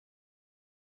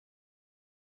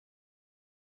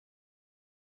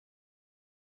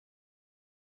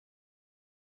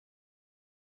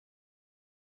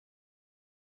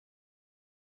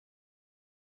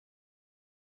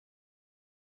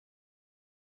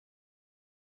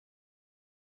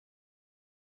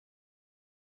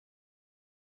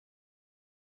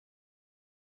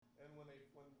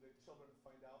children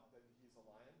find out that he's a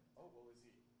lion, oh, well, is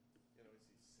he safe?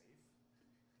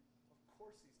 Of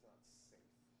course he's not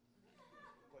safe,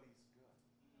 but he's good.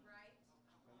 Right.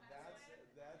 And that's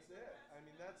it. I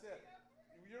mean, that's it.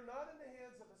 You're not in the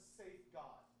hands of a safe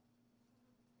God.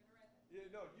 You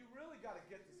really got to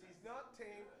get this. He's not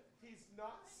tame. He's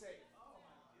not safe.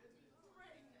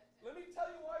 Let me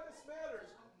tell you why this matters.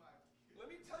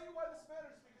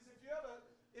 Because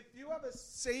if you have a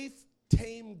safe,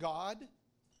 tame God,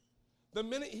 the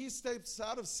minute he steps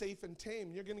out of safe and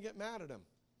tame, you're going to get mad at him.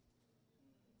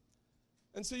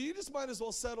 And so you just might as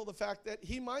well settle the fact that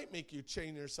he might make you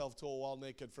chain yourself to a wall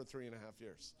naked for 3.5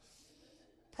 years.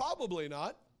 Probably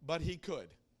not, but he could.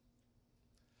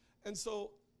 And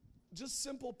so just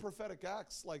simple prophetic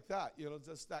acts like that,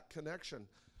 just that connection.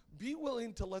 Be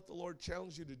willing to let the Lord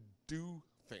challenge you to do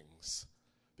things.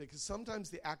 Because sometimes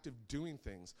the act of doing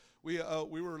things. We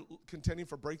were contending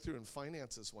for breakthrough in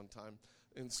finances one time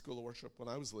in School of Worship when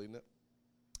I was leading it.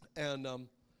 And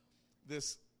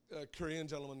this Korean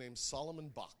gentleman named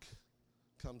Solomon Bach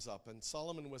comes up. And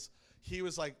Solomon was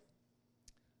like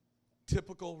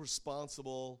typical,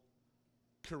 responsible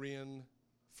Korean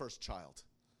first child.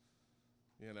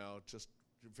 Just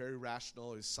very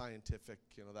rational, he's scientific,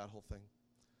 that whole thing.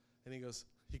 And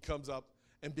he comes up,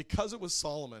 and because it was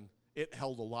Solomon, it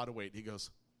held a lot of weight. He goes,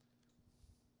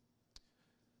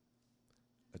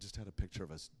 I just had a picture of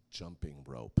us jumping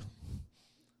rope.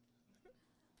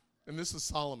 And this is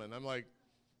Solomon. I'm like,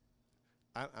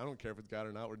 I don't care if it's God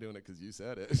or not, we're doing it because you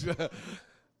said it.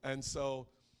 And so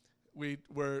we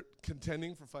were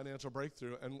contending for financial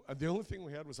breakthrough, and the only thing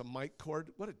we had was a mic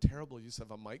cord. What a terrible use of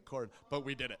a mic cord, but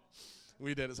we did it.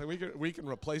 So we can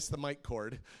replace the mic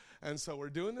cord. And so we're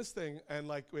doing this thing, and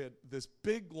we had this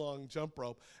big, long jump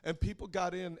rope, and people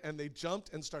got in, and they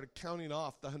jumped and started counting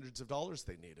off the hundreds of dollars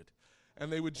they needed.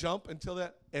 And they would jump until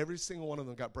every single one of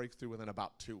them got breakthrough within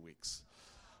about 2 weeks.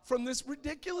 From this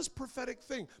ridiculous prophetic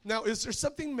thing. Now, is there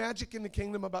something magic in the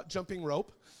kingdom about jumping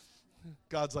rope?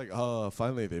 God's like,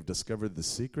 finally they've discovered the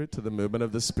secret to the movement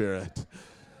of the Spirit.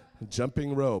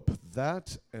 Jumping rope.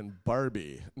 That and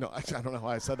Barbie. No, I don't know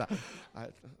why I said that.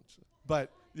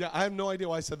 But, yeah, I have no idea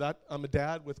why I said that. I'm a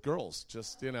dad with girls.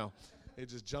 Just, it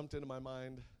just jumped into my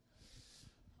mind.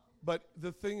 But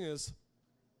the thing is,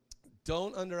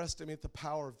 don't underestimate the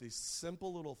power of these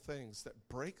simple little things that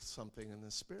break something in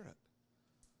the spirit.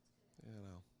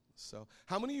 So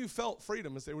how many of you felt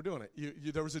freedom as they were doing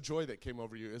it? There was a joy that came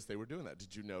over you as they were doing that.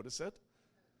 Did you notice it?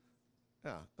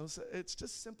 Yeah, it's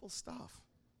just simple stuff.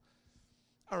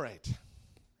 All right.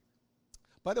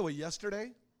 By the way,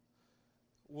 yesterday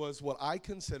was what I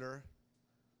consider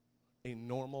a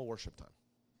normal worship time.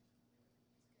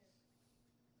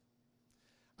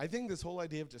 I think this whole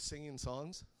idea of just singing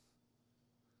songs,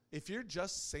 if you're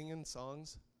just singing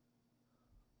songs,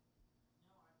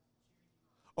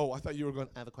 I thought you were going,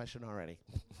 I have a question already.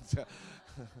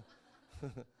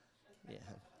 Yeah.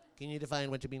 Can you define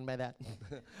what you mean by that?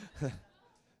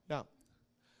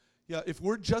 Yeah, if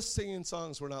we're just singing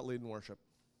songs, we're not leading worship.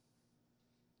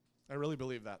 I really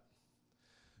believe that.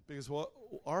 Because what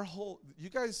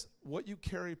you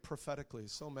carry prophetically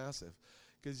is so massive.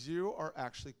 Because you are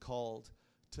actually called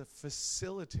to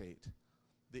facilitate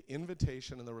the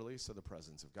invitation and the release of the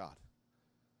presence of God.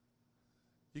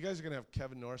 You guys are going to have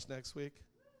Kevin Norris next week.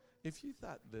 If you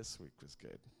thought this week was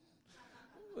good,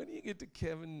 when do you get to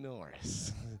Kevin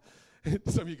Norris?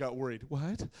 Some of you got worried.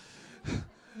 What?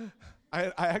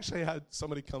 I actually had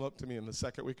somebody come up to me in the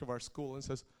second week of our school and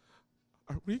says,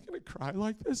 are we going to cry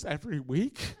like this every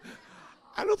week?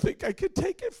 I don't think I could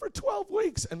take it for 12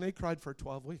 weeks. And they cried for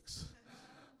 12 weeks.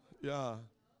 Yeah.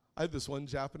 I had this one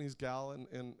Japanese gal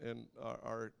in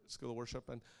our school of worship,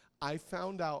 and I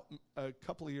found out a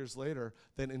couple of years later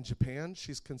that in Japan,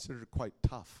 she's considered quite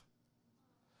tough.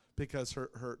 Because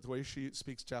the way she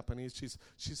speaks Japanese,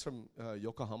 she's from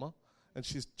Yokohama, and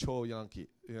she's cho Yankee,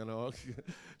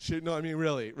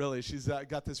 really, she's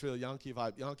got this real Yankee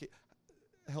vibe. Yankee,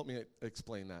 help me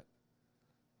explain that.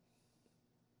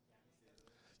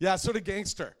 Yeah, sort of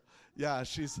gangster. Yeah,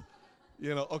 she's,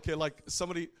 like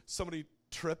somebody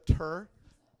tripped her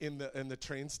in the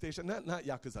train station. Not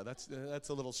Yakuza. That's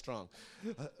a little strong,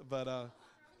 but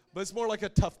it's more like a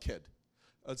tough kid.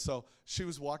 And so she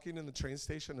was walking in the train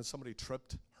station and somebody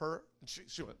tripped her. And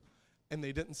she went, and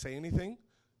they didn't say anything.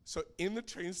 So in the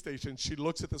train station, she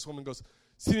looks at this woman and goes,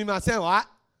 "Sumimasen wa?"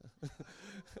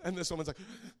 And this woman's like,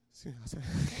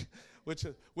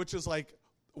 "Sumimasen," which is like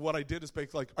what I did is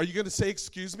basically like, "Are you going to say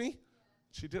excuse me?"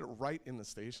 She did it right in the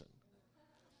station.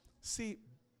 See,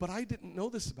 but I didn't know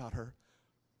this about her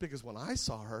because when I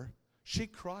saw her, she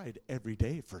cried every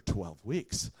day for 12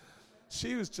 weeks.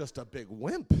 She was just a big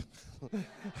wimp.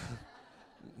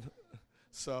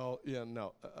 So, yeah,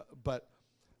 no. But,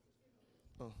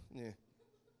 oh, yeah.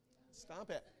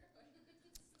 Stop it.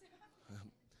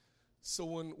 So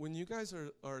when you guys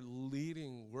are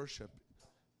leading worship,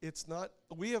 it's not,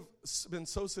 we have been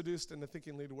so seduced into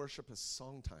thinking lead worship as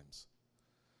song times.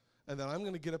 And then I'm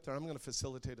going to get up there, I'm going to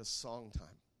facilitate a song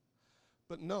time.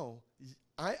 But no,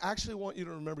 I actually want you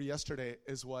to remember yesterday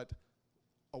is what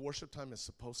a worship time is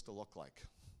supposed to look like.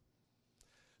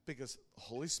 Because the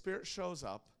Holy Spirit shows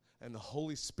up and the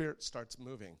Holy Spirit starts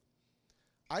moving.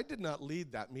 I did not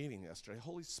lead that meeting yesterday.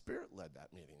 Holy Spirit led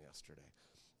that meeting yesterday.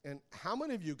 And how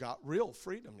many of you got real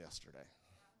freedom yesterday?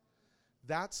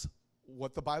 That's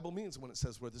what the Bible means when it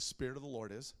says where the Spirit of the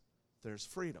Lord is, there's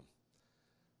freedom.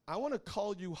 I want to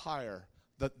call you higher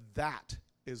that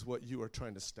is what you are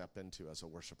trying to step into as a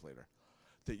worship leader.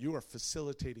 That you are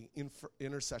facilitating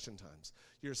intercession times.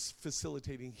 You're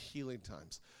facilitating healing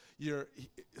times. You're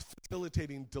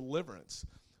facilitating deliverance.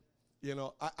 You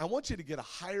know, I want you to get a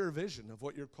higher vision of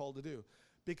what you're called to do.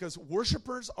 Because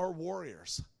worshipers are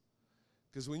warriors.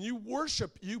 Because when you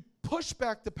worship, you push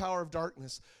back the power of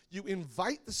darkness. You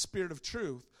invite the Spirit of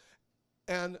truth.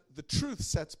 And the truth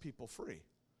sets people free.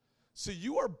 So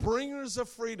you are bringers of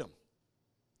freedom.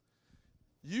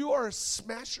 You are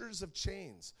smashers of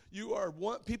chains. You are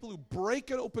people who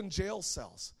break open jail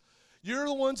cells. You're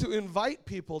the ones who invite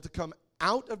people to come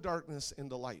out of darkness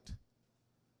into light.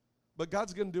 But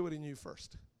God's going to do it in you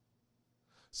first.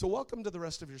 So welcome to the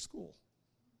rest of your school.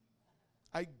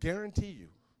 I guarantee you,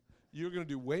 you're going to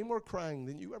do way more crying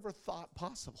than you ever thought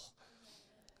possible.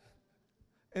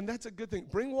 And that's a good thing.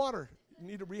 Bring water. You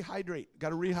need to rehydrate. Got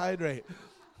to rehydrate.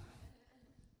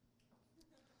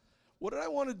 What I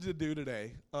wanted to do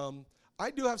today,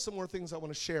 I do have some more things I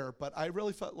want to share, but I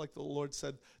really felt like the Lord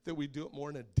said that we do it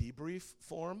more in a debrief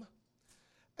form.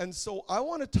 And so I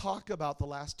want to talk about the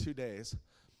last 2 days,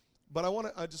 but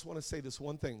I just want to say this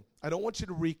one thing. I don't want you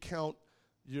to recount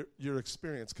your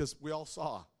experience, because we all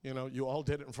saw, you all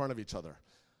did it in front of each other.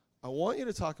 I want you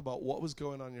to talk about what was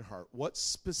going on in your heart. What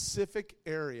specific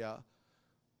area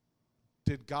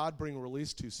did God bring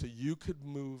release to so you could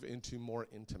move into more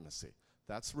intimacy?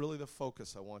 That's really the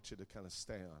focus I want you to kind of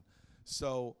stay on.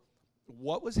 So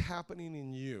what was happening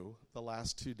in you the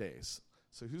last 2 days?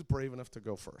 So who's brave enough to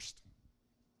go first?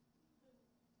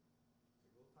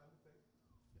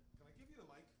 Can I give you the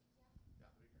mic?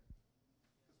 Yeah,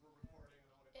 because we're recording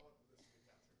and I want this to be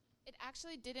captured. It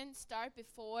actually didn't start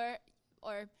before,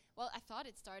 I thought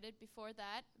it started before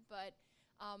that, but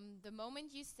the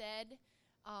moment you said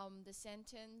the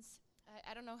sentence,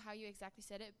 I don't know how you exactly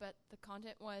said it, but the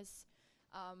content was,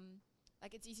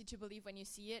 it's easy to believe when you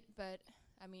see it, but,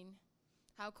 I mean,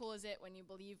 how cool is it when you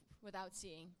believe without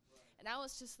seeing? Right. And I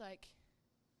was just like,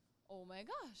 oh my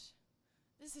gosh,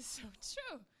 this is so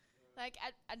true. Right.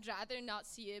 I'd rather not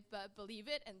see it, but believe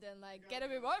it, and then, get a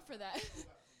reward for that.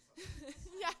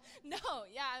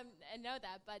 I know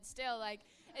that, but still,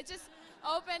 it just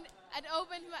opened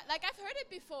my, I've heard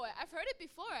it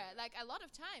before, a lot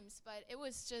of times, but it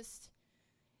was just,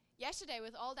 yesterday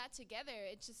with all that together,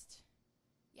 it just,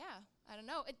 I don't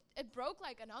know, it broke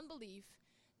an unbelief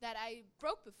that I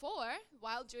broke before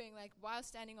while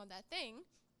standing on that thing.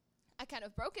 I kind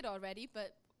of broke it already,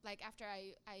 but after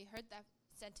I heard that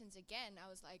sentence again, I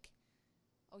was like,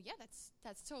 oh yeah,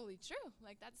 that's totally true.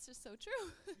 That's just so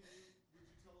true. Would you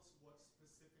tell us what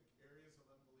specific areas of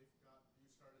unbelief you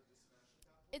started to smash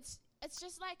at that point? It's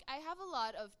just I have a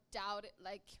lot of doubt,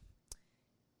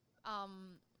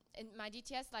 in my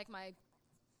DTS,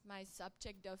 my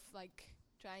subject of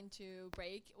trying to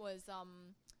break was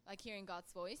hearing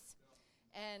God's voice.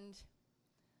 Yeah.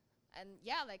 And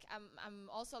I'm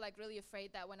also really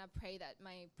afraid that when I pray that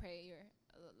my prayer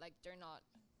they're not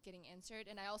getting answered,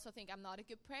 and I also think I'm not a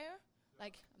good prayer.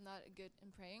 Yeah. I'm not good in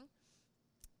praying.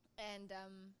 And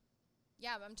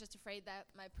I'm just afraid that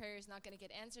my prayer is not going to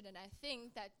get answered, and I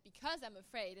think that because I'm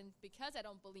afraid and because I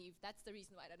don't believe, that's the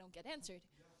reason why I don't get answered.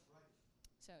 Yeah, right.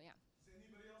 So, yeah. Has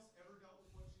anybody else ever dealt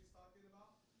with what she's talking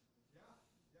about? Yeah.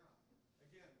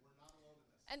 Again, we're not alone in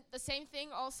this. And the same thing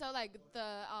also,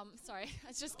 sorry,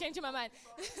 it just came to my mind.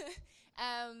 Stop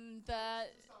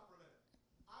for a minute.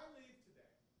 I leave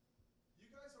today. You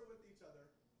guys are with each other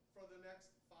for the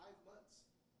next 5 months.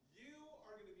 You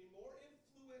are going to be more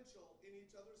influential in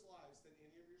each other's lives than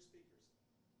any of your speakers.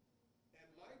 And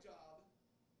my job,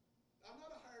 I'm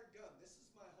not a hired gun. This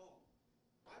is my home.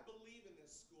 I believe in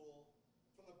this school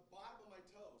from the bottom of my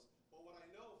toes. But what I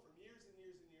know from years and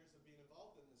years and years of being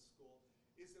involved in this school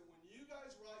is that when you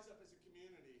guys rise up as a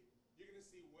community, you're going to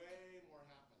see way more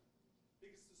happen.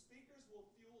 Because the speakers will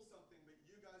fuel something, but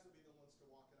you guys will be the ones to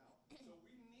walk it out. So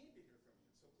we need to hear from you. So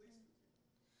please continue.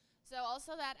 So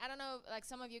also that, I don't know, like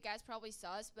some of you guys probably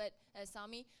saw us, but saw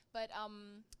me. But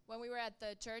when we were at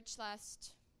the church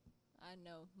last, I don't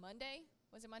know, Monday?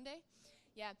 Was it Monday?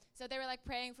 Yeah. So they were like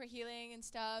praying for healing and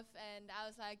stuff, and I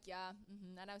was like, yeah.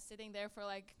 And I was sitting there for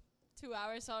like 2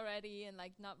 hours already, and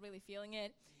like not really feeling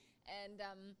it. And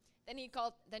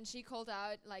then she called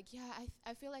out like, yeah,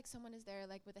 I feel like someone is there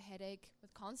like with a headache,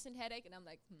 with constant headache, and I'm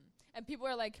like, And people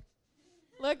were like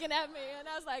looking at me, and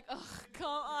I was like, oh, come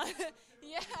on.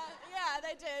 yeah,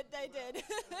 they did.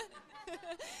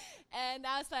 And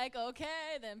I was like,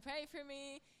 okay, then pray for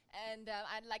me. And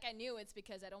I knew it's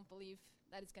because I don't believe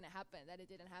that it's going to happen, that it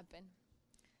didn't happen.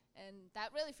 And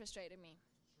that really frustrated me.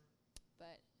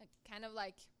 But I kind of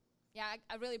like, I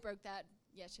really broke that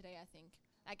yesterday, I think.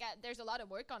 Like, there's a lot of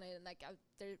work on it, and like,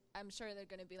 I'm sure there are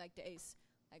going to be like days,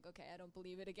 like, okay, I don't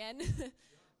believe it again.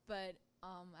 But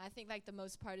I think like the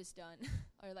most part is done,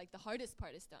 or like the hardest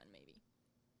part is done, maybe.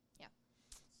 Yeah.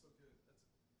 So good.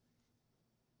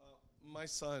 My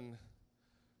son,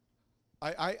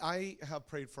 I have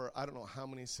prayed for I don't know how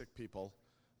many sick people,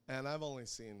 and I've only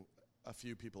seen a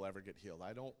few people ever get healed.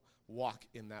 I don't walk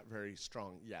in that very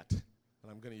strong yet,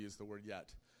 and I'm going to use the word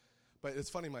yet. But it's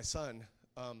funny, my son,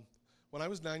 when I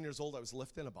was 9 years old, I was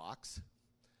lifting a box,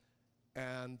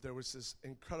 and there was this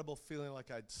incredible feeling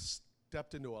like I'd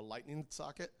stepped into a lightning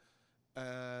socket,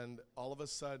 and all of a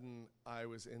sudden, I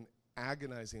was in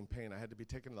agonizing pain. I had to be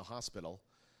taken to the hospital,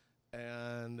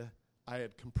 and I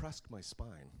had compressed my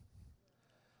spine.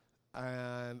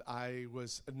 And I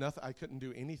was nothing. I couldn't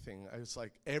do anything. I was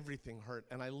like, everything hurt,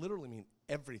 and I literally mean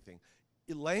everything.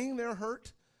 Laying there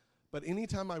hurt, but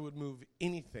anytime I would move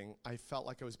anything, I felt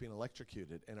like I was being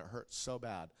electrocuted, and it hurt so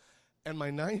bad. And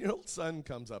my 9-year-old son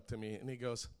comes up to me, and he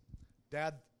goes,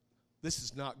 "Dad, this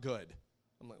is not good."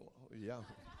 I'm like, well, yeah.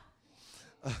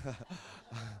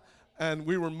 And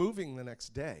we were moving the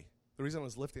next day. The reason I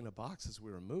was lifting a box is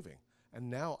we were moving, and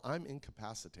now I'm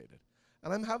incapacitated.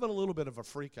 And I'm having a little bit of a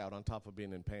freak out on top of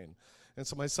being in pain. And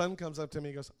so my son comes up to me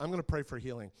and goes, "I'm going to pray for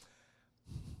healing."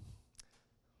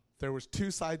 There was two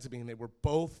sides of me, and they were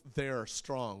both there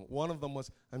strong. One of them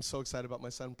was, I'm so excited about my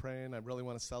son praying. I really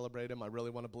want to celebrate him. I really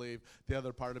want to believe. The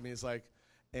other part of me is like,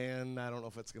 and I don't know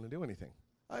if it's going to do anything.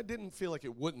 I didn't feel like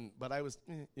it wouldn't, but I was,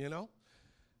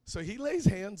 So he lays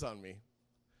hands on me.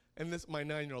 And my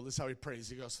 9-year-old, this is how he prays.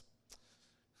 He goes,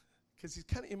 because he's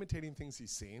kind of imitating things he's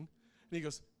seen. And he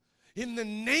goes, "In the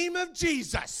name of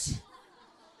Jesus,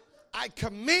 I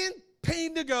command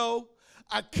pain to go,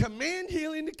 I command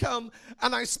healing to come,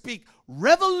 and I speak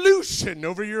revolution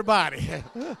over your body."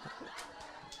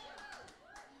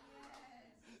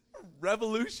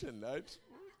 Revolution. That's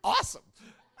awesome.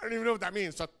 I don't even know what that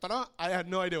means. So, I had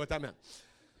no idea what that meant.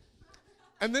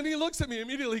 And then he looks at me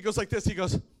immediately. He goes like this. He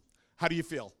goes, "How do you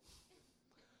feel?"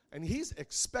 And he's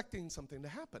expecting something to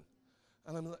happen.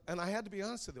 And I had to be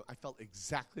honest with him. I felt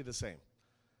exactly the same.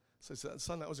 So I said,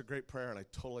 "Son, that was a great prayer, and I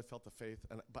totally felt the faith.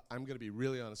 But I'm going to be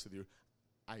really honest with you.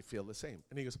 I feel the same."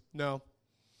 And he goes, No.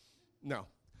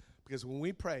 Because when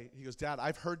we pray, he goes, "Dad,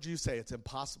 I've heard you say it's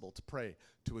impossible to pray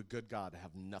to a good God to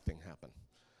have nothing happen.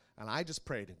 And I just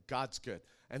prayed, and God's good."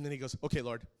 And then he goes, "Okay,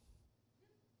 Lord."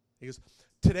 He goes,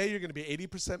 "Today you're going to be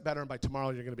 80% better, and by tomorrow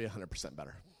you're going to be 100%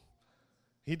 better."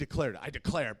 He declared it. I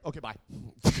declare. Okay, bye.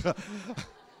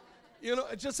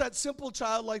 It's just that simple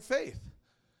childlike faith.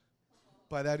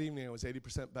 By that evening, I was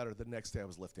 80% better. The next day, I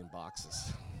was lifting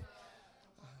boxes.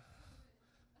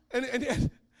 And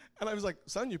I was like,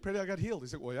 "Son, you prayed I got healed." He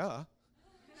said, "Well, yeah."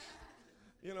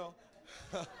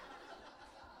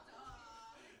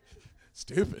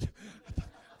 Stupid.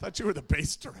 I thought you were the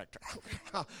bass director.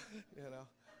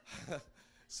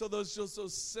 So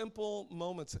those simple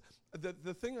moments.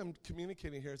 The thing I'm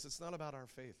communicating here is it's not about our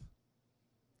faith.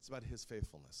 It's about his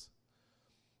faithfulness.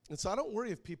 And so I don't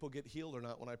worry if people get healed or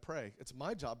not when I pray. It's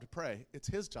my job to pray. It's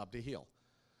his job to heal.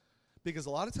 Because a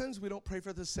lot of times we don't pray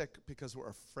for the sick because we're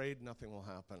afraid nothing will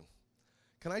happen.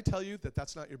 Can I tell you that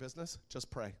that's not your business?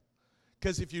 Just pray.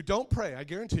 Because if you don't pray, I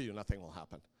guarantee you nothing will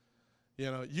happen.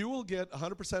 You will get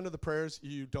 100% of the prayers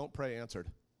you don't pray answered.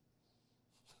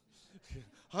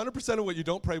 100% of what you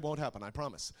don't pray won't happen, I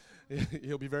promise.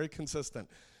 You'll be very consistent.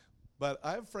 But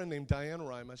I have a friend named Diane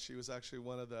Rima. She was actually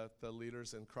one of the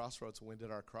leaders in Crossroads when we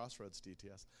did our Crossroads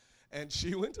DTS. And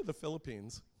she went to the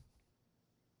Philippines.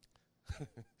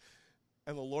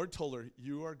 And the Lord told her,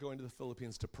 "You are going to the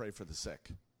Philippines to pray for the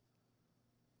sick."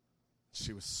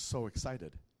 She was so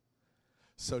excited.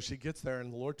 So she gets there,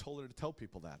 and the Lord told her to tell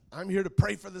people that. "I'm here to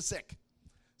pray for the sick."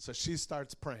 So she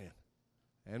starts praying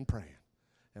and praying.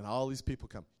 And all these people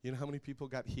come. You know how many people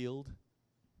got healed?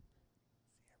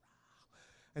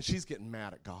 0. And she's getting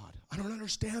mad at God. I don't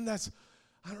understand this.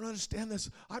 I don't understand this.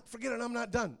 Forget it, I'm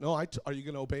not done. No, are you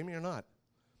going to obey me or not?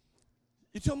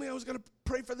 You told me I was going to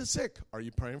pray for the sick. Are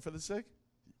you praying for the sick?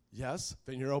 Yes,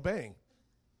 then you're obeying.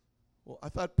 Well, I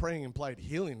thought praying implied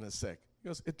healing the sick. He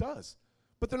goes, it does.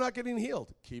 But they're not getting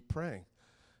healed. Keep praying.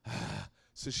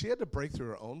 So she had to break through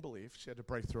her own belief. She had to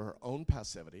break through her own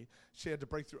passivity. She had to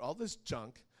break through all this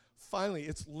junk. Finally,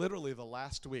 it's literally the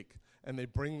last week, and they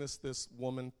bring this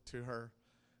woman to her,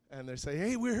 and they say,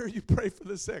 hey, we heard you pray for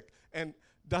the sick. And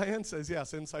Diane says,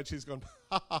 yes. Inside she's going,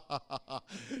 ha, ha, ha, ha, ha.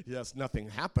 Yes, nothing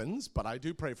happens, but I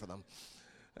do pray for them.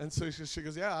 And so she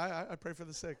goes, yeah, I pray for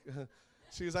the sick.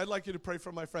 She goes, I'd like you to pray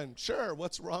for my friend. Sure,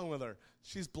 what's wrong with her?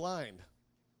 She's blind.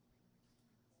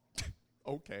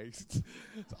 Okay,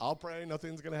 I'll pray,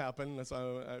 nothing's going to happen. That's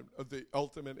the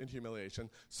ultimate in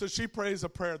humiliation. So she prays a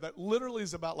prayer that literally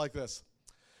is about like this.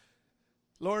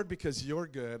 Lord, because you're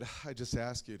good, I just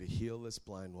ask you to heal this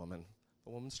blind woman.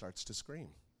 The woman starts to scream.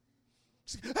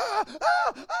 She's,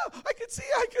 I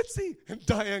can see. And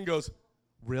Diane goes,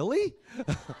 really?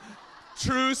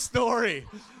 True story.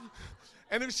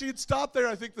 And if she had stopped there,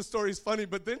 I think the story's funny,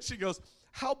 but then she goes,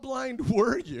 how blind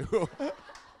were you?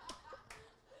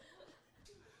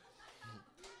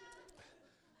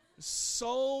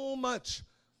 So much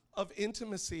of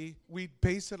intimacy, we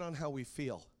base it on how we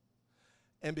feel.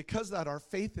 And because of that, our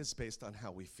faith is based on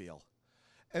how we feel.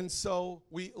 And so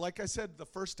we, like I said, the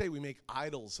first day we make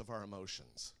idols of our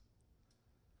emotions.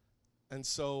 And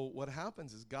so what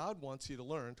happens is God wants you to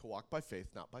learn to walk by faith,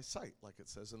 not by sight, like it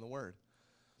says in the Word.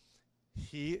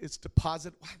 He is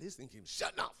deposited. Wow, this thing keeps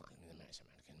shutting off.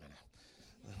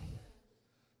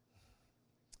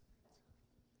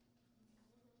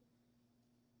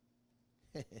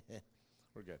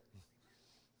 We're good.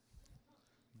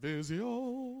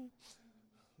 Vizio.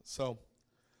 So,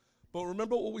 but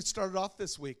remember what we started off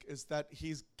this week is that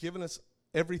he's given us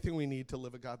everything we need to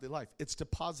live a godly life. It's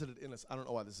deposited in us. I don't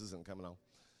know why this isn't coming on.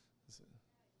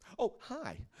 Oh,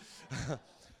 hi.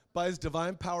 By his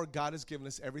divine power, God has given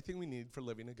us everything we need for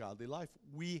living a godly life.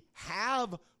 We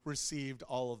have received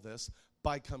all of this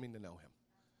by coming to know him,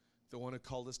 the one who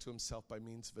called us to himself by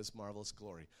means of his marvelous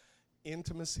glory.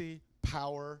 Intimacy,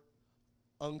 power,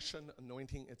 unction,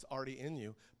 anointing, it's already in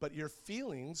you. But your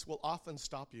feelings will often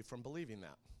stop you from believing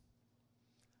that.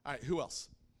 All right, who else?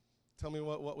 Tell me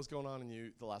what was going on in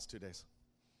you the last 2 days.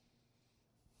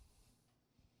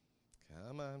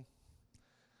 Come on.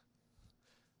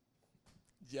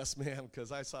 Yes, ma'am,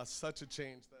 because I saw such a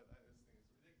change that I just think it's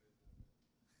ridiculous.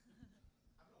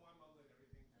 I don't know why I'm mumbling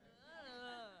everything.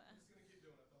 I'm just going to keep doing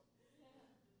it, though.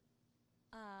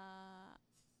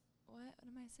 What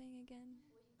am I saying again?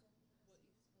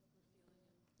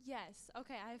 Yes.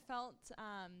 Okay. I felt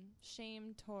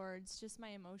shame towards just my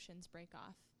emotions break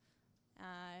off.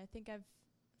 I think I've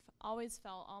always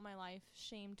felt all my life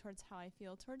shame towards how I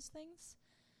feel towards things,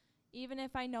 even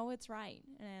if I know it's right.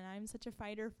 And I'm such a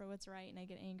fighter for what's right, and I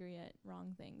get angry at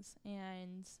wrong things.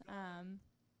 And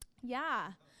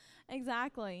yeah,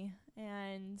 exactly.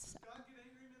 And does God get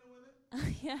angry, men and women?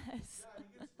 yes. Yeah, he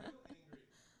gets real angry.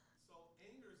 So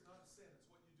anger is not a sin. It's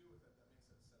what you do with it that makes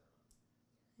it a sin or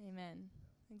not. Amen.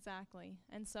 Exactly.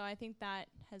 And so I think that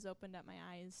has opened up my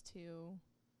eyes to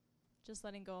just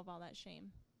letting go of all that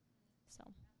shame. So.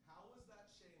 How is that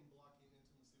shame blocking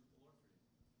intimacy with the Lord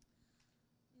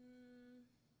for you?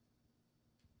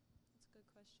 That's a good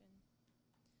question.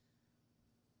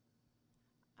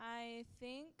 I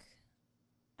think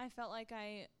I felt like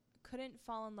I couldn't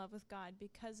fall in love with God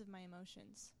because of my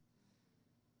emotions.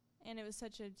 And it was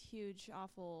such a huge,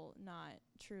 awful, not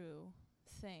true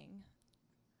thing.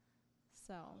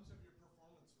 So. How much of your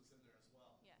performance was in there as well?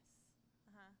 Yes.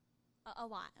 A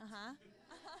lot. Can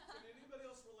anybody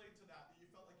else relate to that you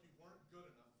felt like you weren't good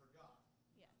enough for God?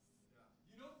 Yes. Yeah.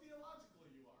 You know theologically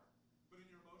you are, but in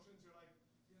your emotions you're like,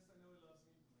 yes, I know he loves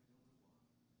me, but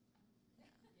I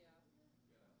don't know why.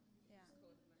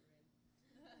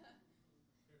 Yeah.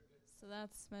 So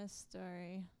that's my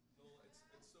story. No,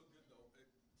 it's so good though.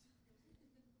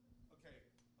 Okay,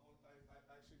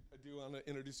 I do want to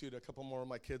introduce you to a couple more of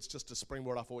my kids just to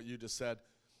springboard off of what you just said.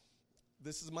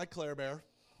 This is my Claire Bear.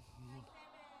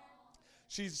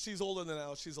 She's older than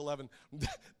now. She's 11.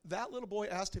 That little boy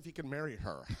asked if he could marry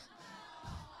her.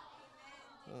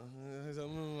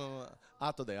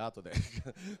 Atode.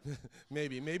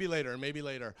 maybe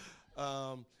later.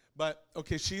 But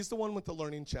okay, she's the one with the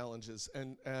learning challenges,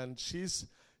 and she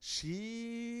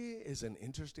is an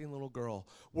interesting little girl.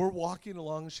 We're walking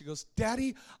along, and she goes,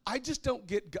 "Daddy, I just don't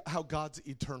get how God's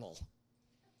eternal."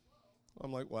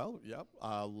 I'm like, well, yep,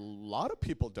 a lot of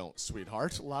people don't,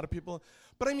 sweetheart. A lot of people.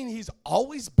 But I mean, he's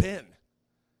always been.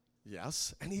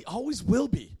 Yes. And he always will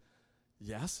be.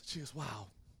 Yes. She goes, wow.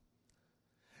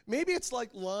 Maybe it's like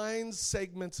lines,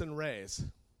 segments, and rays.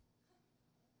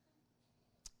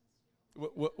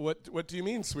 What do you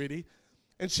mean, sweetie?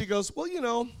 And she goes, well, you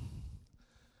know,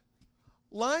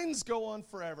 lines go on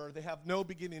forever. They have no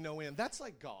beginning, no end. That's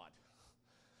like God.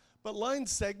 But line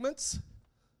segments,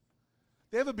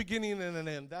 they have a beginning and an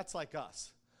end. That's like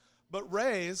us. But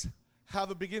rays have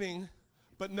a beginning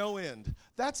but no end.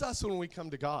 That's us when we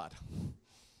come to God.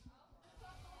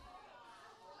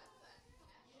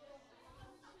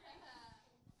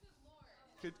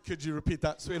 Could you repeat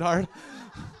that, sweetheart?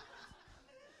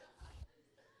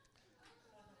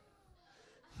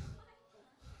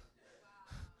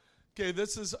 Okay,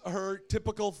 this is her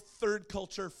typical third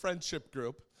culture friendship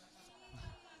group.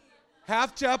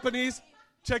 Half Japanese,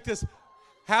 check this,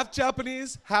 half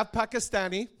Japanese, half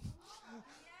Pakistani.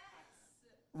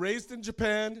 Raised in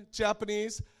Japan,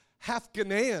 Japanese, half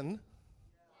Ghanaian,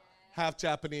 half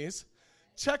Japanese.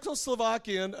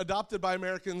 Czechoslovakian, adopted by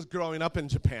Americans growing up in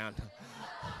Japan.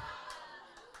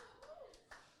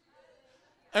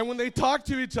 And when they talk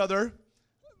to each other,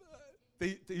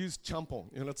 they use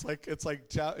champon. You know, it's like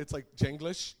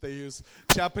Jenglish. They use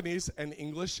Japanese and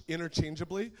English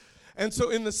interchangeably. And so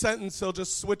in the sentence, they'll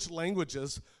just switch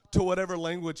languages to whatever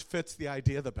language fits the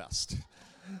idea the best.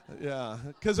 Yeah,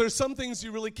 because there's some things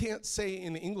you really can't say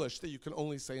in English that you can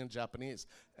only say in Japanese,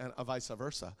 and vice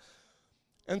versa.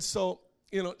 And so,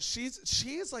 you know, she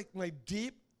is like my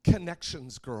deep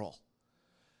connections girl.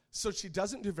 So she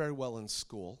doesn't do very well in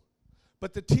school.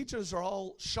 But the teachers are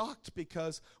all shocked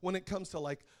because when it comes to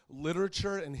like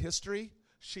literature and history,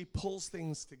 she pulls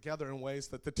things together in ways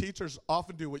that the teachers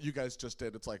often do what you guys just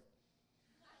did. It's like,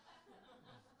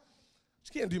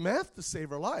 she can't do math to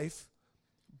save her life.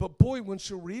 But boy, when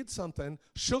she'll read something,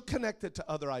 she'll connect it to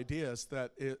other ideas that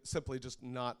it's simply just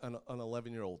not an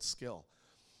 11-year-old skill.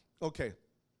 Okay,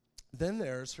 then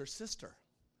there's her sister,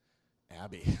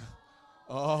 Abby.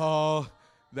 Oh,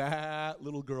 that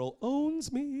little girl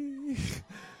owns me.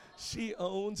 She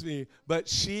owns me. But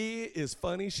she is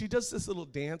funny. She does this little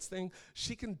dance thing.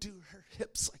 She can do her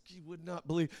hips like you would not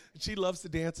believe. She loves to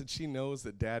dance, and she knows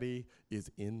that Daddy is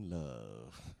in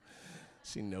love.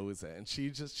 She knows that. And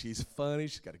she's funny.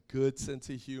 She's got a good sense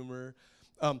of humor.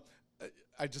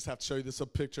 I just have to show you this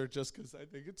picture just because I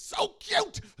think it's so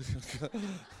cute.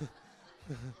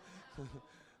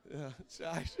 Yeah,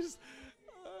 I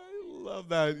love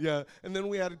that, yeah. And then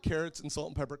we added carrots and salt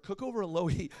and pepper. Cook over a low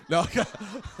heat. No.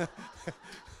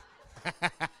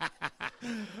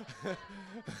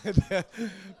 that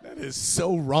is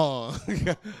so wrong.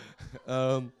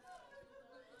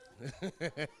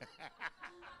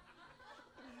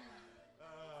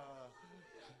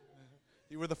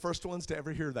 You were the first ones to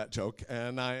ever hear that joke,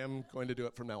 and I am going to do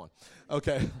it from now on.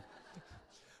 Okay.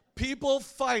 People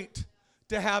fight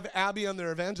to have Abby on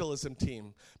their evangelism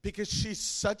team because she's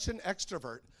such an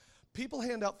extrovert. People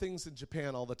hand out things in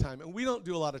Japan all the time, and we don't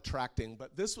do a lot of tracting,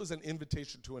 but this was an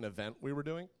invitation to an event we were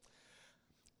doing.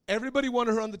 Everybody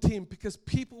wanted her on the team because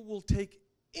people will take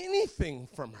anything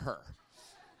from her.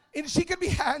 And she could be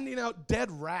handing out dead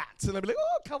rats, and I'd be like,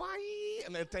 oh, kawaii,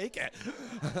 and they'd take it.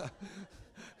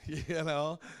 You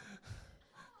know?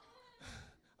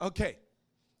 Okay,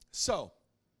 so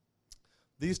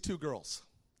these two girls.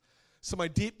 So my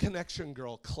deep connection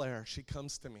girl, Claire, she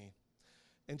comes to me,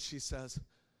 and she says,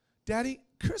 Daddy,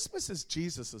 Christmas is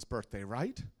Jesus' birthday,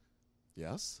 right?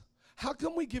 Yes. How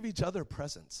come we give each other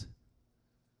presents?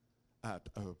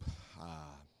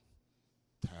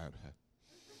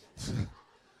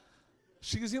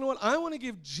 She goes, you know what? I want to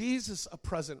give Jesus a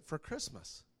present for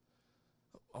Christmas.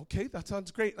 Okay, that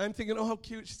sounds great. And I'm thinking, oh, how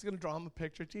cute. She's going to draw him a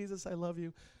picture. Jesus, I love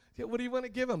you. Yeah, what do you want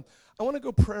to give him? I want to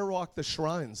go prayer walk the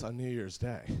shrines on New Year's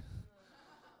Day.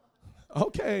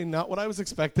 Okay, not what I was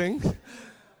expecting.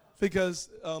 Because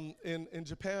in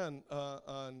Japan,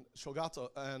 on Shogatsu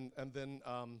and then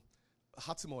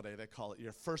Hatsumode, they call it,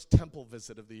 your first temple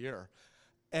visit of the year,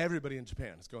 everybody in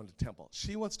Japan is going to temple.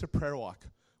 She wants to prayer walk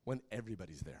when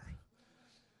everybody's there.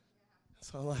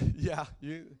 So I'm like, yeah,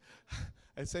 you.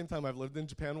 At the same time, I've lived in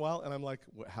Japan a while, and I'm like,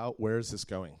 where is this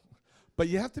going? But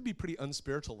you have to be pretty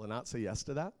unspiritual to not say yes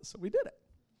to that, so we did it.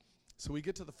 So we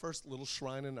get to the first little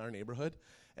shrine in our neighborhood,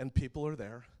 and people are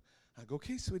there. I go,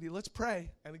 okay, sweetie, let's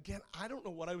pray. And again, I don't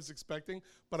know what I was expecting,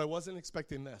 but I wasn't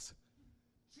expecting this.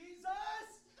 Jesus,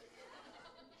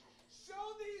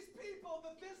 show these people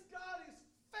that this God is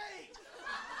fake.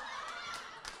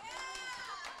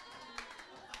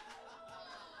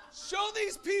 Show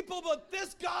these people that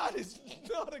this God is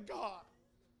not a God.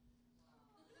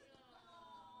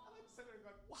 I'm sitting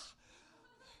there going, wow.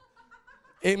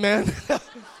 Amen.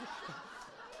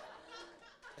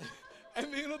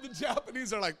 And the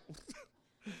Japanese are like,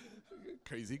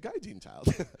 crazy gaijin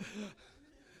child.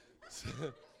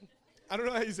 I don't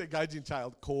know how you say gaijin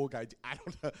child, gaijin, I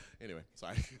don't know. Anyway,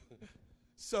 sorry.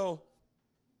 So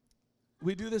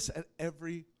we do this at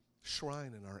every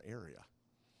shrine in our area.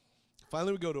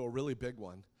 Finally, we go to a really big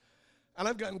one. And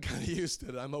I've gotten kind of used to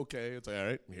it. I'm okay. It's like, all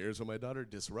right, here's when my daughter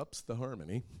disrupts the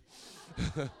harmony.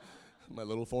 My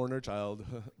little foreigner child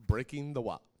breaking the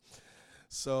wa.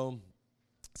 So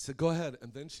go ahead.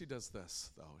 And then she does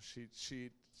this, though. She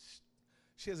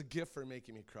has a gift for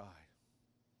making me cry.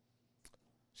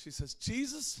 She says,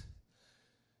 Jesus,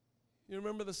 you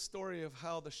remember the story of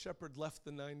how the shepherd left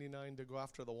the 99 to go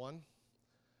after the one?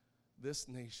 This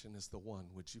nation is the one.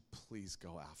 Would you please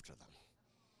go after them?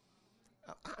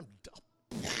 I'm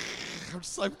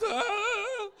just like,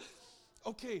 ah.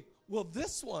 Okay, well,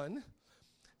 this one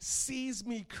sees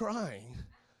me crying,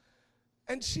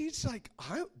 and she's like,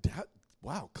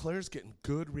 wow, Claire's getting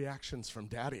good reactions from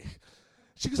Daddy.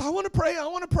 She goes, I want to pray.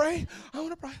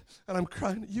 And I'm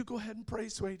crying. You go ahead and pray,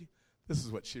 sweetie. This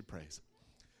is what she prays.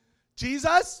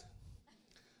 Jesus,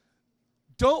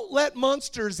 don't let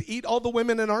monsters eat all the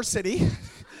women in our city.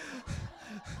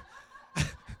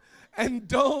 And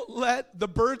don't let the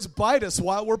birds bite us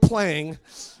while we're playing.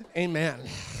 Amen.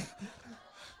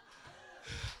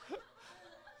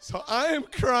 So I am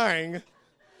crying,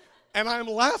 and I'm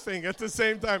laughing at the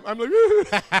same time. I'm like,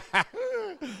 that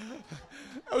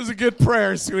was a good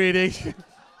prayer, sweetie.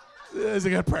 That was a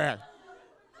good prayer.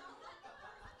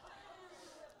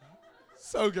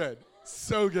 So good.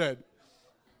 So good.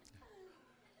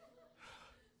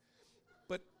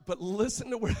 But listen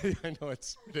to where, I know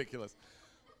it's ridiculous.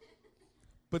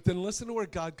 But then listen to where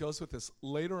God goes with this.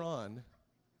 Later on,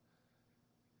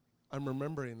 I'm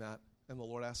remembering that, and the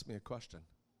Lord asked me a question.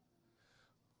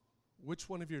 Which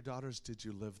one of your daughters did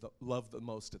you love the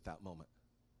most at that moment?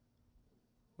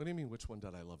 What do you mean, which one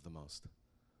did I love the most?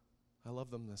 I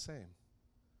love them the same.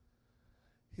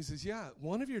 He says, yeah,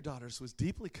 one of your daughters was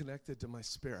deeply connected to my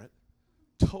spirit,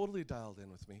 totally dialed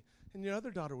in with me, and your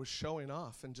other daughter was showing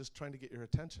off and just trying to get your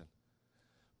attention.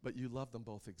 But you love them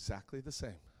both exactly the same.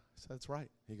 I said, that's right.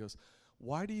 He goes,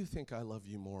 why do you think I love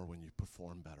you more when you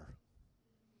perform better?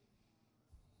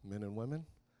 Men and women,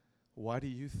 why do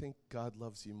you think God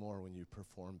loves you more when you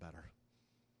perform better?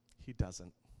 He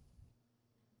doesn't.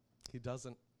 He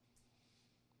doesn't.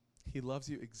 He loves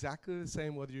you exactly the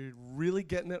same whether you're really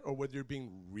getting it or whether you're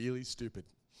being really stupid.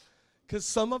 Because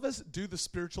some of us do the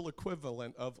spiritual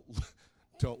equivalent of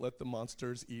don't let the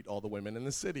monsters eat all the women in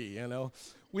the city,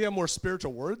 We have more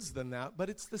spiritual words than that, but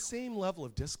it's the same level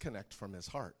of disconnect from his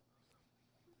heart.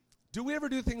 Do we ever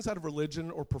do things out of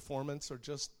religion or performance or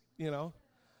just,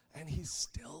 And he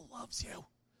still loves you.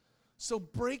 So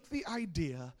break the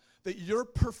idea that your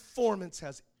performance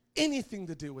has anything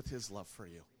to do with his love for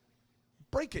you.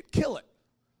 Break it. Kill it.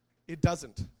 It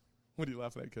doesn't. What are you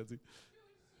laughing at, Kenzie?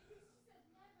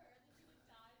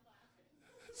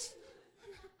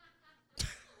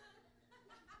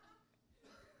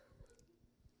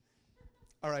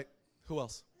 All right, who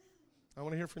else? I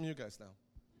want to hear from you guys now.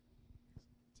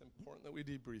 It's important that we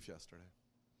debrief yesterday.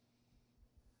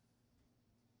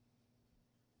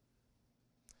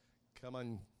 Come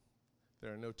on,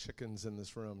 there are no chickens in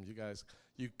this room.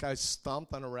 You guys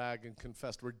stomped on a rag and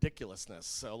confessed ridiculousness.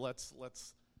 So let's.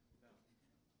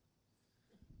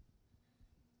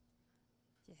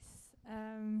 Yes,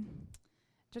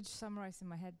 just summarize in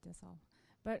my head. That's all.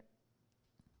 But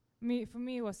for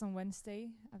me, it was on Wednesday.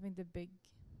 I think the big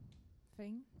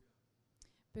thing,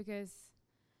 because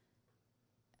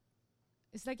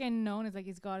it's like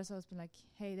it's God has always been like,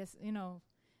 hey, that's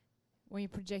when you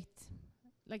project,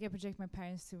 like I project my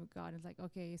parents to God, it's like,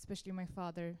 okay, especially my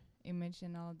father image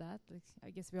and all of that. Like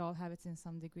I guess we all have it in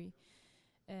some degree,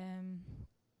 and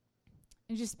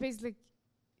just basically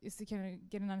is to kind of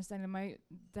get an understanding of my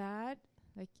dad.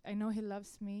 Like I know he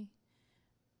loves me,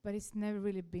 but it's never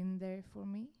really been there for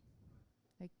me.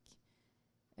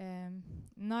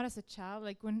 Not as a child,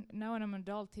 like when I'm an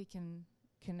adult, he can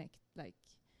connect,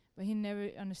 but he never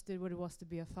understood what it was to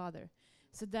be a father.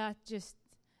 So their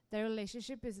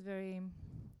relationship is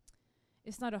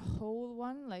it's not a whole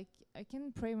one. Like I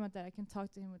can pray about that, I can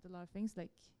talk to him with a lot of things, like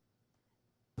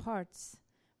parts,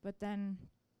 but then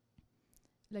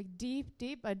like deep,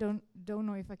 I don't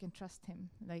know if I can trust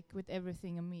him, like with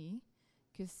everything in me,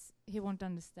 because he won't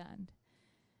understand.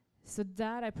 So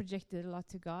that I projected a lot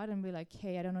to God and be like,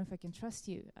 hey, I don't know if I can trust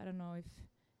you. I don't know if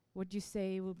what you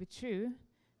say will be true,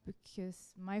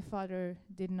 because my father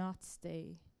did not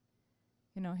stay.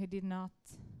 He did not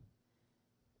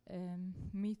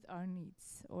meet our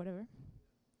needs or whatever.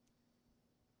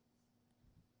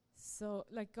 So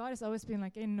like God has always been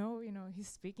like, I know, he's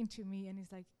speaking to me, and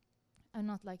he's like, I'm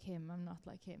not like him. I'm not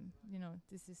like him.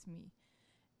 This is me.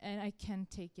 And I can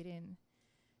take it in.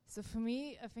 So for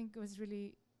me, I think it was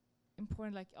really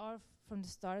important, like from the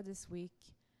start of this week,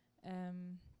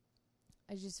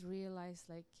 I just realized,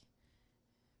 like,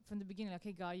 from the beginning, like,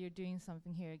 hey, God, you're doing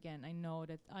something here again. I know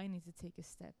that I need to take a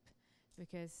step,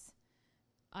 because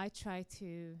I try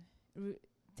to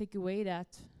take away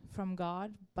that from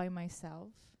God by myself,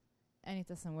 and it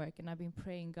doesn't work. And I've been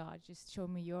praying, God, just show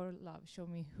me your love. Show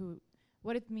me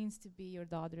what it means to be your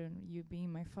daughter and you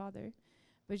being my father.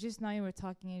 But just now you were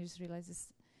talking, I just realized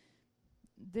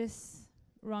this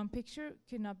wrong picture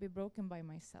could not be broken by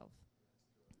myself.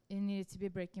 It needed to be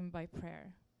broken by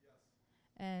prayer.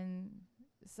 And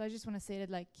so I just want to say that,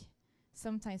 like,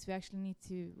 sometimes we actually need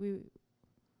to,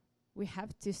 we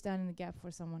have to stand in the gap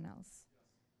for someone else.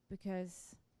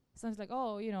 Because someone's like,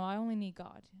 oh, I only need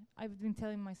God. I've been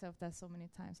telling myself that so many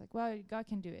times. Like, well, God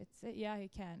can do it. Yeah, he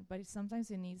can. But sometimes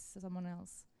he needs someone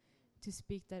else to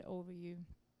speak that over you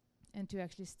and to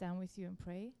actually stand with you and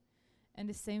pray. And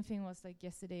the same thing was like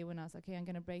yesterday when I was like, okay, I'm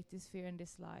going to break this fear and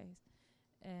this lie.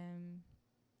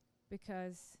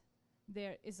 Because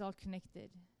there is all connected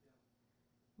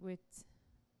with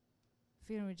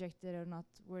feeling rejected or not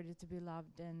worthy to be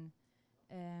loved. And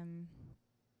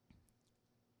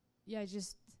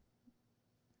just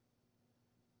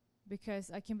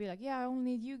because I can be like, yeah, I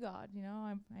only need you, God.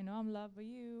 I know I'm loved by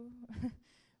you.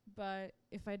 But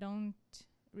if I don't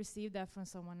receive that from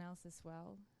someone else as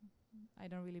well, I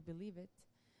don't really believe it.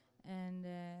 And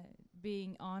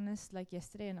being honest, like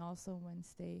yesterday and also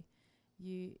Wednesday,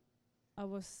 I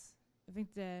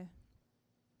think the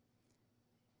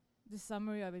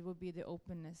summary of it would be the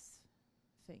openness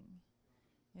thing.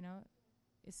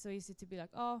 It's so easy to be like,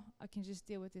 oh, I can just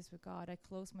deal with this with God. I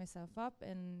close myself up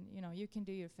and, you can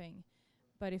do your thing.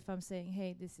 But if I'm saying,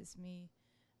 hey, this is me,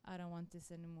 I don't want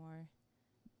this anymore,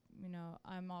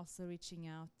 I'm also reaching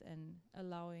out and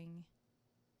allowing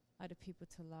other people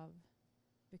to love,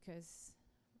 because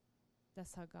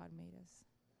that's how God made us.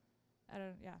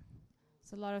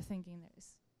 It's a lot of thinking there.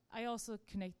 I also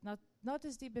connect, not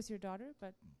as deep as your daughter,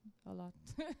 but a lot.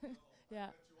 Yeah.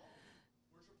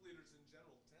 Worship leaders in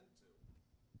general tend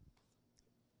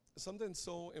to. Something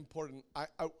so important.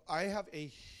 I have a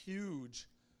huge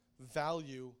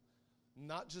value,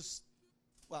 not just,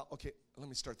 let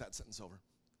me start that sentence over.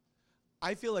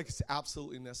 I feel like it's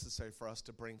absolutely necessary for us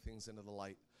to bring things into the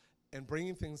light. And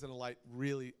bringing things into the light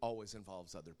really always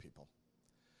involves other people.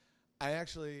 I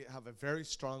actually have a very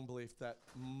strong belief that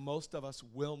most of us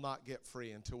will not get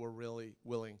free until we're really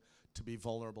willing to be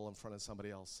vulnerable in front of somebody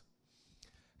else.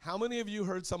 How many of you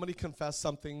heard somebody confess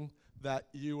something that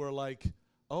you were like,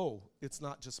 oh, it's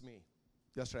not just me?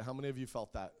 Yesterday, how many of you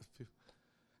felt that?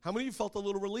 How many of you felt a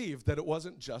little relieved that it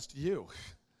wasn't just you?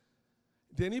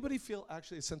 Did anybody feel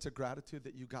actually a sense of gratitude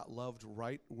that you got loved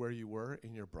right where you were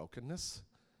in your brokenness?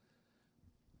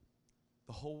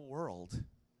 The whole world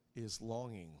is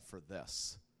longing for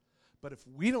this. But if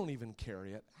we don't even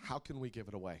carry it, how can we give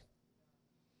it away?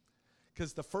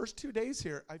 Because the first 2 days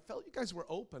here, I felt you guys were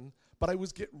open, but I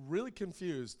was getting really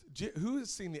confused. Who has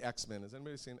seen the X-Men? Has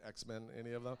anybody seen X-Men,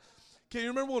 any of them? Okay, you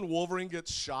remember when Wolverine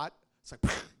gets shot? It's like,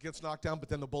 gets knocked down, but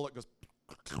then the bullet goes,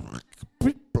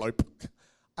 bloop.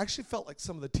 I actually felt like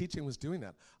some of the teaching was doing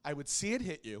that. I would see it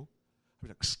hit you. I'd be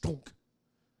like, stunk.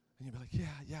 And you'd be like,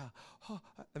 yeah. Oh.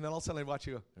 And then all of a sudden I'd watch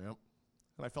you go, yep.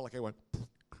 And I felt like I went,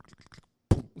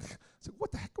 so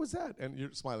what the heck was that? And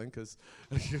you're smiling because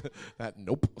that,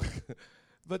 nope.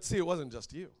 But see, it wasn't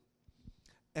just you.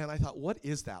 And I thought, what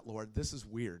is that, Lord? This is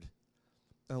weird.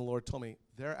 And the Lord told me,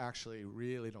 they're actually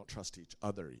really don't trust each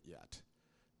other yet.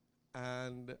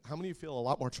 And how many of you feel a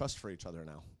lot more trust for each other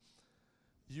now?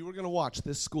 You are going to watch.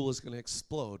 This school is going to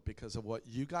explode because of what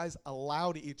you guys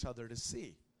allowed each other to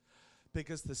see.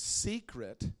 Because the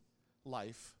secret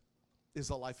life is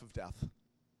a life of death.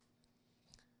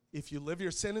 If you live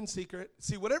your sin in secret,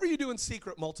 see, whatever you do in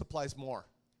secret multiplies more.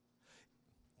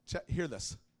 Hear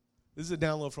this. This is a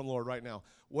download from the Lord right now.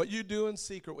 What you do in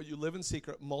secret, what you live in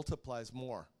secret, multiplies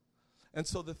more. And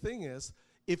so the thing is,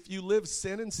 if you live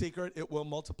sin in secret, it will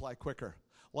multiply quicker.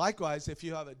 Likewise, if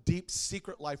you have a deep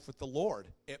secret life with the Lord,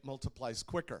 it multiplies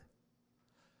quicker.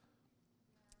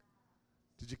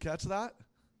 Did you catch that?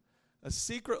 A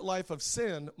secret life of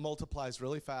sin multiplies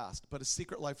really fast, but a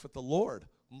secret life with the Lord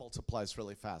multiplies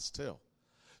really fast too.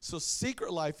 So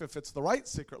secret life, if it's the right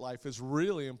secret life, is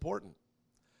really important.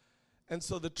 And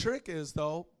so the trick is,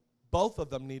 though, both of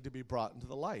them need to be brought into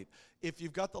the light. If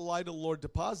you've got the light of the Lord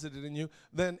deposited in you,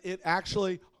 then it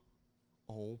actually,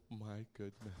 oh my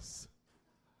goodness.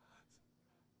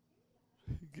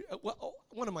 Well,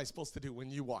 what am I supposed to do when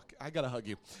you walk? I got to hug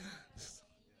you.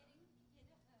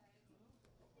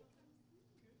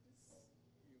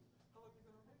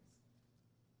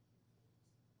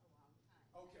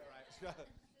 Okay, all right.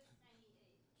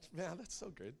 Man, that's so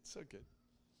good. So good.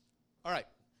 All right.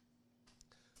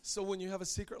 So when you have a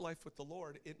secret life with the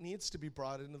Lord, it needs to be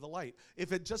brought into the light.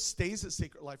 If it just stays a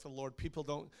secret life with the Lord, people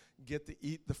don't get to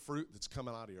eat the fruit that's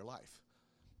coming out of your life.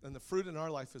 And the fruit in our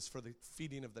life is for the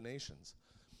feeding of the nations.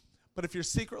 But if your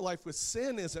secret life with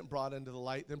sin isn't brought into the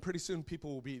light, then pretty soon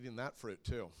people will be eating that fruit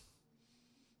too.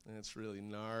 And it's really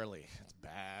gnarly. It's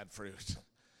bad fruit.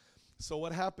 So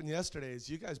what happened yesterday is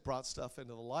you guys brought stuff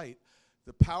into the light.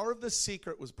 The power of the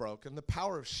secret was broken. The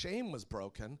power of shame was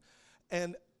broken.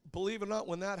 And believe it or not,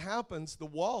 when that happens, the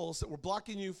walls that were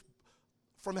blocking you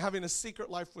from having a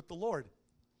secret life with the Lord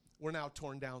were now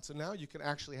torn down. So now you can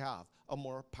actually have a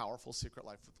more powerful secret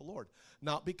life with the Lord.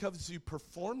 Not because you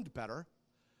performed better.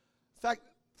 In fact,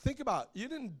 think about it. You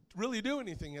didn't really do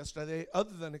anything yesterday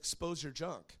other than expose your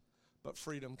junk. But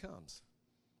freedom comes.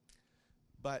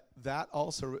 But that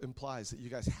also implies that you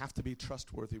guys have to be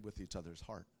trustworthy with each other's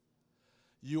heart.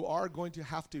 You are going to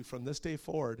have to, from this day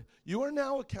forward, you are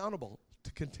now accountable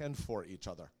to contend for each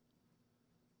other.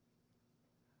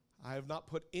 I have not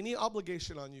put any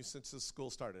obligation on you since this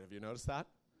school started. Have you noticed that?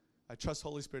 I trust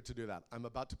Holy Spirit to do that. I'm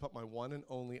about to put my one and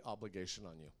only obligation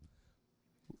on you.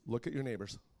 Look at your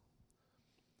neighbors.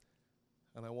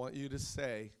 And I want you to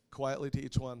say quietly to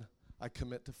each one, I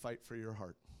commit to fight for your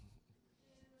heart.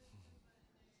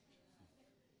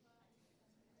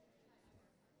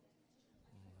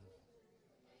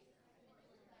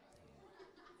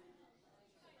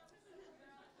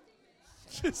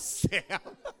 Sam.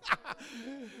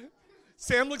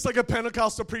 Sam looks like a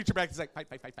Pentecostal preacher back. He's like, fight,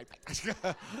 fight, fight, fight,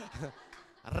 fight.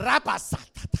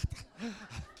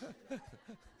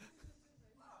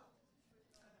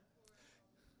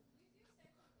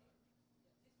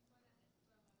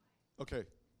 Okay.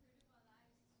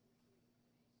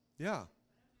 Yeah.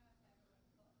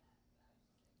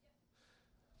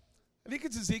 I think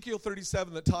it's Ezekiel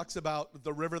 37 that talks about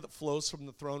the river that flows from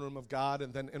the throne room of God,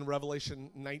 and then in Revelation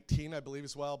 19, I believe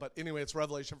as well, but anyway, it's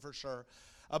Revelation for sure,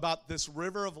 about this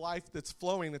river of life that's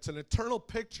flowing. It's an eternal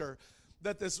picture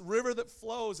that this river that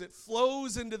flows, it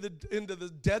flows into the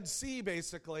Dead Sea,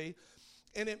 basically,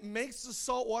 and it makes the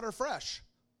salt water fresh.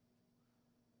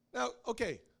 Now,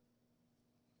 okay,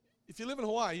 if you live in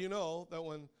Hawaii, you know that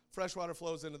when fresh water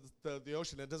flows into the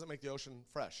ocean, it doesn't make the ocean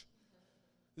fresh.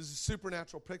 This is a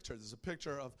supernatural picture. This is a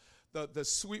picture of the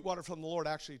sweet water from the Lord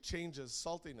actually changes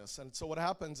saltiness. And so what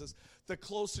happens is the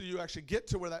closer you actually get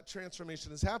to where that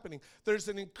transformation is happening, there's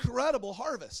an incredible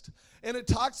harvest. And it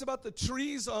talks about the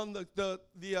trees on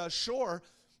the shore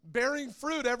bearing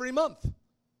fruit every month.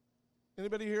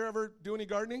 Anybody here ever do any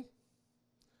gardening?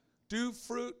 Do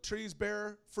fruit trees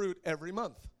bear fruit every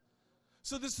month?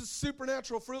 So this is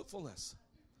supernatural fruitfulness.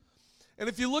 And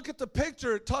if you look at the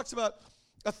picture, it talks about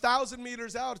 1,000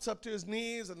 meters out, it's up to his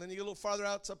knees, and then you get a little farther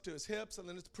out, it's up to his hips, and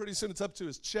then pretty soon it's up to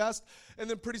his chest, and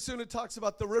then pretty soon it talks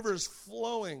about the rivers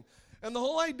flowing. And the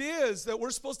whole idea is that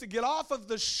we're supposed to get off of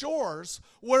the shores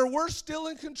where we're still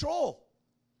in control.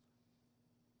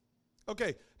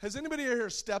 Okay, has anybody here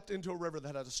stepped into a river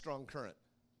that had a strong current?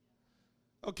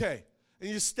 Okay, and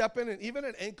you step in, and even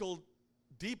at ankle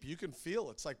deep, you can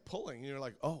feel it's like pulling, and you're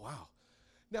like, oh, wow.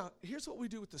 Now, here's what we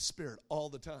do with the Spirit all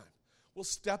the time. We'll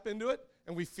step into it,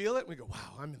 and we feel it, and we go,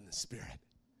 wow, I'm in the Spirit.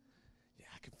 Yeah,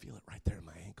 I can feel it right there in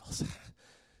my ankles.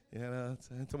 You know,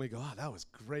 and then we go, oh, that was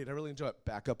great. I really enjoy it.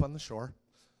 Back up on the shore.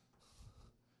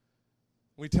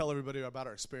 We tell everybody about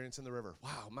our experience in the river.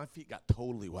 Wow, my feet got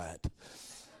totally wet. It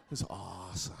was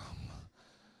awesome.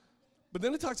 But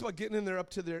then it talks about getting in there up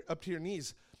to your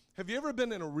knees. Have you ever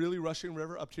been in a really rushing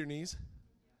river up to your knees?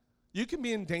 You can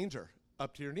be in danger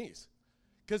up to your knees,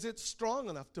 because it's strong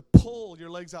enough to pull your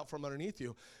legs out from underneath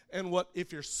you. And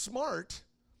if you're smart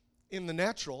in the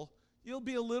natural, you'll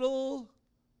be a little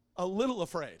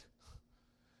afraid,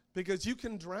 because you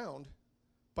can drown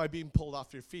by being pulled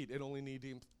off your feet in only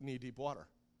knee-deep water.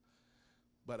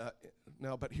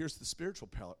 But here's the spiritual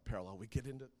parallel. We get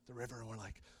into the river and we're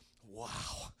like,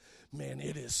 wow, man,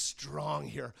 it is strong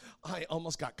here. I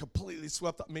almost got completely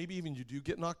swept up. Maybe even you do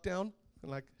get knocked down.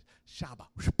 And like, Shaba,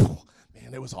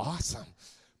 man, it was awesome.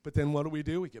 But then what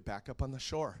do? We get back up on the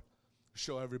shore.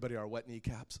 Show everybody our wet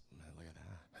kneecaps. Man, look at that.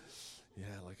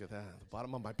 Yeah, look at that. The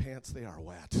bottom of my pants, they are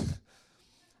wet.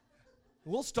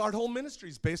 We'll start whole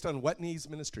ministries based on wet knees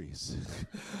ministries.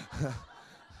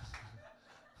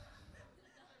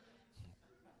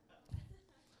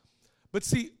 But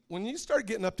see, when you start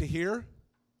getting up to here,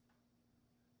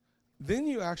 then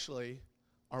you actually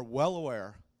are well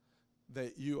aware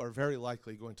that you are very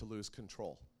likely going to lose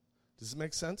control. Does it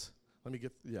make sense? Let me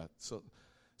get, yeah. So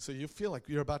you feel like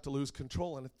you're about to lose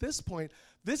control. And at this point,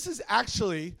 this is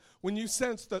actually when you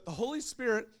sense that the Holy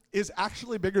Spirit is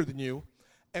actually bigger than you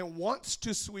and wants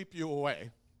to sweep you away.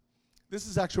 This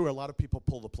is actually where a lot of people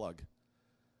pull the plug.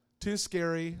 Too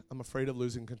scary. I'm afraid of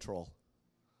losing control.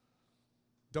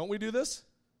 Don't we do this?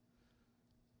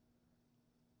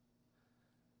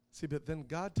 See, but then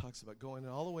God talks about going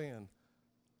all the way in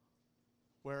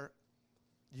where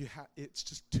it's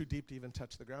just too deep to even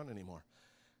touch the ground anymore.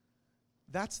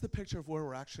 That's the picture of where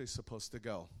we're actually supposed to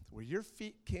go, where your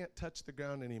feet can't touch the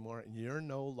ground anymore and you're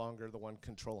no longer the one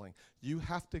controlling. You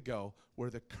have to go where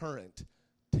the current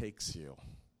takes you.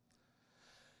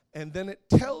 And then it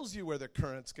tells you where the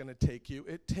current's going to take you.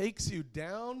 It takes you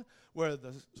down where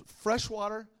the fresh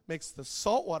water makes the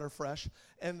salt water fresh,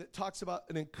 and it talks about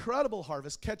an incredible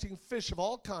harvest, catching fish of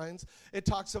all kinds. It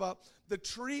talks about the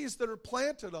trees that are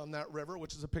planted on that river,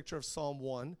 which is a picture of Psalm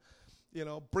 1,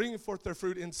 bringing forth their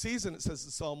fruit in season, it says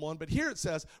in Psalm 1. But here it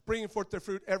says, bringing forth their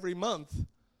fruit every month.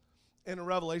 And in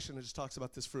Revelation, it just talks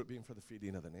about this fruit being for the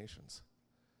feeding of the nations.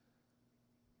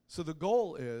 So the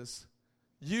goal is,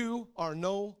 you are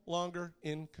no longer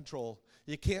in control.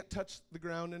 You can't touch the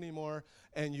ground anymore,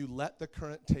 and you let the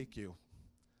current take you.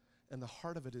 And the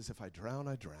heart of it is, if I drown,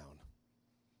 I drown.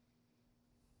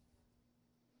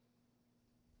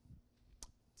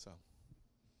 So,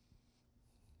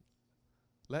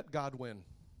 let God win.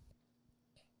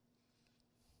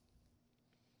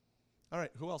 All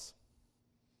right, who else?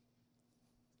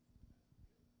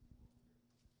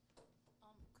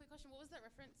 Quick question, what was that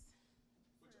reference?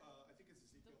 I think it's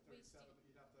Ezekiel 37, but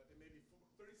you'd have to, it may be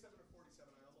 37 or 47.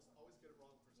 I always get it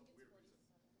wrong for some weird reason.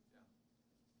 Yeah.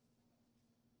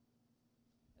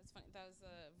 That's funny. That was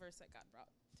a verse that God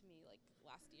brought to me like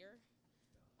last year.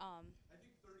 I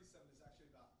think 37 is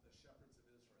actually about the shepherds of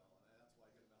Israel, and that's why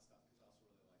I get it messed up, because I also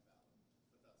really like that one.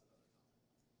 But that's another topic.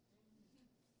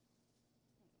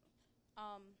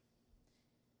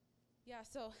 Yeah,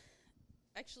 so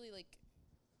actually like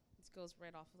this goes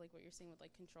right off of like what you're saying with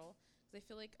like control. Because I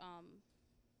feel like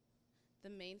the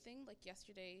main thing, like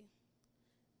yesterday,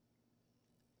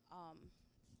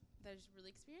 that I just really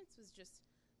experienced was just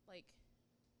like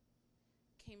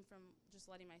came from just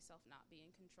letting myself not be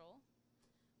in control.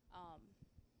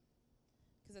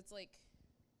 Because it's like,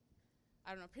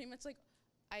 I don't know, pretty much like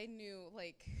I knew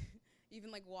like even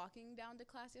like walking down to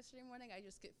class yesterday morning, I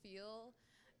just could feel,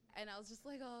 and I was just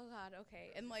like, oh God,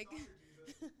 okay, and like. I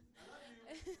love you.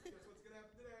 Guess what's gonna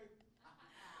happen today?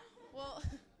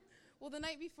 Well, the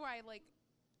night before I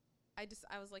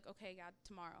was like, okay, God,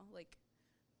 tomorrow, like,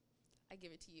 I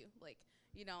give it to you, like,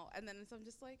 and then so I'm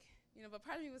just like, but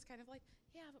part of me was kind of like,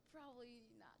 yeah, but probably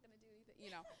not gonna do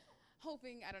anything,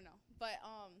 hoping, I don't know, but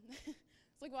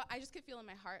it's like, well, I just could feel in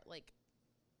my heart like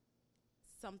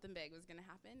something big was gonna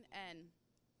happen, and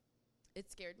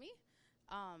it scared me,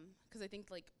 because I think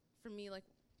like for me, like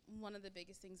one of the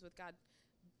biggest things with God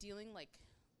dealing with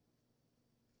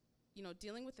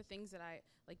the things that I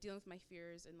like, dealing with my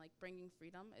fears and like bringing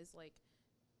freedom is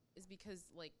because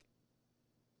like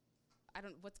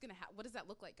what does that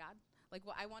look like, God? Like,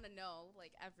 well, I want to know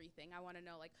like everything. I want to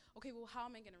know like, okay, well, how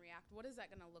am I going to react? What is that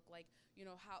going to look like?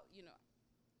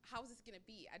 How is this going to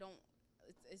be?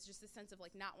 It's just a sense of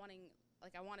like not wanting,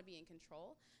 like I want to be in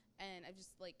control. And I've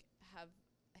just like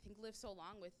I think lived so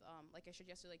long with, like I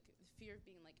shared yesterday, like the fear of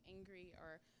being like angry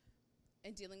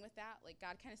and dealing with that. Like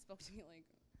God kind of spoke to me like,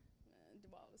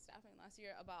 while I was staffing last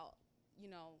year about,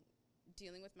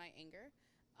 dealing with my anger,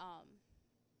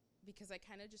 because I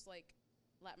kind of just like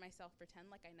let myself pretend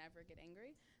like I never get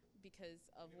angry because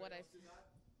of what I've. Yeah.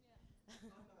 I'm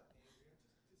not angry. I'm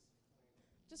just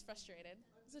disappointed. Just frustrated.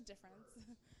 There's a difference. It's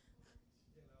like.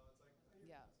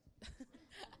 Yeah.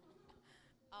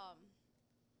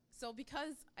 So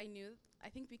because I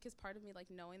think because part of me like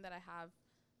knowing that I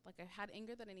had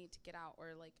anger that I need to get out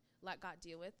or like let God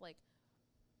deal with, like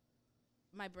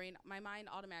my mind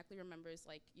automatically remembers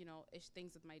like,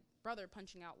 things with my brother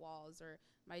punching out walls or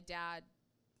my dad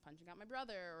punching out my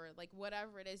brother or like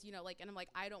whatever it is, like, and I'm like,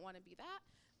 I don't want to be that.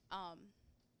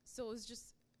 So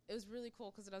it was really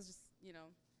cool because I was just,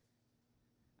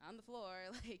 on the floor,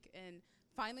 like, and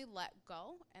finally let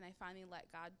go. And I finally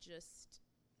let God just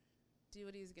do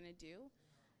what he was going to do.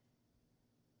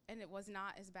 And it was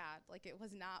not as bad. Like, it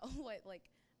was not what,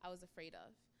 like, I was afraid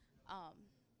of.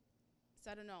 So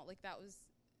I don't know, like, that was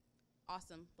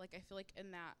awesome. Like, I feel like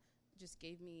in that just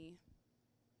gave me,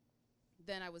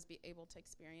 then I was able to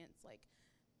experience, like,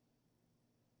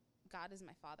 God is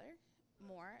my father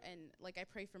more. And, like, I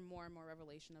pray for more and more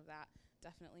revelation of that,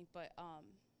 definitely. But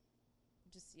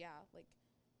just, yeah, like,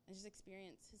 and just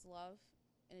experience his love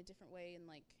in a different way, and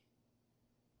like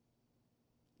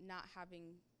not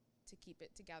having to keep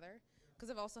it together. Because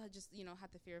I've also had just,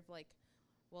 had the fear of like,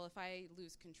 well, if I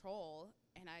lose control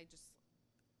and I just,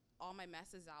 all my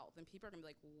mess is out, then people are gonna be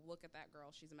like, look at that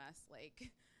girl, she's a mess.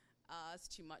 Like, it's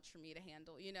too much for me to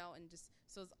handle, and just,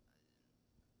 so it's,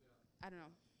 I don't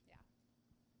know. Yeah.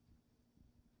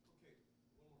 Okay,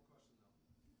 one more question though.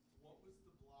 What was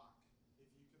the block, if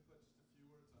you could put just a few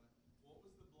words on it, what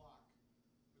was the block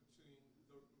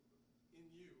in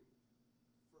you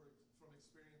from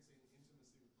experiencing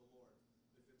intimacy with the Lord?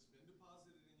 If it's been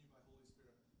deposited in you by Holy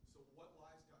Spirit, so what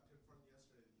lies got confronted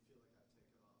yesterday that you feel like got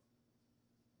taken off?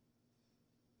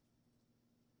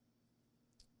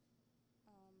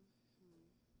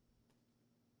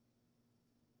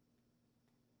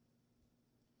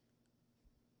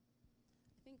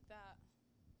 I think that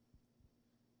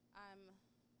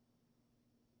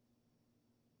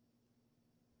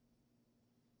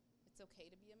it's okay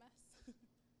to be a mess.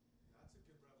 That's a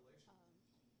good revelation.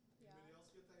 Yeah. Anybody else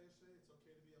get that yesterday? It's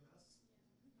okay to be a mess?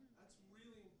 That's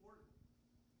really important.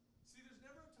 See, there's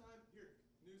never a time, here,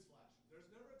 newsflash, there's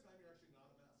never a time you're actually not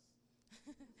a mess.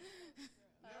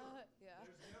 Never. Yeah.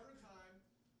 There's never a time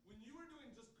when you were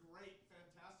doing just great,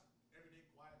 fantastic, everyday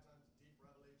quiet times, deep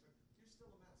revelation, you're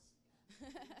still a mess. Can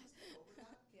you just get over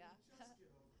that? Yeah. Can you just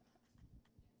get over that?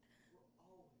 We're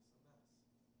always a mess.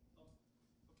 Okay.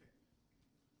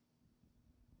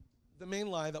 The main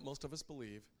lie that most of us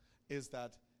believe is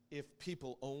that if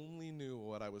people only knew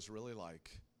what I was really like,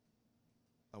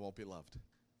 I won't be loved.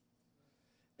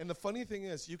 And the funny thing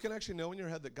is, you can actually know in your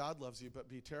head that God loves you, but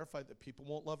be terrified that people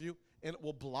won't love you, and it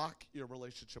will block your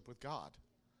relationship with God.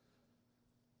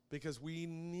 Because we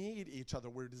need each other.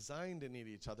 We're designed to need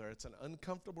each other. It's an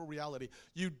uncomfortable reality.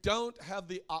 You don't have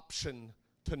the option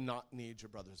to not need your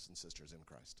brothers and sisters in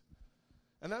Christ.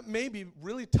 And that may be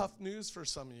really tough news for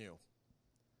some of you.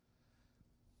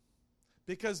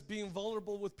 Because being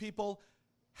vulnerable with people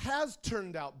has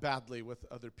turned out badly with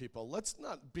other people. Let's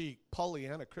not be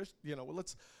Pollyanna Christian.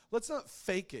 Let's not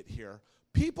fake it here.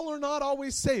 People are not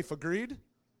always safe, agreed?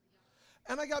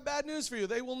 And I got bad news for you.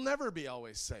 They will never be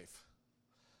always safe.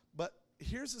 But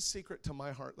here's a secret to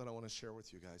my heart that I want to share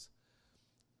with you guys.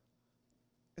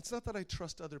 It's not that I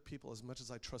trust other people as much as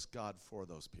I trust God for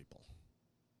those people.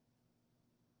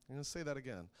 I'm going to say that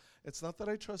again. It's not that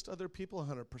I trust other people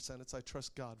 100%. It's I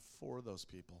trust God for those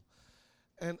people.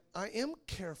 And I am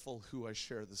careful who I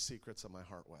share the secrets of my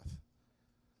heart with.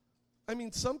 I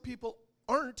mean, some people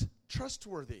aren't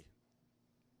trustworthy.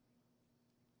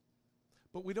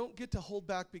 But we don't get to hold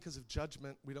back because of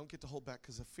judgment. We don't get to hold back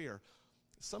because of fear.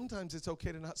 Sometimes it's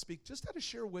okay to not speak just out of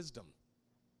sheer wisdom.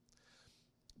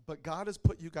 But God has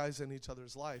put you guys in each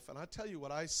other's life. And I tell you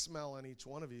what I smell in each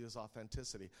one of you is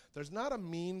authenticity. There's not a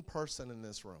mean person in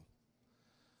this room.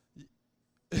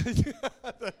 Yeah,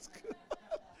 that's good.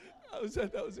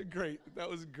 That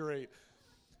was great.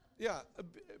 Yeah.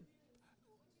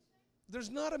 There's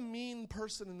not a mean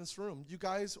person in this room. You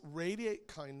guys radiate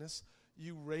kindness.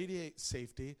 You radiate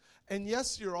safety. And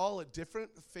yes, you're all at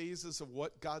different phases of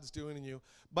what God's doing in you.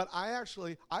 But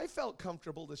I felt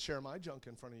comfortable to share my junk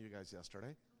in front of you guys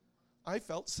yesterday. I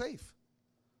felt safe.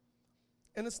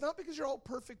 And it's not because you're all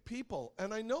perfect people.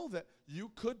 And I know that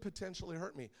you could potentially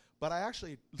hurt me. But I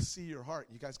actually see your heart.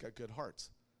 You guys got good hearts.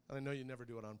 And I know you never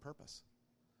do it on purpose.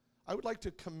 I would like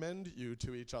to commend you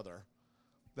to each other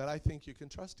that I think you can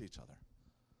trust each other.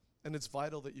 And it's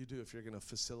vital that you do if you're going to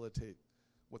facilitate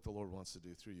what the Lord wants to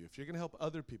do through you. If you're going to help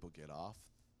other people get off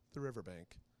the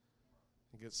riverbank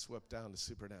and get swept down to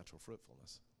supernatural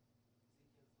fruitfulness.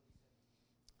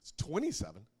 It's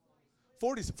 27.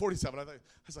 47. I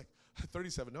was like,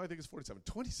 37. No, I think it's 47.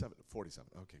 27. 47.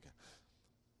 Okay, good.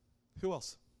 Who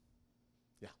else?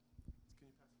 Yeah. Can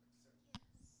you pass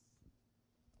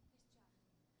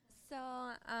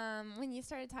it? So when you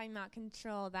started talking about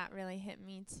control, that really hit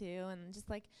me too. And just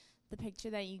like the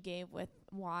picture that you gave with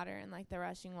water and like the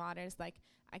rushing waters, like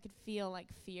I could feel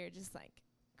like fear just like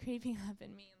creeping up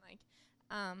in me. And like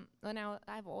when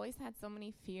I've always had so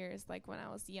many fears. Like when I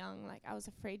was young, like I was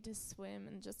afraid to swim,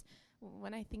 and just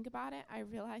when I think about it, I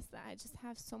realize that I just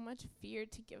have so much fear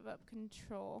to give up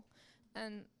control.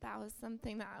 And that was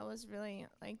something that I was really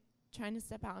like trying to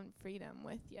step out in freedom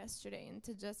with yesterday, and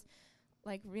to just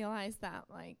like realize that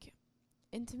like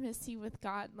intimacy with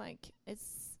God, like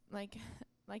it's like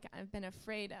I've been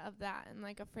afraid of that, and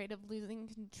like afraid of losing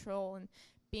control and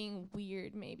being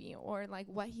weird maybe, or like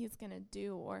what he's gonna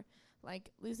do, or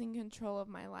like losing control of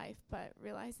my life, but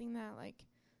realizing that like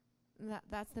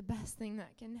that's the best thing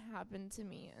that can happen to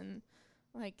me, and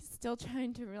like still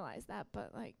trying to realize that,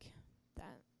 but like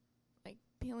that like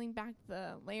peeling back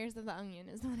the layers of the onion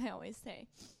is what I always say.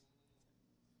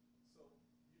 So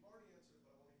you've already answered,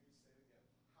 but I want you to say it again.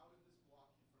 How did this block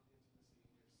you from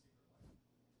intimacy in your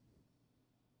secret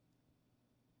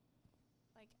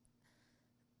life? Like,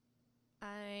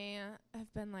 I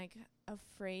have been like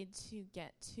afraid to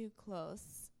get too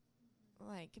close,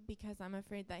 like because I'm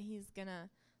afraid that he's gonna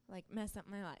like mess up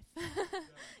my life,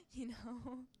 you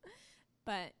know.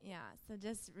 But yeah, so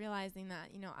just realizing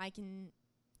that, you know, I can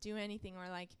do anything or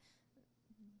like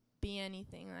be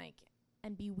anything, like,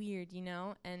 and be weird, you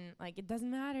know, and like it doesn't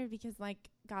matter because like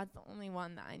God's the only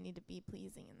one that I need to be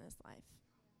pleasing in this life.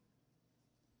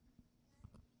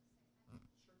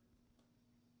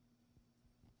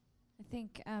 I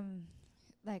think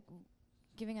like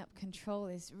giving up control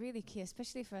is really key,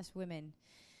 especially for us women,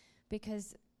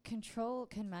 because control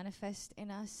can manifest in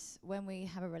us when we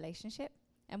have a relationship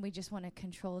and we just want to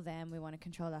control them. We want to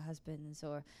control our husbands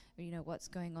or, you know, what's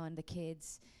going on, the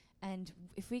kids. And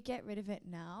if we get rid of it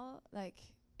now, like,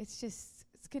 it's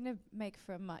going to make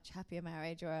for a much happier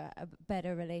marriage or a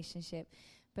better relationship.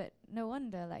 But no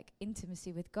wonder, like,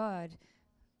 intimacy with God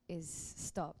is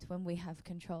stopped when we have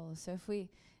control. So if we,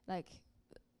 like,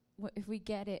 if we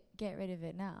get rid of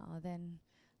it now, then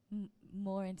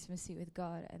more intimacy with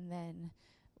God, and then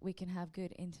we can have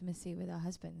good intimacy with our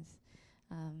husbands.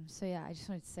 So yeah, I just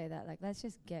wanted to say that, like, let's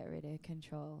just get rid of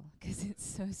control, because it's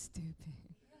so stupid.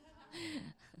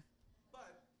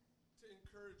 But to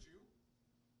encourage you,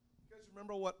 you guys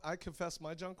remember what I confessed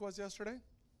my junk was yesterday?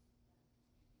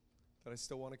 That I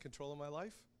still want to control in my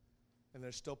life? And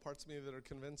there's still parts of me that are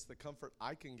convinced the comfort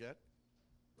I can get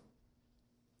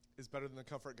is better than the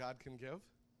comfort God can give.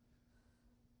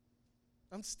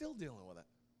 I'm still dealing with it.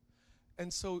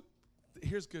 And so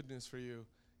here's good news for you.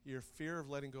 Your fear of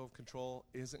letting go of control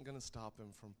isn't going to stop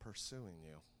him from pursuing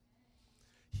you.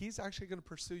 He's actually going to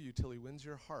pursue you till he wins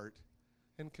your heart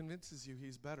and convinces you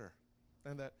he's better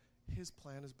and that his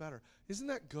plan is better. Isn't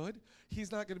that good?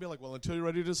 He's not going to be like, well, until you're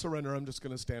ready to surrender, I'm just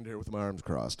going to stand here with my arms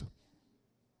crossed.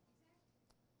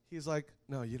 He's like,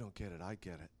 no, you don't get it. I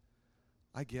get it.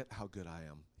 I get how good I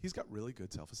am. He's got really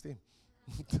good self-esteem.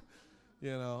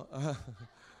 You know,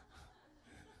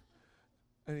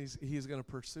 and he's going to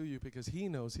pursue you because he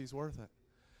knows he's worth it.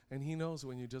 And he knows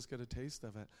when you just get a taste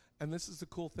of it. And this is the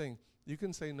cool thing. You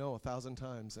can say no 1,000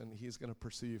 times, and he's going to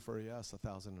pursue you for a yes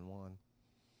 1,001.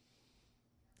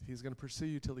 He's going to pursue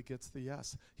you till he gets the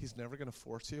yes. He's never going to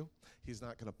force you. He's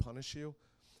not going to punish you.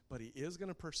 But he is going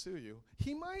to pursue you.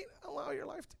 He might allow your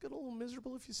life to get a little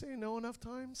miserable if you say no enough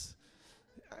times.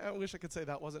 I wish I could say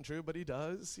that wasn't true, but he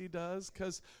does. He does,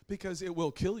 because it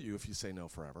will kill you if you say no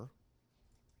forever.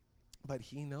 But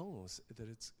he knows that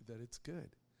it's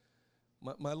good.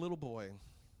 My little boy,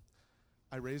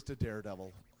 I raised a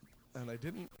daredevil, and I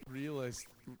didn't realize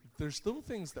there's little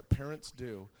things that parents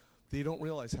do that you don't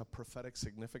realize have prophetic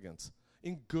significance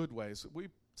in good ways. We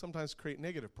sometimes create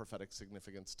negative prophetic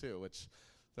significance too, which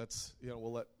that's, you know,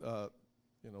 we'll let,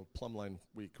 Plumline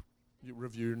Week, you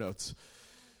review your notes.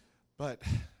 But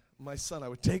my son, I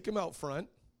would take him out front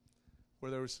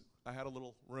where I had a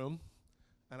little room,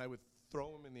 and I would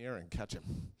throw him in the air and catch him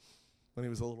when he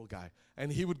was a little guy.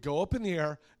 And he would go up in the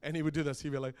air, and he would do this.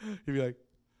 He'd be like, and then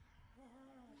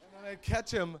I'd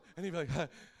catch him, and he'd be like,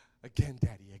 again,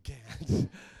 Daddy, again.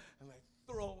 And I'd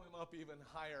throw him up even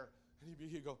higher, and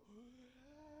he'd go,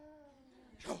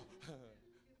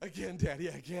 again, Daddy,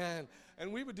 again.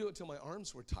 And we would do it till my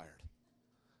arms were tired.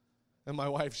 And my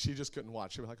wife, she just couldn't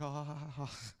watch. She'd be like,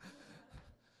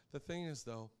 The thing is,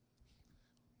 though,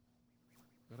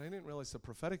 what I didn't realize the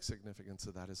prophetic significance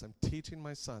of that is I'm teaching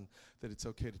my son that it's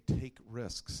okay to take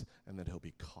risks and that he'll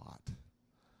be caught.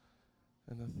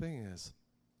 And the thing is,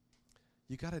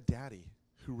 you got a daddy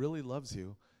who really loves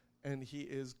you, and he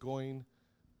is going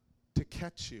to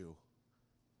catch you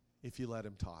if you let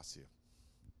him toss you.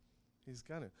 He's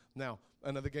gonna. Now,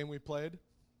 another game we played,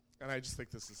 and I just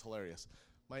think this is hilarious.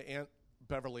 My Aunt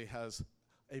Beverly has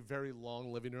a very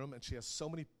long living room, and she has so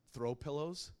many throw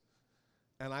pillows.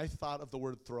 And I thought of the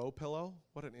word throw pillow.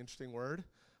 What an interesting word.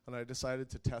 And I decided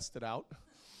to test it out.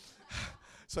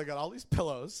 So I got all these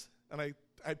pillows, and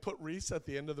I put Reese at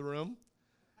the end of the room.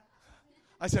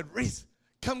 I said, Reese,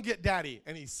 come get Daddy.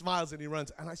 And he smiles and he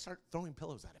runs, and I start throwing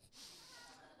pillows at him.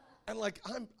 And like,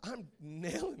 I'm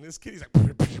nailing this kid. He's like,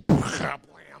 blam.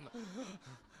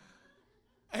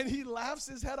 And he laughs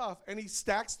his head off, and he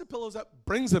stacks the pillows up,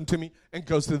 brings them to me, and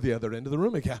goes to the other end of the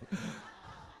room again.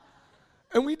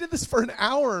 And we did this for an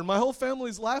hour, and my whole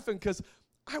family's laughing because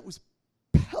I was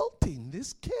pelting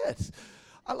this kid.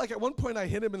 At one point, I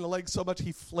hit him in the leg so much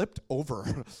he flipped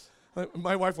over.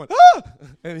 My wife went, ah!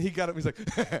 And he got up, he's like,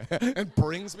 and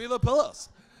brings me the pillows.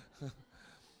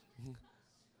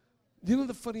 You know,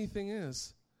 the funny thing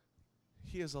is,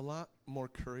 he is a lot more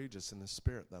courageous in the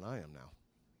spirit than I am now.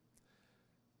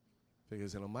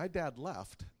 Because, my dad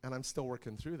left, and I'm still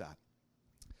working through that.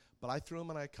 But I threw him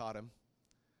and I caught him,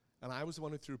 and I was the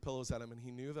one who threw pillows at him, and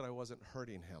he knew that I wasn't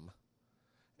hurting him,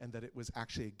 and that it was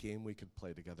actually a game we could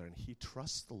play together. And he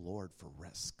trusts the Lord for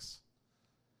risks.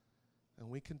 And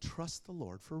we can trust the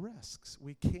Lord for risks.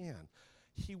 We can.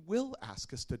 He will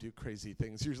ask us to do crazy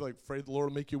things. You're like, afraid the Lord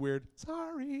will make you weird.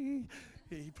 Sorry.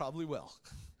 He probably will.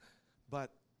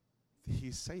 But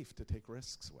he's safe to take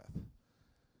risks with.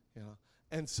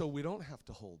 And so we don't have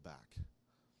to hold back.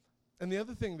 And the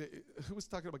other thing that, who was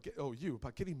talking about,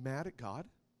 about getting mad at God?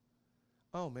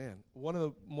 Oh man, one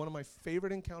of my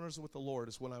favorite encounters with the Lord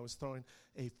is when I was throwing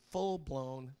a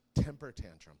full-blown temper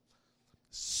tantrum,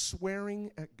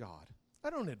 swearing at God. I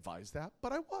don't advise that,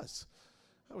 but I was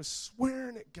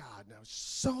swearing at God, and I was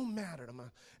so mad at him.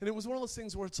 And it was one of those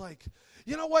things where it's like,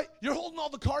 you know what? You're holding all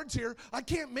the cards here. I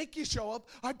can't make you show up.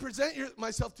 I present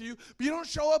myself to you, but you don't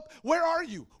show up. Where are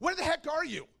you? Where the heck are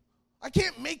you? I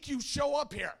can't make you show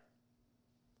up here.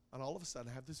 And all of a sudden,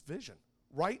 I have this vision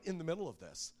right in the middle of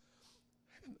this.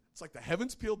 And it's like the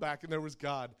heavens peeled back, and there was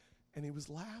God, and he was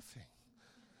laughing.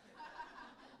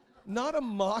 Not a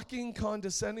mocking,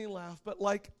 condescending laugh, but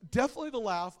like definitely the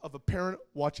laugh of a parent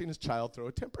watching his child throw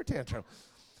a temper tantrum.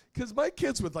 Because my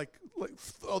kids would like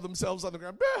throw themselves on the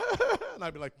ground, and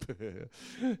I'd be like,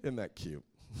 isn't that cute?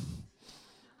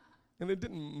 And it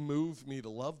didn't move me to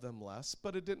love them less,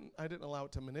 but I didn't allow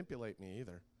it to manipulate me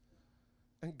either.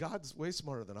 And God's way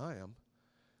smarter than I am.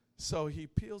 So he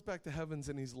peels back the heavens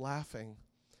and he's laughing,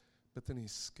 but then he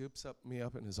scoops me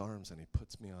up in his arms and he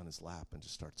puts me on his lap and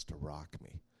just starts to rock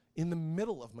me. In the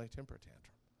middle of my temper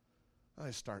tantrum,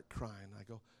 I start crying. I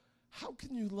go, how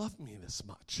can you love me this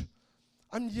much?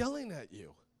 I'm yelling at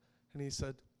you. And he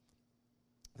said,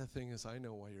 the thing is, I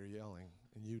know why you're yelling,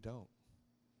 and you don't.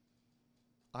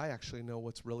 I actually know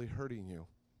what's really hurting you,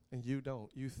 and you don't.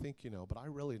 You think you know, but I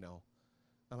really know,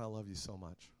 and I love you so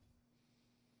much.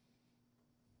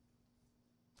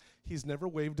 He's never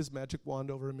waved his magic wand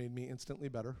over and made me instantly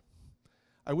better.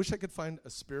 I wish I could find a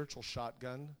spiritual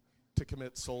shotgun to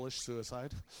commit soulish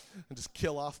suicide and just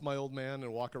kill off my old man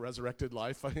and walk a resurrected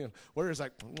life. Where is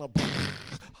that?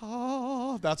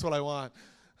 Oh, that's what I want.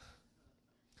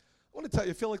 I want to tell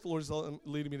you, I feel like the Lord is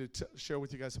leading me to share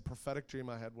with you guys a prophetic dream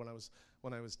I had when I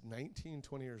was 19,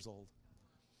 20 years old.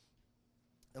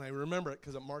 And I remember it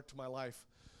because it marked my life.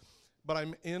 But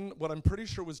I'm in what I'm pretty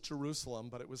sure was Jerusalem,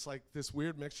 but it was like this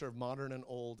weird mixture of modern and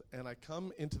old. And I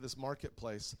come into this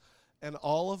marketplace, and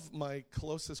all of my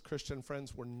closest Christian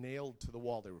friends were nailed to the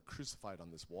wall. They were crucified on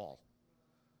this wall.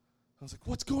 I was like,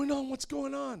 what's going on? What's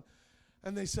going on?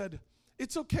 And they said,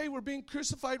 it's okay. We're being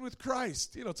crucified with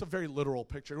Christ. It's a very literal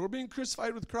picture. We're being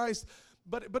crucified with Christ,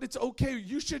 but it's okay.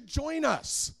 You should join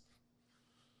us.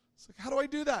 It's like, how do I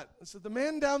do that? I said, the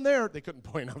man down there. They couldn't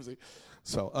point, obviously.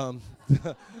 So, I'm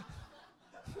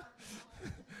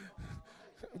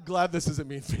glad this isn't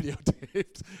being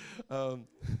videotaped.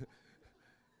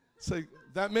 So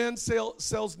that man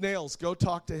sells nails. Go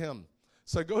talk to him.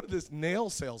 So I go to this nail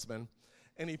salesman,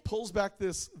 and he pulls back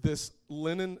this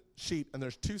linen sheet, and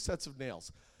there's two sets of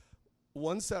nails.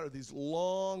 One set are these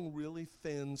long, really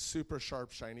thin, super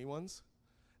sharp, shiny ones.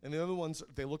 And the other ones,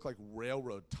 they look like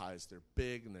railroad ties. They're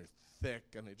big, and they're thick,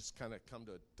 and they just kind of come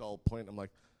to a dull point. I'm like,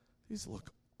 these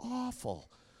look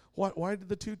awful. Why did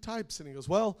the two types? And he goes,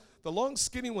 well, the long,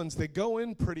 skinny ones, they go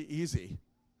in pretty easy.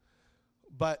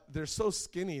 But they're so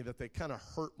skinny that they kind of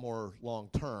hurt more long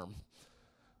term.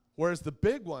 Whereas the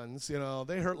big ones,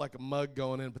 they hurt like a mug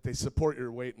going in, but they support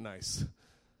your weight nice.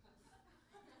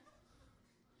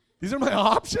 These are my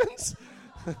options?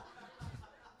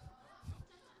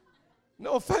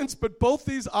 No offense, but both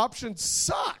these options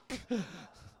suck.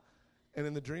 And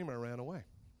in the dream, I ran away.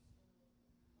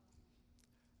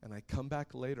 And I come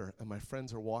back later, and my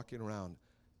friends are walking around,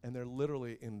 and they're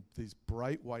literally in these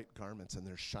bright white garments, and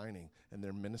they're shining, and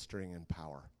they're ministering in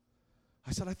power.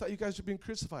 I said, I thought you guys were being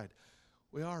crucified.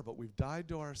 We are, but we've died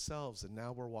to ourselves, and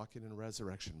now we're walking in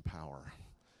resurrection power.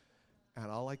 And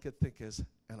all I could think is,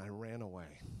 and I ran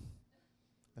away.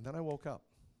 And then I woke up.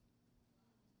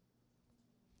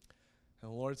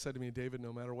 And the Lord said to me, David,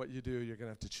 no matter what you do, you're going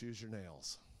to have to choose your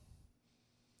nails.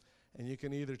 And you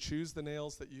can either choose the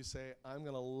nails that you say, I'm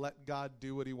going to let God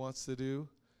do what he wants to do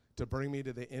to bring me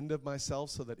to the end of myself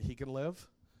so that he can live.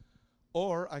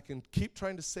 Or I can keep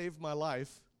trying to save my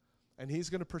life, and he's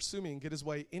going to pursue me and get his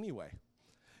way anyway.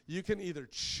 You can either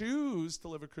choose to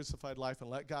live a crucified life and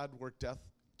let God work death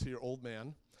to your old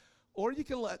man, or you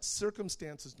can let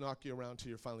circumstances knock you around till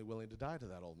you're finally willing to die to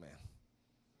that old man.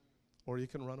 Or you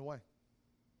can run away.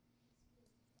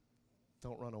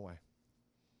 Don't run away.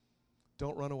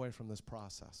 Don't run away from this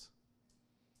process.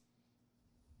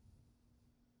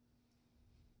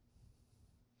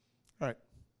 All right,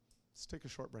 let's take a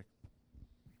short break.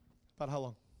 About how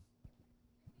long?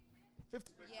 50.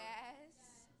 Yes.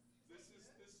 This is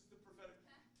the prophetic.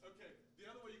 Okay, the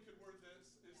other way you could word this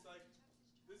is like,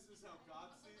 this is how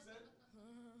God sees it.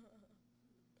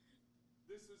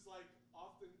 This is like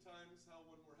oftentimes how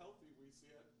when we're healthy we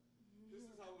see it. This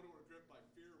is how when we're gripped by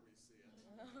fear we see it.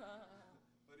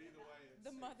 But either way, it's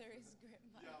The mother is gripped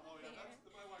by yeah. Oh yeah. fear. That's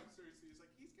my wife. Seriously, is like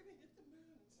he's gonna hit the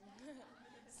moon.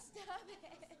 Stop it.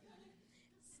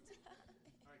 Stop.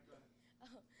 All right, go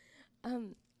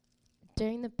ahead.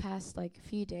 During the past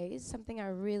few days, something I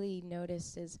really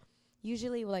noticed is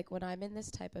usually when I'm in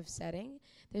this type of setting,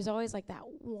 there's always that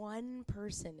one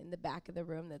person in the back of the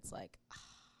room that's like,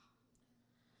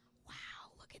 wow,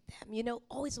 look at them.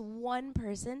 Always one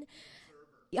person.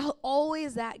 Yeah,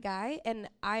 always that guy. And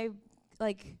I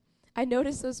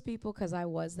noticed those people because I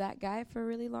was that guy for a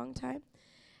really long time.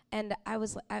 And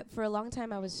for a long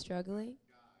time I was struggling.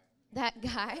 That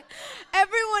guy.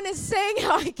 Everyone is saying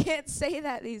how I can't say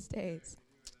that these days.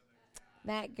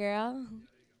 That girl.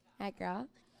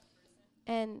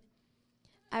 And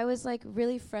I was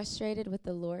really frustrated with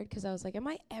the Lord because I was like, am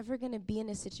I ever going to be in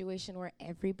a situation where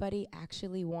everybody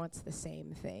actually wants the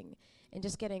same thing? And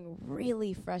just getting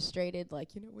really frustrated,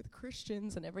 with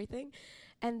Christians and everything.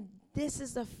 And this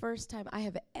is the first time I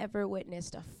have ever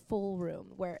witnessed a full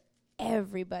room where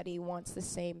everybody wants the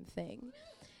same thing.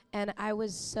 And I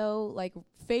was so,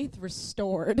 faith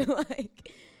restored.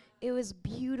 It was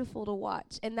beautiful to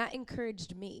watch. And that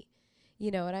encouraged me.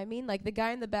 You know what I mean? The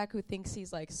guy in the back who thinks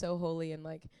he's, so holy and,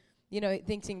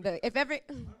 thinking that if every...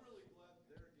 I'm really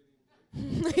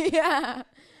glad they're getting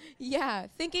Yeah.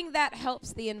 Thinking that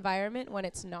helps the environment when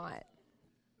it's not.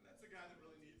 That's the guy that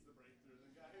really needs the breakthrough.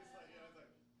 The guy who's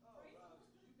oh, wow,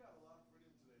 you got a lot of freedom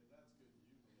today. That's good.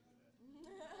 You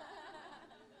needed it.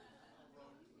 Oh, bro,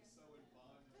 you were so in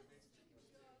bondage. It makes me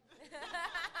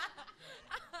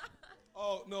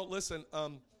Oh, no, listen.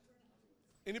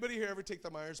 Anybody here ever take the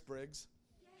Myers-Briggs?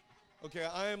 Okay,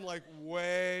 I'm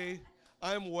way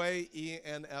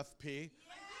ENFP.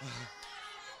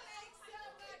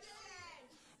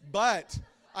 But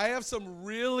I have some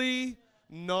really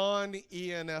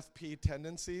non-ENFP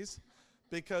tendencies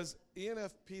because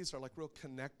ENFPs are real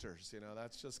connectors,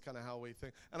 that's just kind of how we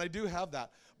think. And I do have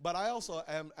that. But I also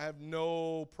I have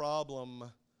no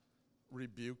problem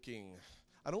rebuking.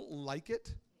 I don't like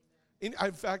it. In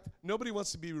fact, nobody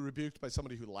wants to be rebuked by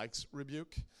somebody who likes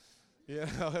rebuke.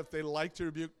 If they like to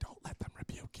rebuke, don't let them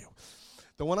rebuke you.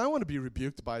 The one I want to be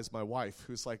rebuked by is my wife,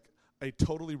 who's a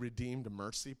totally redeemed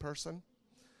mercy person.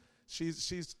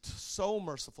 She's so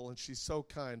merciful and she's so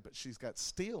kind, but she's got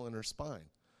steel in her spine.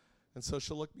 And so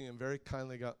she'll look at me and very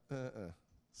kindly go,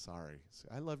 sorry.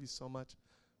 I love you so much.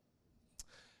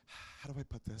 How do I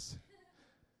put this?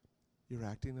 You're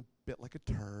acting a bit like a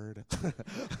turd.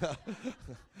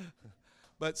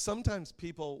 But sometimes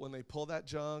people, when they pull that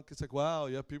junk, it's wow,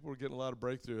 yeah, people were getting a lot of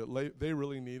breakthrough. They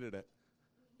really needed it.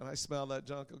 And I smell that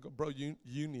junk. I go, bro, you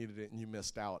needed it and you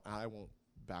missed out. I won't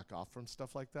back off from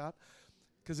stuff like that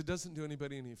because it doesn't do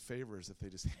anybody any favors if they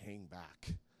just hang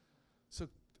back. So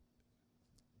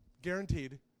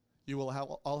guaranteed, you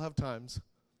will all have times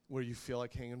where you feel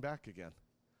like hanging back again.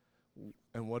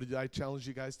 And what did I challenge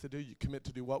you guys to do? You commit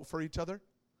to do what for each other?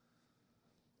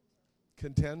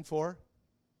 Contend for?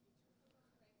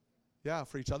 Yeah,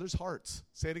 for each other's hearts.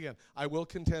 Say it again. I will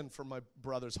contend for my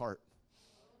brother's heart.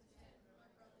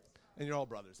 And you're all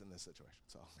brothers in this situation.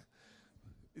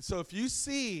 So if you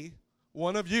see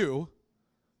one of you,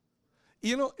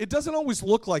 it doesn't always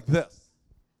look like this.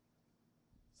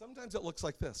 Sometimes it looks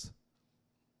like this.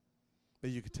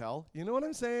 But you could tell. You know what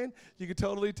I'm saying? You could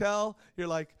totally tell. You're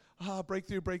like,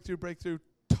 breakthrough,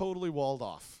 totally walled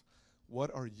off.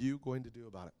 What are you going to do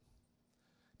about it?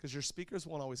 Because your speakers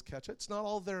won't always catch it. It's not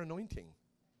all their anointing.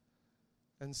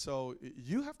 And so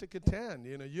you have to contend.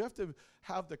 You have to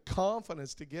have the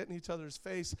confidence to get in each other's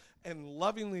face and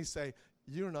lovingly say,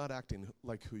 you're not acting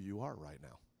like who you are right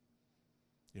now.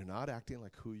 You're not acting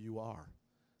like who you are.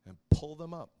 And pull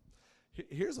them up.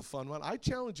 Here's a fun one. I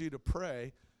challenge you to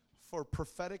pray for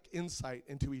prophetic insight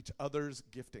into each other's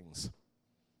giftings.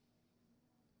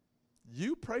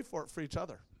 You pray for it for each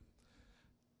other.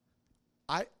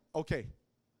 I'm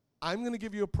going to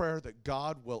give you a prayer that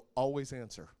God will always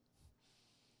answer.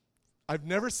 I've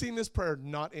never seen this prayer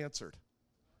not answered.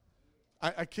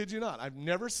 I kid you not. I've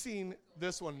never seen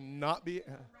this one not be.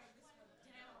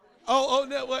 No,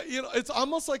 well, it's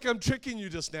almost like I'm tricking you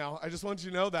just now. I just want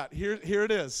you to know that. Here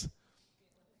it is.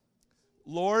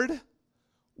 Lord,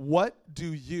 what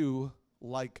do you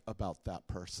like about that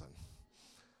person?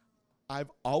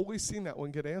 I've always seen that one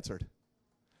get answered.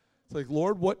 It's like,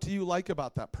 Lord, what do you like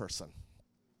about that person?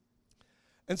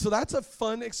 And so that's a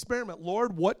fun experiment.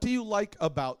 Lord, what do you like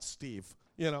about Steve?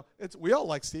 You know, we all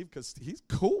like Steve because he's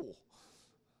cool.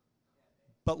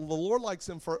 But the Lord likes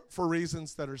him for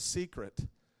reasons that are secret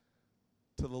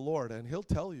to the Lord, and he'll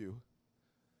tell you.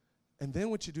 And then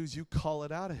what you do is you call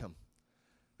it out of him.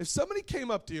 If somebody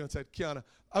came up to you and said, Kiana,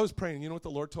 I was praying, you know what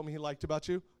the Lord told me he liked about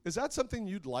you? Is that something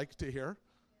you'd like to hear?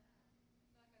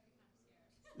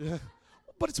 Yeah.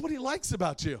 But it's what he likes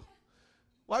about you.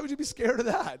 Why would you be scared of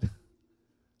that?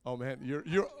 Oh, man,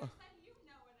 you're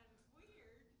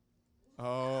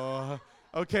oh,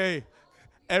 okay.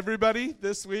 Everybody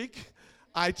this week,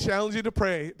 I challenge you to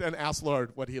pray and ask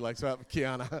Lord what he likes about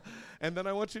Kiana. And then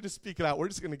I want you to speak it out. We're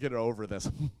just going to get over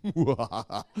this.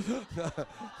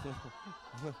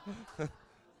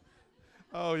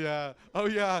 Oh,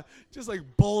 yeah. Just like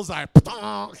bullseye.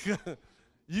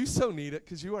 You so need it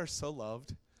because you are so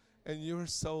loved and you are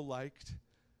so liked.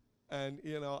 And,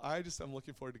 you know, I'm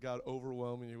looking forward to God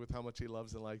overwhelming you with how much he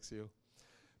loves and likes you.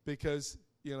 Because,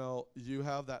 you know, you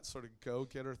have that sort of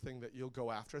go-getter thing that you'll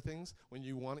go after things. When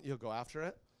you want it, you'll go after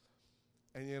it.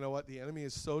 And you know what? The enemy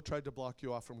has so tried to block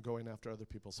you off from going after other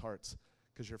people's hearts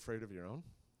because you're afraid of your own.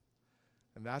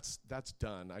 And that's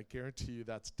done. I guarantee you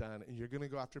that's done. And you're going to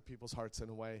go after people's hearts in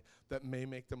a way that may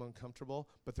make them uncomfortable,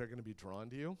 but they're going to be drawn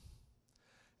to you.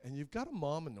 And you've got a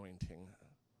mom anointing.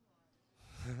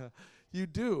 You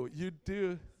do.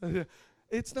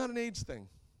 It's not an age thing.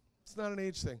 It's not an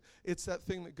age thing. It's that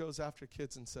thing that goes after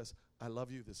kids and says, I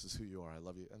love you, this is who you are, I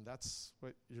love you. And that's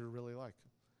what you're really like.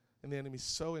 And the enemy's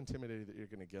so intimidated that you're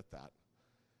going to get that.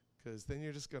 Because then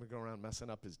you're just going to go around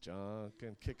messing up his junk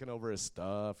and kicking over his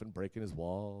stuff and breaking his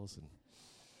walls. And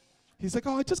he's like,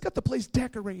 oh, I just got the place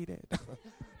decorated.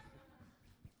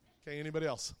 Okay, anybody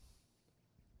else?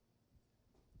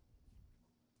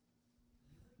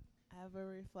 I have a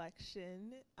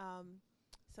reflection.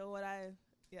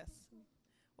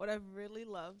 What I've really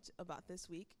loved about this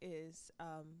week is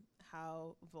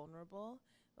how vulnerable,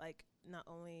 like, not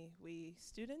only we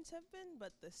students have been,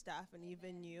 but the staff and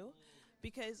even you.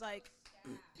 Because, like,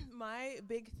 my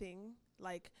big thing,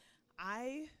 like,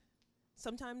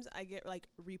 sometimes I get, like,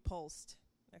 repulsed.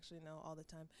 Actually, no, all the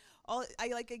time.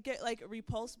 I get, like,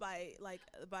 repulsed by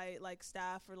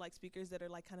staff or, like, speakers that are,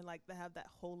 like, kind of, like, they have that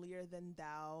holier than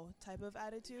thou type of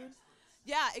attitude.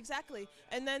 Yeah, exactly.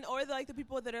 And then, or the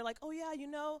people that are like, oh, yeah, you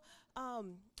know,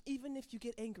 even if you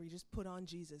get angry, just put on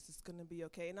Jesus. It's going to be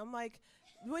okay. And I'm like,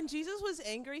 when Jesus was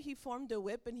angry, he formed a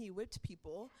whip and he whipped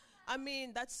people. I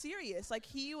mean, that's serious. Like,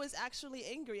 he was actually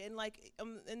angry. And, like,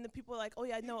 and the people are like, oh,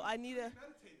 yeah, no, I need a...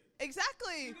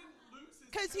 Exactly.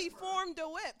 Because he formed a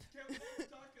whip. We're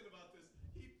talking about this.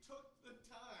 He took the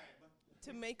time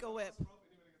to make a whip.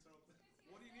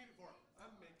 What do you need it for?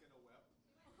 I'm making a whip.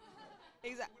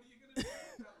 Exactly. What are you going to do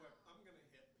with that whip? I'm going to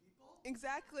hit people?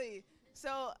 Exactly.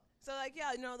 So like,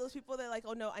 yeah, you know, those people that are like,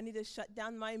 oh, no, I need to shut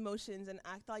down my emotions and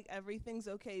act like everything's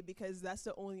okay because that's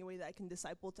the only way that I can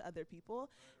disciple to other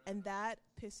people. And that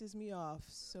pisses me off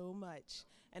so much.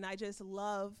 And I just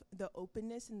love the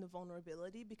openness and the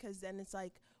vulnerability because then it's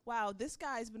like, wow, this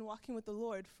guy's been walking with the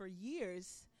Lord for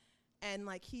years. And,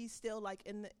 like, he's still, like,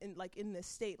 in this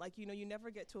state. Like, you know, you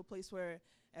never get to a place where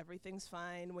everything's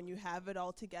fine, when you have it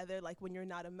all together, like, when you're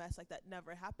not a mess. Like, that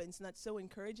never happens. And that's so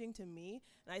encouraging to me.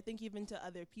 And I think even to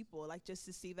other people, like, just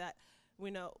to see that,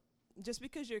 you know, just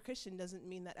because you're a Christian doesn't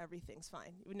mean that everything's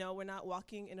fine. You know, we're not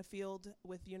walking in a field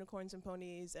with unicorns and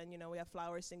ponies and, you know, we have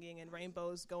flowers singing and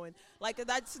rainbows going. Like,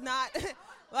 that's not,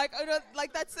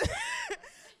 that's...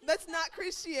 That's not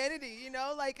Christianity, you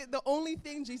know? Like, the only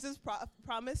thing Jesus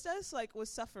promised us, like, was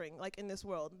suffering, like, in this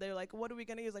world. They're like, what are we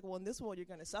going to do? He's like, well, in this world, you're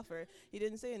going to suffer. He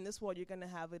didn't say in this world, you're going to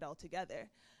have it all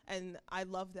together. And I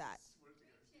love that.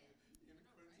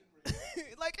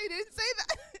 Like, he didn't say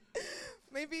that.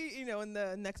 Maybe, you know, in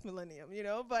the next millennium, you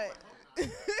know? But,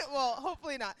 well,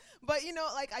 hopefully not. But, you know,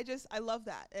 like, I love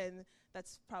that. And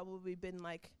that's probably been,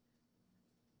 like,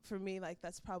 for me, like,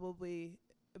 that's probably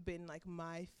been like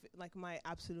my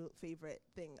absolute favorite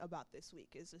thing about this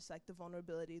week is just like the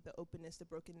vulnerability, the openness, the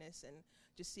brokenness, and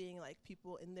just seeing like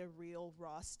people in their real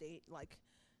raw state, like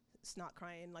snot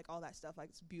crying, like all that stuff. Like,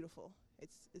 it's beautiful.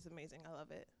 It's amazing. I love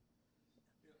it.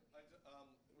 Yeah,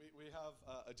 we have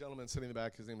a gentleman sitting in the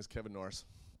back. His name is Kevin Norris.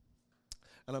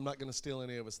 And I'm not going to steal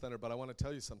any of his thunder, but I want to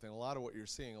tell you something. A lot of what you're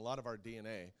seeing, a lot of our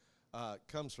DNA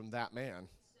comes from that man.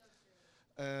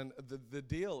 And the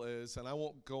deal is, and I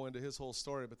won't go into his whole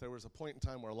story, but there was a point in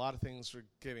time where a lot of things were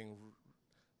getting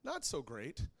not so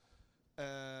great.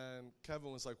 And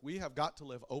Kevin was like, we have got to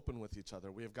live open with each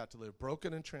other. We have got to live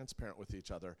broken and transparent with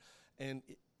each other. And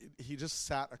he just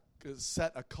set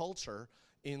a culture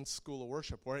in School of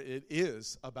Worship where it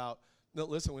is about, no,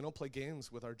 listen, we don't play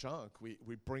games with our junk. We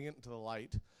bring it into the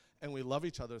light, and we love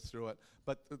each other through it.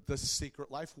 But the secret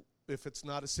life, if it's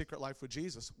not a secret life with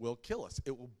Jesus, will kill us.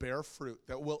 It will bear fruit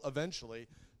that will eventually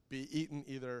be eaten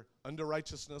either unto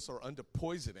righteousness or unto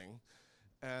poisoning.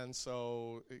 And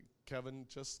so Kevin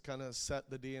just kind of set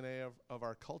the DNA of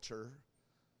our culture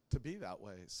to be that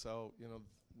way. So,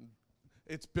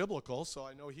 it's biblical, so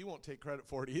I know he won't take credit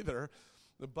for it either.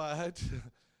 But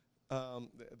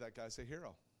that guy's a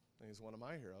hero. And he's one of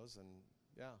my heroes. And,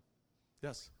 yeah.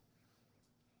 Yes?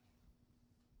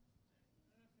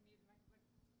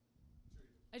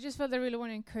 I just felt I really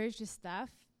want to encourage the staff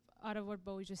out of what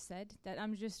Bowie just said, that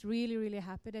I'm just really, really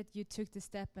happy that you took the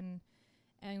step and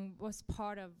was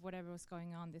part of whatever was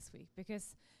going on this week.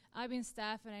 Because I've been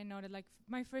staff, and I know that, like,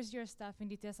 my first year of staff in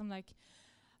DTS, I'm like,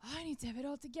 I need to have it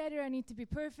all together. I need to be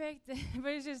perfect.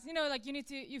 But it's just, you need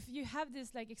to, if you have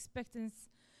this, like, expectance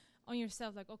on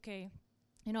yourself, like, okay,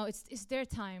 it's their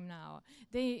time now.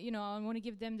 They, I want to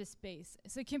give them the space.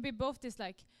 So it can be both this,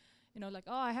 like, oh,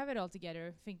 I have it all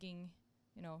together, thinking,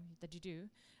 that you do,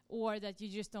 or that you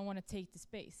just don't want to take the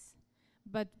space.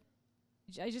 But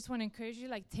I just want to encourage you,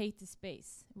 like, take the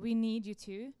space. We need you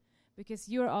to, because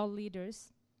you're all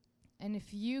leaders. And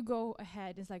if you go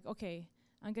ahead, it's like, okay,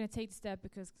 I'm going to take the step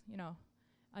because,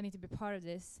 I need to be part of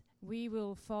this, we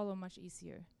will follow much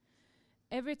easier.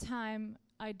 Every time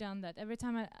I've done that, every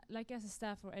time like as a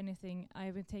staff or anything,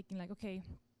 I've been taking, like, okay,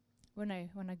 when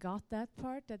I got that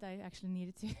part, that I actually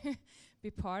needed to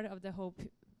be part of the whole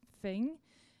thing,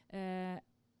 and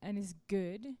it's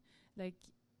good. Like,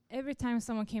 every time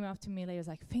someone came up to me later, was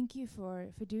like, thank you for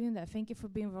doing that. Thank you for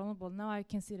being vulnerable. Now I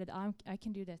can see that I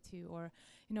can do that too. Or,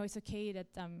 it's okay that,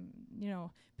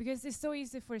 because it's so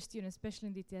easy for students, especially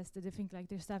in DTS, that they think, like,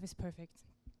 their staff is perfect.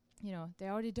 They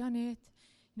already done it.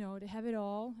 They have it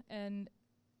all. And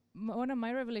one of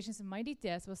my revelations in my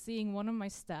DTS was seeing one of my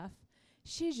staff.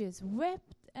 She just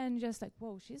wept and just like,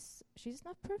 whoa, she's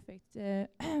not perfect.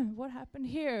 What happened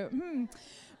here?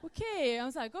 Okay. I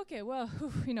was like, okay, well,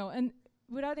 and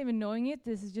without even knowing it,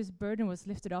 this is just burden was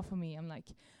lifted off of me. I'm like,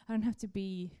 I don't have to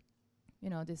be,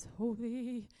 this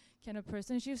holy kind of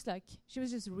person. She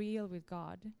was just real with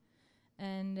God.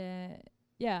 And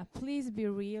please be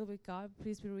real with God.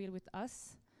 Please be real with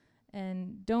us.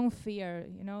 And don't fear,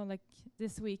 like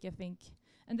this week, I think.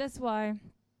 And that's why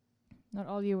not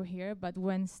all you were here, but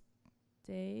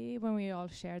Wednesday, when we all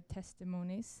shared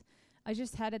testimonies, I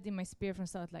just had it in my spirit from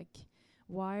start, like,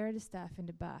 why are the staff in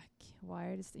the back? Why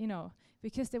are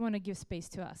because they want to give space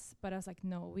to us. But I was like,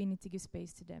 no, we need to give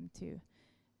space to them too.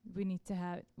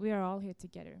 We are all here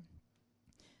together.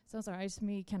 So I'm sorry, it's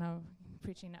me kind of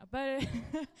preaching now. But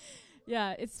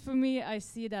yeah, it's for me, I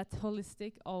see that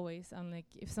holistic always. I'm like,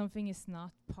 if something is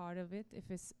not part of it, if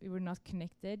we're not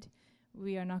connected,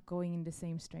 we are not going in the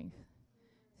same strength.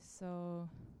 So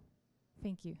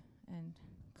thank you, and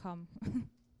come. You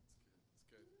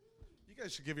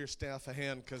guys should give your staff a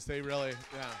hand, because they really,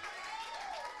 yeah.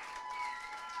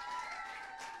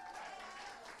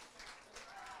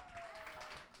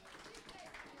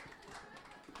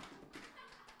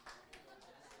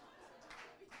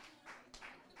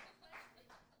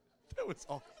 That was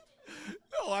all.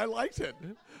 No, I liked it.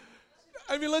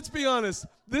 I mean, let's be honest.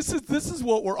 This is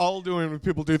what we're all doing when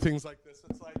people do things like this.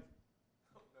 It's like,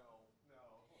 oh, no.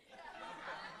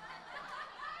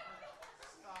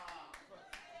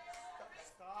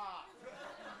 Stop.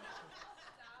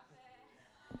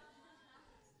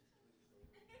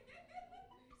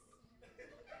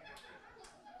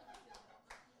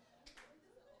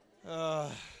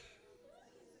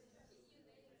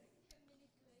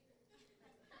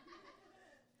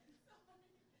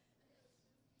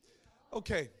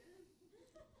 Okay.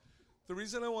 The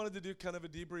reason I wanted to do kind of a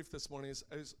debrief this morning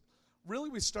is really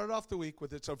we started off the week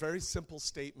with it's a very simple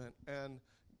statement, and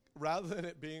rather than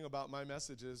it being about my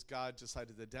messages, God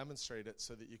decided to demonstrate it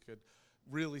so that you could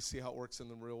really see how it works in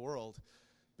the real world.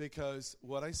 Because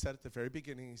what I said at the very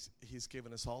beginning, he's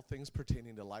given us all things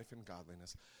pertaining to life and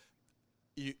godliness.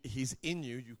 He's in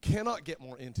you. You cannot get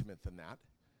more intimate than that.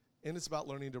 And it's about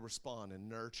learning to respond and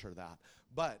nurture that.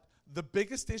 But the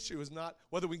biggest issue is not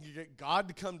whether we can get God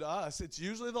to come to us. It's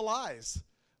usually the lies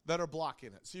that are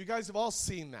blocking it. So you guys have all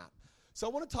seen that. So I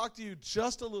want to talk to you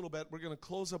just a little bit. We're going to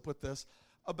close up with this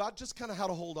about just kind of how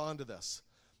to hold on to this.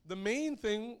 The main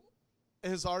thing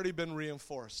has already been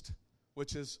reinforced,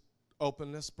 which is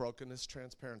openness, brokenness,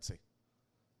 transparency.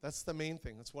 That's the main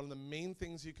thing. That's one of the main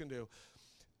things you can do.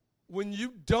 when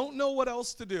you don't know what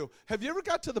else to do. Have you ever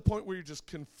got to the point where you're just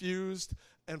confused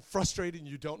and frustrated and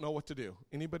you don't know what to do?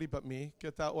 Anybody but me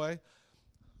get that way?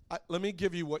 Let me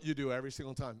give you what you do every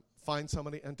single time. Find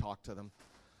somebody and talk to them.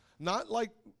 Not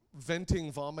like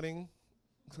venting, vomiting,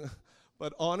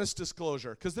 but honest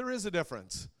disclosure, because there is a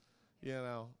difference. You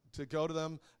know, to go to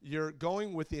them, you're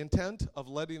going with the intent of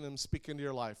letting them speak into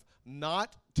your life,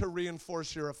 not to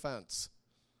reinforce your offense.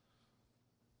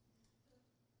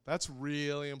 That's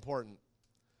really important.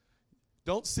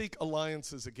 Don't seek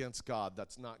alliances against God.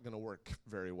 That's not going to work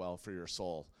very well for your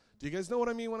soul. Do you guys know what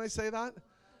I mean when I say that?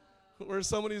 Where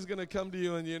somebody's going to come to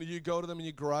you and you go to them and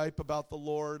you gripe about the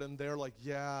Lord and they're like,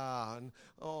 yeah, and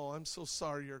oh, I'm so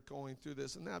sorry you're going through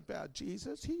this and that bad.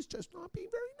 Jesus, he's just not being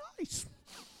very nice.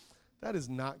 That is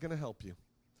not going to help you.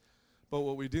 But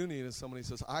what we do need is somebody who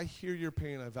says, I hear your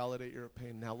pain, I validate your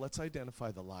pain. Now let's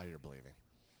identify the lie you're believing.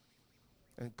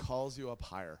 And calls you up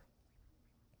higher.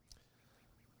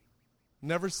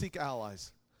 Never seek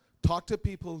allies. Talk to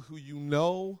people who you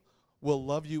know will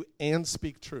love you and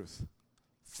speak truth.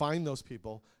 Find those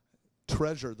people.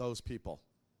 Treasure those people.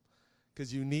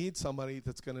 Because you need somebody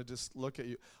that's going to just look at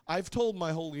you. I've told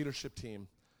my whole leadership team,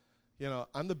 you know,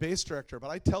 I'm the base director, but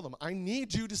I tell them, I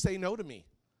need you to say no to me.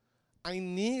 I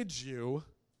need you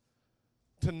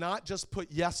to not just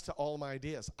put yes to all my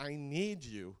ideas. I need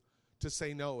you to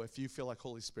say no if you feel like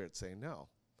Holy Spirit saying no.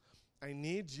 I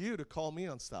need you to call me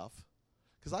on stuff,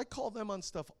 because I call them on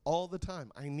stuff all the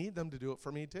time. I need them to do it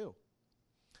for me too.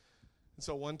 And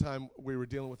so one time we were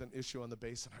dealing with an issue on the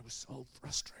base, and I was so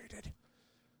frustrated.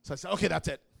 So I said, okay, that's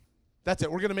it. That's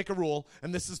it. We're going to make a rule,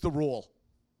 and this is the rule.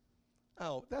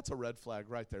 Oh, that's a red flag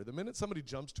right there. The minute somebody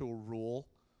jumps to a rule,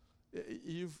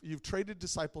 you've traded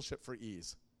discipleship for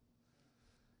ease.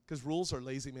 Because rules are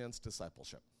lazy man's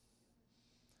discipleship.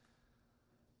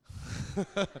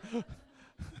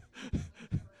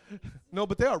 No,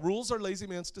 but they are. Rules are lazy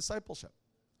man's discipleship.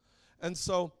 And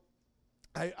so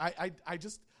I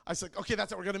said, okay,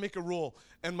 that's it. We're going to make a rule.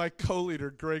 And my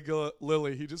co-leader, Greg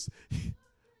Lilly,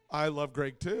 I love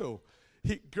Greg too.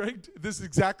 Greg, this is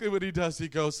exactly what he does. He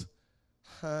goes,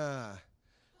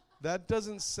 that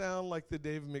doesn't sound like the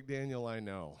Dave McDaniel I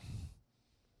know.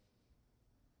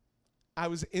 I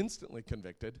was instantly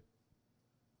convicted.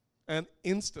 And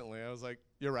instantly I was like,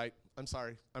 you're right. I'm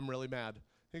sorry. I'm really mad.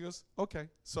 He goes, okay.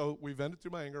 So we vented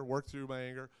through my anger, worked through my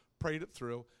anger, prayed it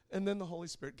through, and then the Holy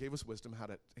Spirit gave us wisdom how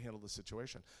to handle the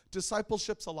situation.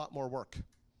 Discipleship's a lot more work.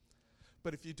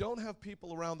 But if you don't have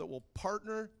people around that will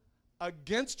partner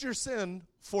against your sin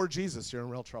for Jesus, you're in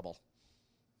real trouble.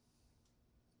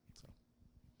 So.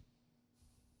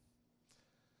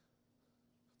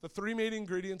 The 3 main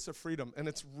ingredients of freedom, and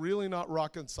it's really not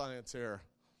rocket science here.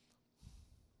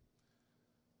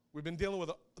 We've been dealing with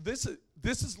this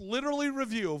is literally a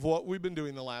review of what we've been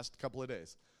doing the last couple of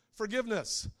days.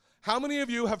 Forgiveness. How many of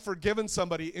you have forgiven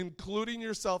somebody, including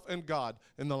yourself and God,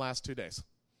 in the last 2 days?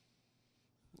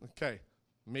 Okay.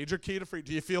 Major key to free.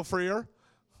 Do you feel freer?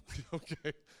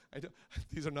 Okay.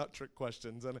 These are not trick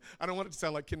questions, and I don't want it to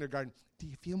sound like kindergarten. Do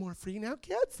you feel more free now,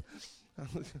 kids?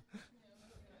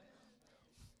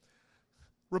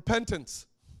 Repentance.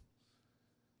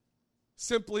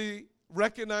 Simply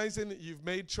recognizing that you've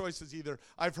made choices. Either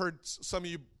I've heard some of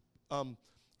you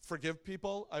forgive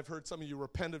people. I've heard some of you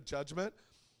repent of judgment.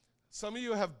 Some of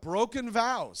you have broken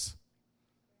vows,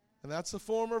 and that's a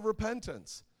form of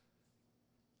repentance.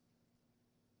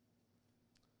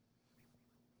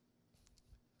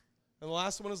 And the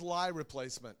last one is lie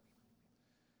replacement.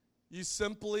 You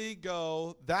simply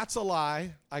go, that's a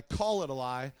lie, I call it a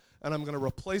lie, and I'm going to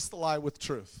replace the lie with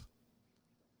truth.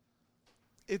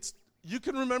 You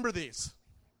can remember these.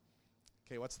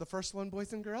 Okay, what's the first one,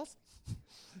 boys and girls?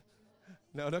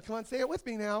 No, come on, say it with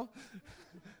me now.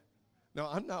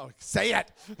 No, say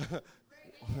it.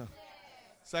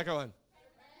 Second one.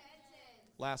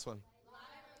 Last one.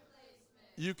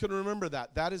 You can remember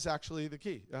that. That is actually the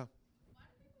key. Yeah.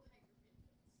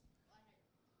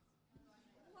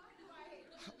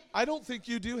 I don't think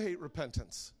you do hate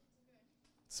repentance.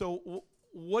 So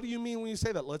what do you mean when you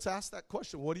say that? Let's ask that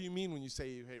question. What do you mean when you say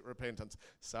you hate repentance?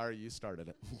 Sorry, you started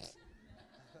it.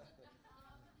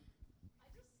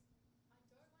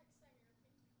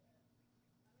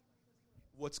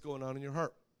 What's going on in your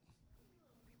heart?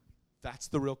 That's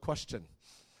the real question.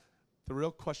 The real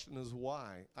question is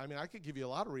why. I mean, I could give you a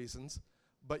lot of reasons,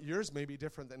 but yours may be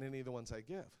different than any of the ones I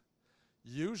give.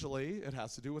 Usually, it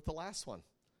has to do with the last one.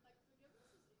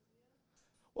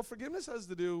 Well, forgiveness has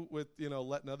to do with,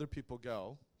 letting other people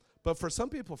go. But for some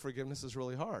people, forgiveness is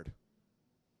really hard.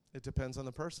 It depends on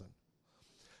the person.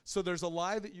 So there's a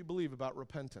lie that you believe about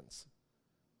repentance.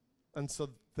 And so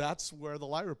that's where the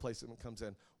lie replacement comes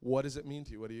in. What does it mean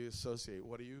to you? What do you associate?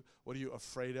 What are you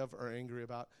afraid of or angry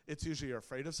about? It's usually you're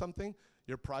afraid of something,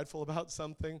 you're prideful about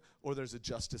something, or there's a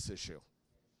justice issue.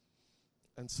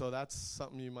 And so that's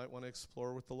something you might want to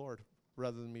explore with the Lord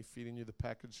rather than me feeding you the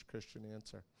packaged Christian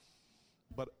answer.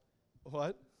 But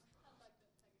what?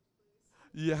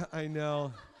 Yeah, I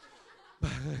know.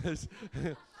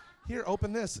 Here,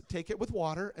 open this. Take it with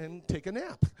water and take a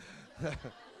nap.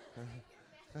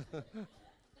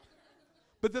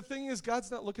 But the thing is,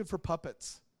 God's not looking for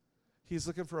puppets. He's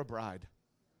looking for a bride.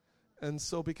 And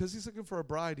so because he's looking for a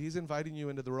bride, he's inviting you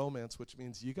into the romance, which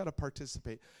means you got to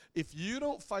participate. If you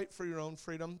don't fight for your own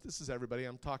freedom, this is everybody,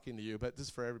 I'm talking to you, but this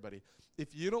is for everybody.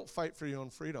 If you don't fight for your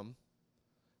own freedom,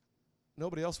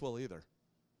 nobody else will either.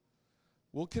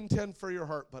 We'll contend for your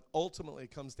heart, but ultimately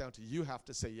it comes down to you have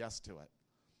to say yes to it.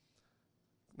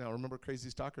 Now, remember crazy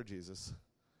stalker Jesus.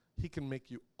 He can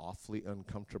make you awfully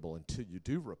uncomfortable until you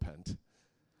do repent,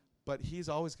 but he's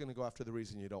always going to go after the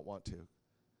reason you don't want to.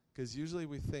 Because usually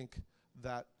we think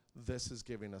that this is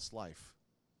giving us life,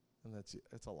 and it's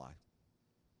a lie.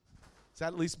 Does that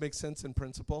at least make sense in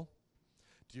principle?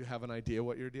 Do you have an idea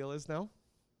what your deal is now?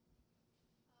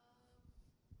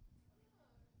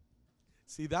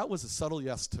 See, that was a subtle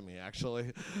yes to me,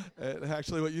 actually.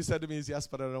 Actually, what you said to me is yes,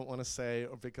 but I don't want to say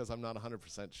because I'm not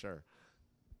 100% sure.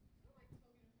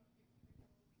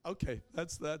 Okay,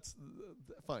 that's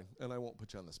fine, and I won't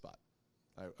put you on the spot.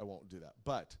 I won't do that.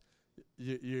 But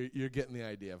you're getting the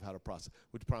idea of how to process.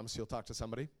 Would you promise you'll talk to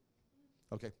somebody?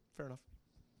 Okay, fair enough.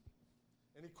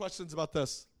 Any questions about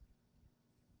this?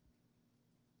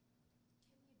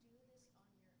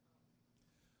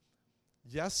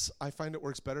 Yes, I find it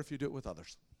works better if you do it with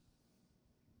others.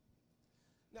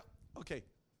 Now, okay,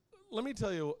 let me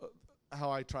tell you how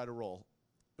I try to roll.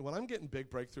 When I'm getting big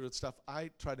breakthrough and stuff, I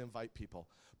try to invite people.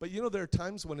 But you know, there are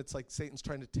times when it's like Satan's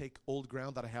trying to take old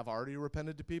ground that I have already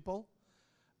repented to people.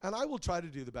 And I will try to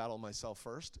do the battle myself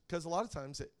first, because a lot of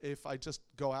times if I just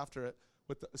go after it,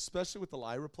 especially with the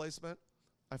lie replacement,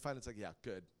 I find it's like, yeah,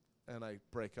 good, and I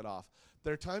break it off.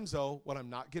 There are times, though, when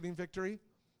I'm not getting victory,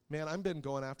 man, I've been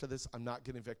going after this, I'm not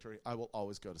getting victory, I will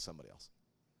always go to somebody else.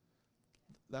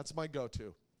 That's my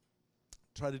go-to.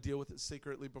 Try to deal with it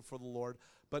secretly before the Lord,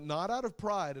 but not out of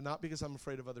pride and not because I'm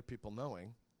afraid of other people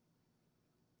knowing.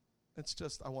 It's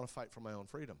just I want to fight for my own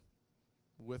freedom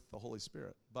with the Holy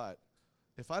Spirit. But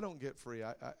if I don't get free,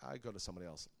 I go to somebody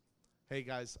else. Hey,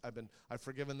 guys, I've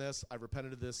forgiven this, I've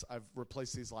repented of this, I've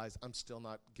replaced these lies, I'm still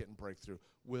not getting breakthrough.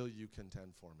 Will you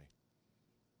contend for me?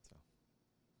 So,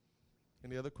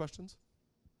 any other questions?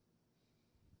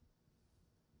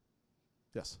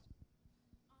 Yes.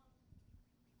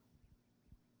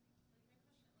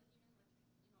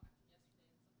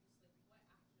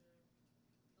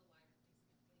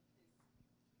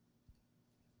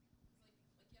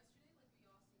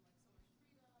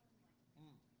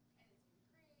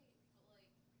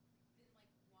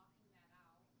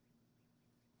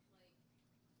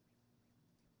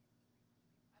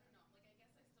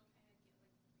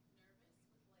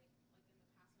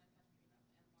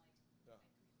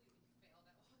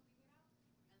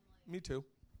 Me too.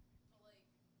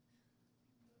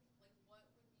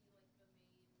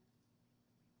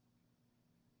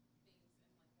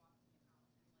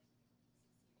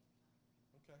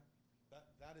 Okay,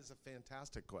 that is a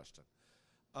fantastic question.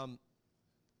 I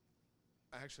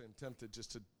actually am tempted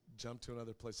just to jump to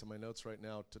another place in my notes right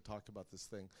now to talk about this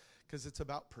thing, because it's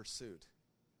about pursuit.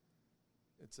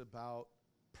 It's about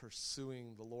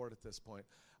pursuing the Lord at this point.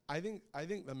 I think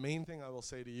the main thing I will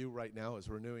say to you right now is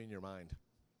renewing your mind.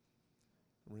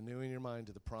 Renewing your mind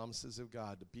to the promises of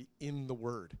God, to be in the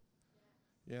Word.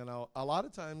 You know, a lot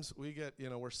of times we get,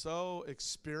 we're so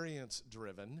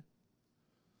experience-driven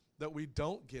that we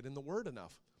don't get in the Word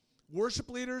enough. Worship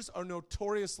leaders are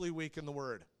notoriously weak in the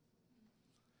Word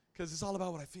because it's all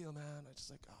about what I feel, man. I just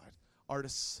like, God,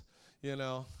 artists,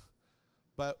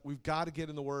 But we've got to get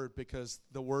in the Word because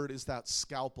the Word is that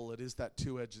scalpel. It is that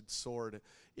two-edged sword.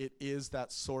 It is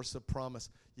that source of promise.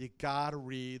 You got to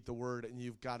read the Word, and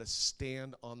you've got to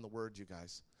stand on the Word, you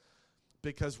guys.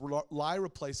 Because lie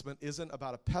replacement isn't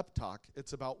about a pep talk.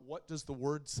 It's about what does the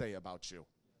Word say about you.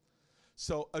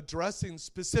 So addressing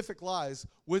specific lies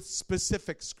with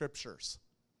specific scriptures.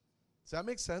 Does that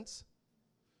make sense?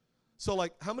 So,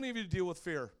 like, how many of you deal with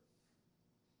fear?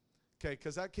 Okay,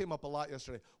 because that came up a lot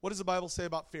yesterday. What does the Bible say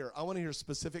about fear? I want to hear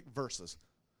specific verses.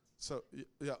 So,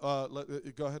 yeah,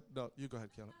 go ahead. No, you go ahead,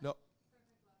 Kiana. No.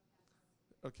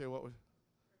 Okay, what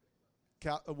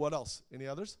else? Any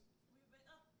others?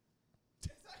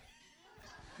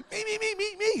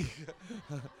 me.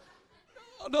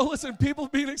 Oh, no, listen, people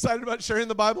being excited about sharing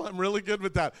the Bible, I'm really good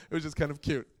with that. It was just kind of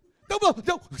cute. No.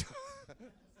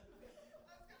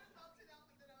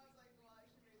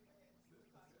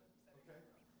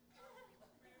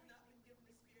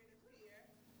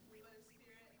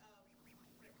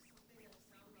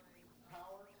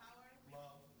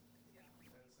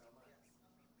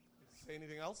 Say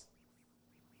anything else?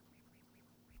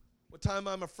 What time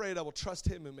I'm afraid, I will trust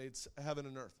him who made heaven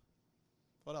and earth.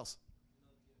 What else?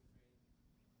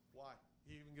 Why?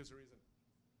 He even gives a reason.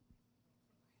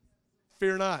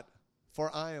 Fear not,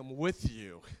 for I am with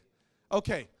you.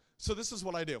 Okay, so this is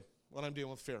what I do when I'm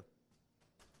dealing with fear.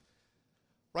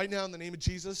 Right now, in the name of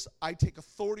Jesus, I take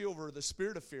authority over the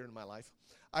spirit of fear in my life.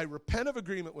 I repent of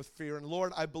agreement with fear, and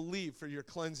Lord, I believe for your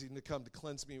cleansing to come to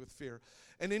cleanse me with fear.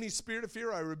 And any spirit of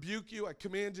fear, I rebuke you. I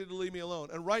command you to leave me alone.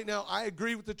 And right now, I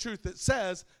agree with the truth that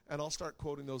says, and I'll start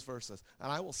quoting those verses, and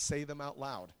I will say them out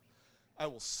loud. I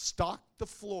will stalk the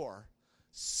floor,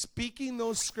 speaking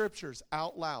those scriptures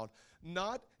out loud,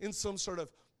 not in some sort of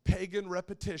pagan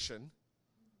repetition,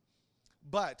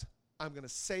 but I'm going to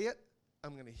say it,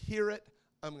 I'm going to hear it,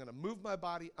 I'm going to move my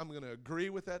body, I'm going to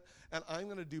agree with it, and I'm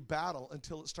going to do battle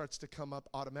until it starts to come up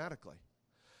automatically.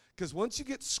 Because once you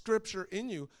get scripture in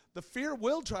you, the fear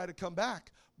will try to come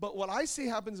back. But what I see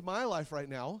happens in my life right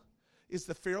now is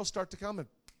the fear will start to come, and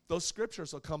those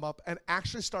scriptures will come up and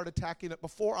actually start attacking it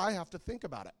before I have to think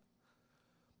about it.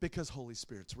 Because Holy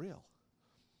Spirit's real,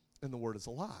 and the Word is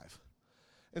alive.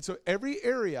 And so every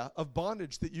area of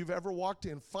bondage that you've ever walked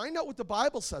in, find out what the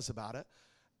Bible says about it,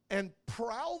 and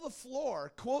prowl the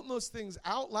floor, quoting those things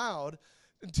out loud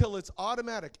until it's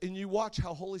automatic. And you watch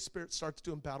how Holy Spirit starts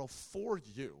doing battle for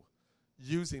you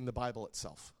using the Bible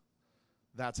itself.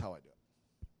 That's how I do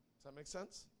it. Does that make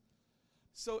sense?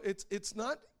 So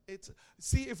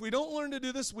see, if we don't learn to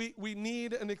do this, we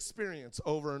need an experience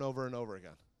over and over and over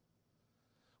again.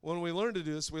 When we learn to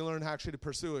do this, we learn actually to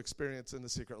pursue experience in the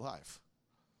secret life.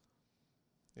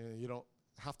 You don't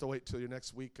have to wait till your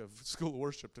next week of school of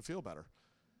worship to feel better.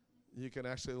 You can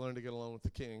actually learn to get along with the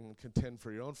King and contend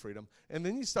for your own freedom. And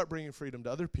then you start bringing freedom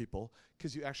to other people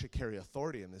because you actually carry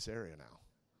authority in this area now.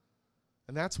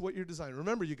 And that's what you're designed.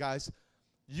 Remember, you guys,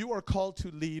 you are called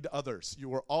to lead others.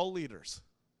 You are all leaders.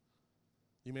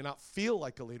 You may not feel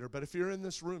like a leader, but if you're in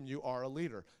this room, you are a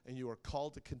leader, and you are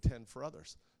called to contend for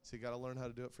others. So you got to learn how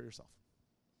to do it for yourself.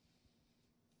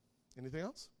 Anything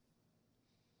else?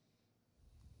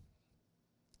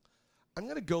 I'm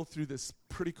going to go through this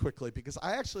pretty quickly because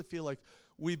I actually feel like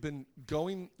we've been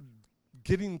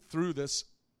getting through this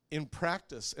in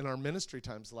practice in our ministry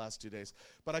times the last 2 days.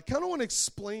 But I kind of want to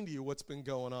explain to you what's been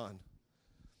going on.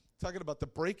 Talking about the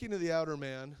breaking of the outer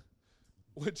man,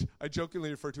 which I jokingly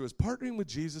refer to as partnering with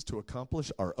Jesus to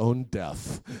accomplish our own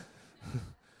death.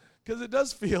 Because it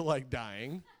does feel like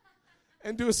dying.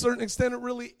 And to a certain extent, it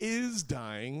really is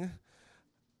dying.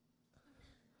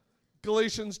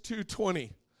 Galatians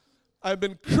 2:20. I've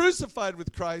been crucified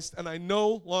with Christ, and I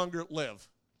no longer live.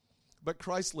 But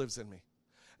Christ lives in me.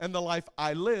 And the life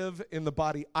I live in the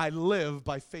body, I live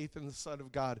by faith in the Son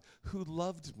of God, who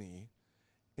loved me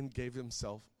and gave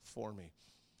himself for me.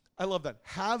 I love that.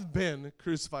 Have been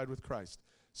crucified with Christ.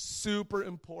 Super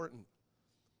important.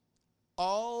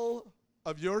 All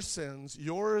of your sins,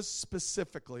 yours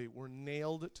specifically, were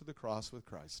nailed to the cross with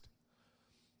Christ.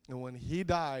 And when he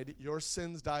died, your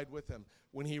sins died with him.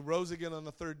 When he rose again on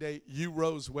the third day, you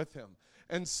rose with him.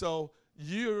 And so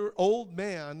your old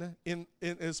man, in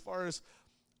as far as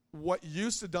what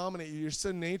used to dominate you, your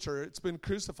sin nature, it's been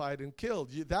crucified and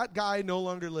killed. That guy no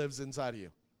longer lives inside of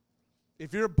you.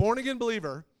 If you're a born-again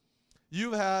believer,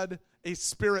 you've had a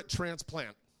spirit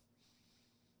transplant.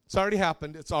 It's already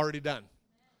happened. It's already done.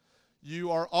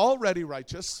 You are already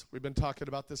righteous. We've been talking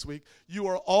about this week. You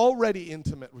are already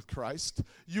intimate with Christ.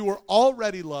 You are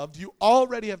already loved. You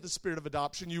already have the spirit of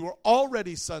adoption. You are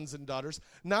already sons and daughters.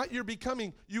 Not you're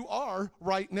becoming. You are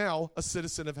right now a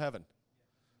citizen of heaven.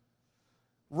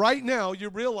 Right now,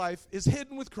 your real life is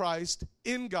hidden with Christ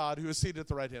in God, who is seated at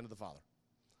the right hand of the Father.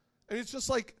 And it's just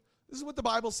like, this is what the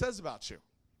Bible says about you.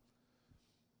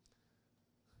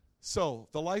 So,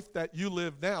 the life that you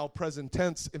live now, present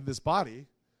tense in this body,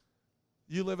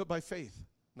 you live it by faith,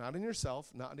 not in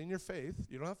yourself, not in your faith.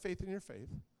 You don't have faith in your faith.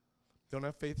 You don't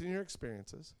have faith in your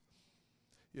experiences.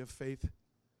 You have faith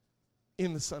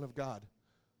in the Son of God,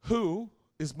 who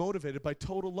is motivated by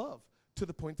total love to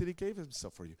the point that he gave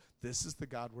himself for you. This is the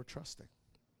God we're trusting.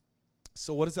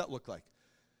 So what does that look like?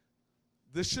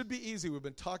 This should be easy. We've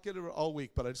been talking about it all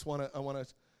week, but I want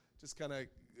to just kind of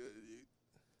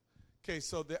okay,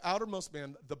 so the outermost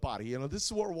man, the body, this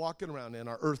is what we're walking around in,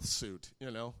 our earth suit,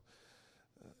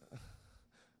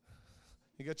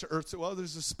 You got your earth suit. Well,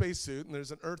 there's a space suit and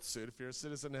there's an earth suit. If you're a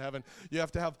citizen of heaven, you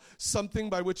have to have something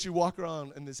by which you walk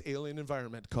around in this alien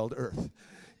environment called earth.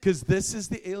 Because this is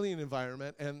the alien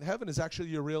environment, and heaven is actually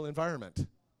your real environment.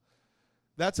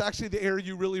 That's actually the air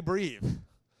you really breathe.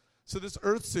 So this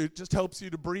earth suit just helps you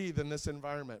to breathe in this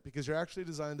environment because you're actually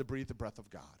designed to breathe the breath of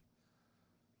God.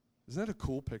 Isn't that a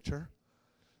cool picture?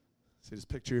 So just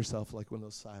picture yourself like one of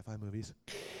those sci-fi movies.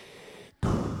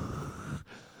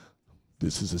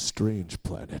 This is a strange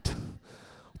planet,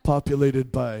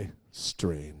 populated by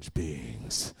strange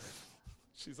beings.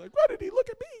 She's like, why did he look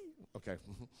at me? Okay.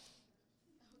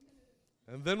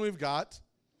 And then we've got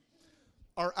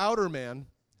our outer man.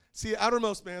 See,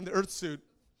 outermost man, the earth suit.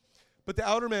 But the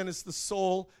outer man is the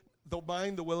soul, the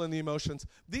mind, the will, and the emotions.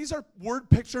 These are word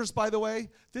pictures, by the way.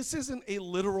 This isn't a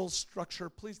literal structure.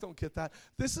 Please don't get that.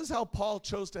 This is how Paul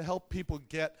chose to help people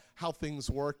get how things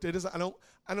worked. It is. I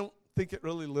don't think it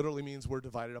really literally means we're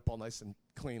divided up all nice and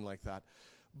clean like that.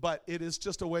 But it is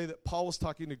just a way that Paul was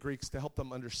talking to Greeks to help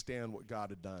them understand what God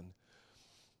had done.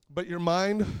 But your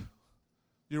mind,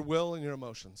 your will, and your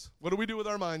emotions. What do we do with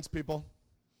our minds, people?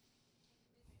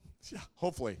 Yeah,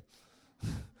 hopefully.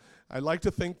 I like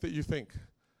to think that you think.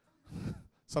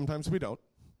 Sometimes we don't.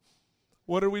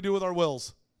 What do we do with our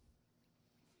wills?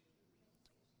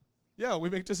 Yeah, we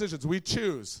make decisions. We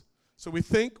choose. So we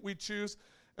think, we choose,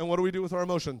 and what do we do with our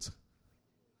emotions?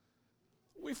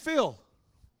 We feel.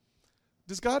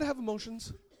 Does God have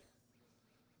emotions?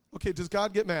 Okay, does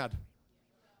God get mad?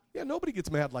 Yeah, nobody gets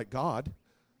mad like God.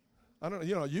 I don't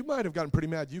know, you might have gotten pretty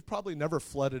mad. You've probably never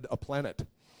flooded a planet.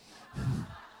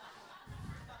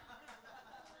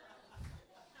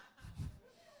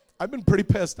 I've been pretty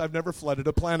pissed. I've never flooded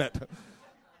a planet.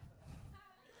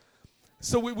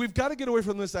 So we've got to get away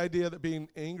from this idea that being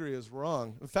angry is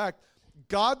wrong. In fact,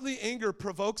 godly anger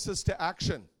provokes us to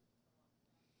action.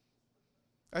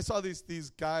 I saw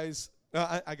these guys.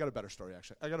 I got a better story,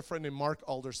 actually. I got a friend named Mark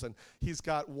Alderson. He's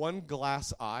got one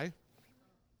glass eye,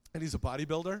 and he's a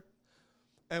bodybuilder.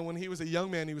 And when he was a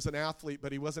young man, he was an athlete,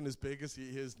 but he wasn't as big as he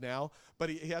is now. But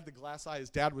he had the glass eye. His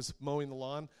dad was mowing the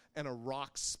lawn, and a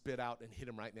rock spit out and hit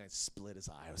him right in the eye. Split his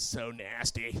eye. It was so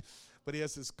nasty. But he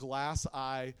has this glass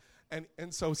eye.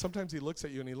 And so sometimes he looks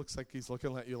at you, and he looks like he's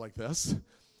looking at you like this.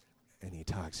 And he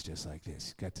talks just like this.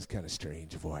 He's got this kind of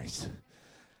strange voice.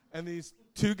 And these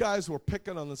two guys were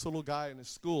picking on this little guy in his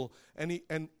school, and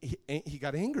he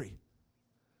got angry.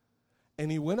 And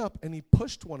he went up and he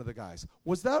pushed one of the guys.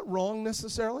 Was that wrong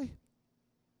necessarily?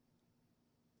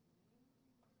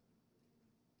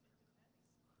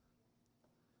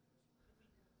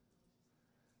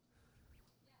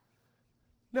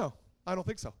 No, I don't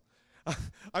think so.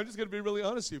 I'm just going to be really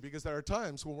honest with you because there are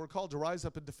times when we're called to rise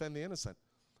up and defend the innocent,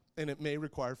 and it may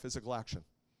require physical action.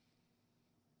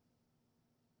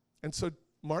 And so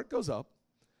Mark goes up,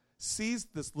 sees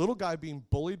this little guy being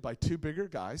bullied by two bigger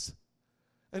guys,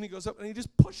 and he goes up and he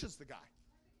just pushes the guy.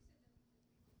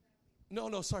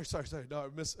 No, sorry. No,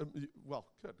 well,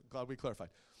 good. Glad we clarified.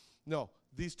 No,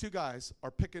 these two guys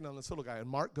are picking on this little guy, and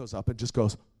Mark goes up and just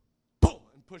goes, boom,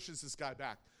 and pushes this guy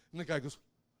back. And the guy goes,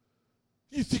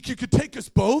 you think you could take us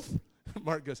both? And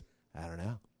Mark goes, I don't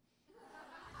know.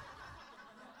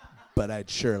 But I'd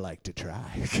sure like to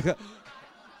try.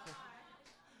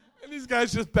 And these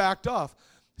guys just backed off.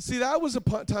 See, that was a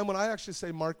time when I actually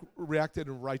say Mark reacted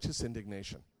in righteous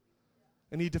indignation.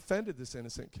 And he defended this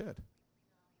innocent kid.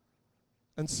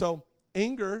 And so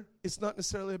anger is not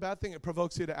necessarily a bad thing. It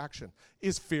provokes you to action.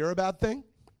 Is fear a bad thing?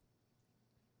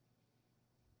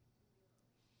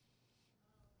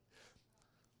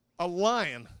 A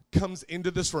lion comes into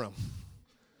this room.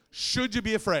 Should you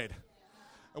be afraid?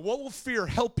 And what will fear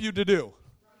help you to do?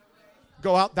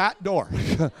 Go out that door.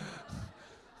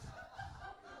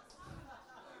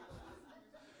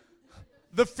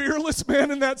 The fearless man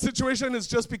in that situation has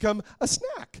just become a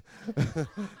snack.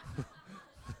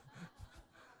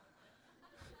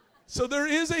 So there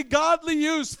is a godly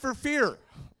use for fear,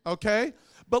 okay?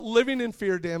 But living in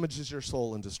fear damages your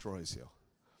soul and destroys you.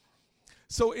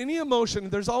 So any emotion,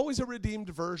 there's always a redeemed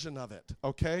version of it,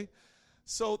 okay?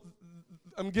 So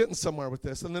I'm getting somewhere with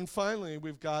this. And then finally,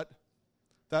 we've got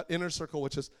that inner circle,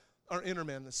 which is our inner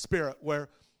man, the spirit, where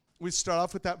we start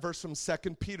off with that verse from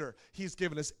 2 Peter. He's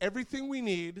given us everything we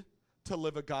need to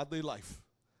live a godly life.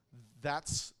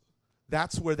 That's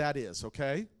where that is,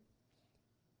 okay?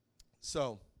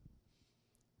 So,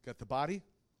 got the body,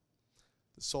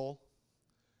 the soul,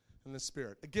 and the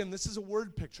spirit. Again, this is a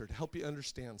word picture to help you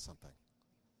understand something.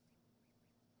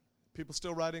 People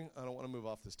still writing? I don't want to move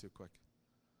off this too quick.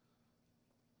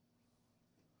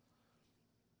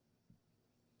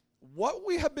 What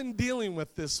we have been dealing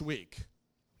with this week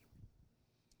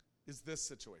is this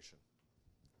situation.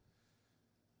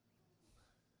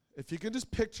 If you can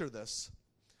just picture this,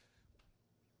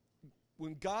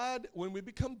 when we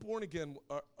become born again,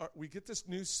 we get this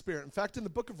new spirit. In fact, in the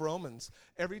book of Romans,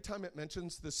 every time it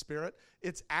mentions the Spirit,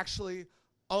 it's actually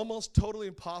almost totally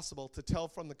impossible to tell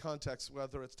from the context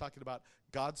whether it's talking about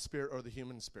God's Spirit or the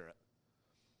human spirit.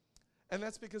 And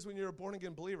that's because when you're a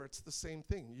born-again believer, it's the same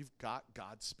thing. You've got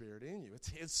God's Spirit in you. It's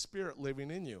His Spirit living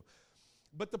in you.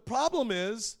 But the problem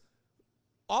is,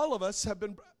 all of us have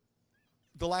been...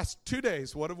 The last 2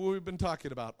 days, what have we been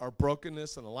talking about? Our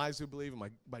brokenness and the lies we believe,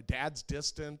 and my dad's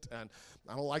distant, and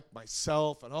I don't like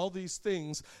myself, and all these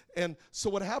things. And so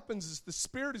what happens is the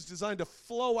Spirit is designed to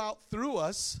flow out through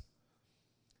us.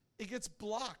 It gets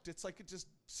blocked. It's like it just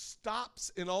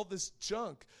stops in all this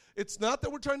junk. It's not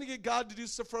that we're trying to get God to do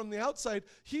stuff from the outside.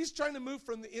 He's trying to move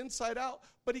from the inside out,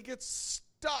 but He gets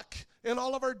stuck in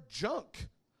all of our junk.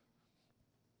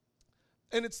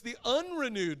 And it's the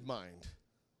unrenewed mind.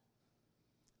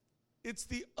 It's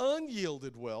the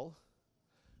unyielded will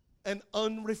and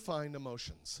unrefined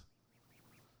emotions.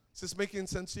 Is this making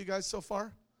sense to you guys so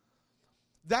far?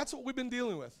 That's what we've been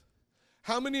dealing with.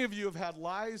 How many of you have had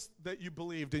lies that you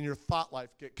believed in your thought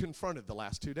life get confronted the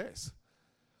last 2 days?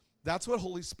 That's what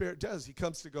Holy Spirit does. He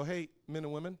comes to go, hey, men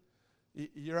and women,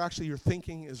 your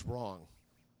thinking is wrong.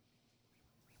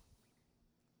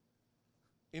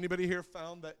 Anybody here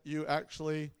found that you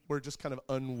actually were just kind of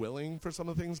unwilling for some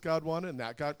of the things God wanted and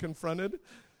that got confronted?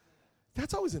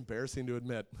 That's always embarrassing to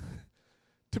admit.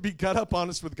 To be gut up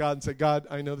honest with God and say, God,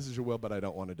 I know this is your will, but I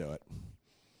don't want to do it.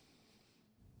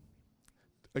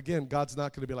 Again, God's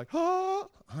not going to be like, I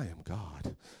am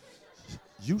God.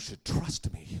 You should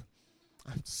trust me.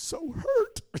 I'm so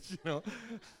hurt.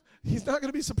 He's not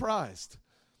going to be surprised.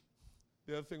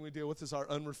 The other thing we deal with is our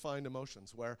unrefined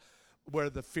emotions, where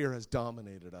the fear has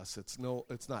dominated us. It's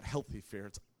not healthy fear.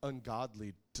 It's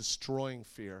ungodly, destroying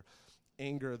fear,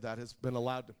 anger that has been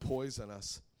allowed to poison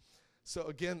us. So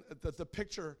again, the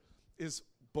picture is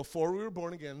before we were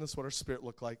born again, this is what our spirit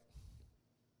looked like.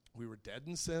 We were dead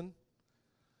in sin.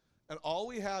 And all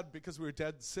we had, because we were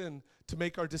dead in sin, to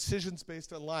make our decisions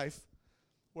based on life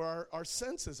were our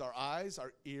senses, our eyes,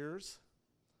 our ears,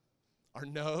 our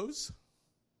nose,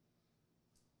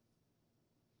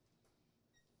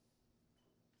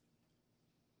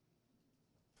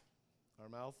 our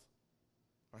mouth,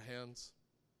 our hands.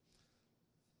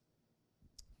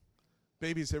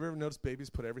 Babies, have you ever noticed babies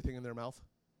put everything in their mouth?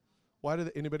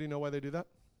 Anybody know why they do that?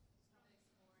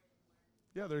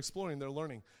 Yeah, they're exploring, they're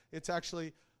learning. It's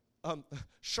actually,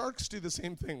 sharks do the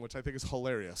same thing, which I think is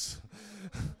hilarious.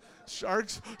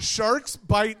 Sharks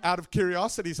bite out of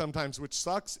curiosity sometimes, which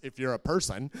sucks if you're a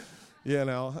person.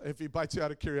 If he bites you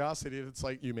out of curiosity, it's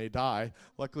like you may die.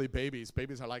 Luckily, babies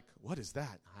are like, what is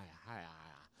that?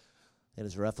 It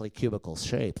is roughly cubicle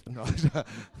shaped. No,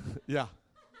 yeah.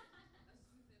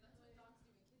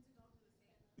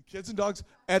 Kids and dogs,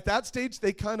 at that stage,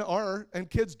 they kind of are, and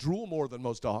kids drool more than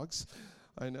most dogs.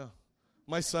 I know.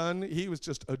 My son, he was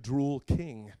just a drool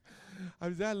king.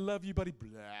 I love you, buddy.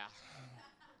 Blah.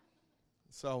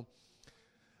 So,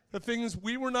 the thing is,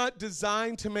 we were not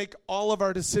designed to make all of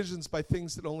our decisions by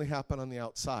things that only happen on the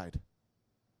outside.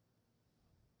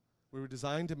 We were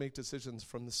designed to make decisions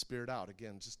from the Spirit out.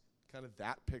 Again, just kind of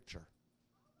that picture.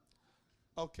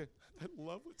 Okay, I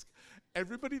love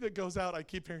everybody that goes out, I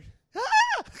keep hearing,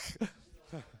 ah!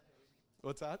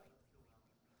 What's that?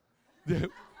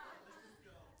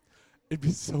 It'd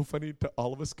be so funny to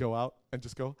all of us go out and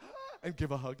just go, ah, and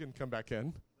give a hug and come back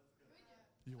in.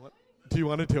 Do you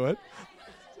want to do it?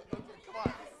 Come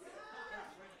on.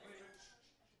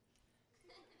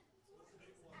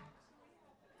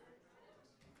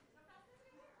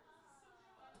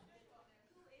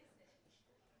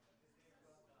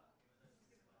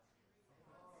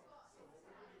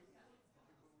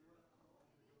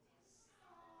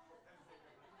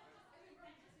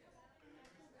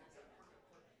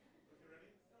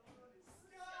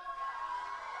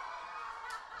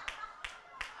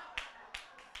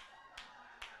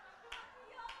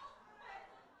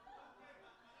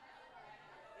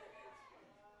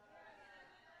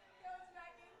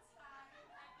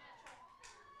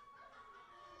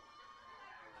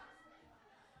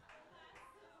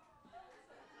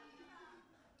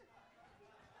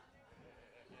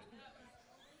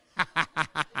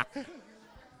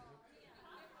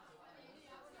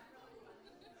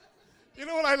 You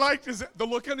know what I liked is the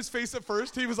look on his face at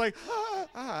first. He was like,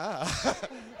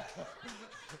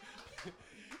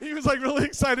 He was like really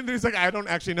excited. And he's like, I don't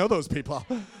actually know those people.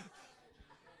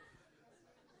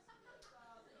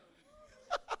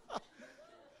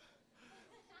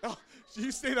 Oh,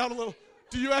 you stayed out a little.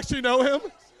 Do you actually know him?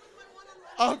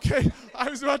 Okay, I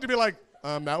was about to be like,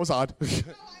 that was odd.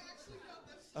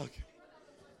 Okay.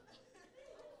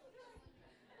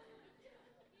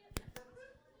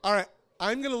 All right,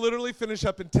 I'm going to literally finish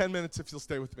up in 10 minutes if you'll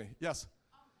stay with me. Yes?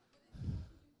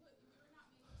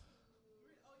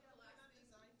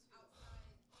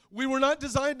 We were not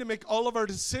designed to make all of our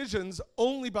decisions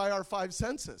only by our five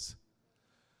senses.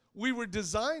 We were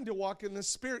designed to walk in the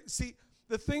Spirit. See,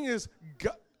 the thing is,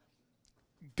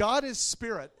 God is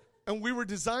Spirit, and we were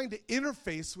designed to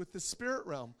interface with the spirit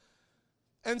realm.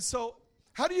 And so,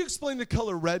 how do you explain the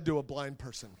color red to a blind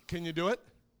person? Can you do it?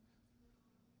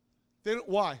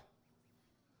 Why?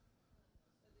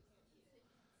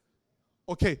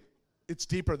 Okay, it's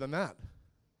deeper than that.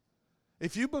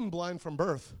 If you've been blind from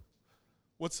birth,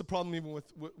 what's the problem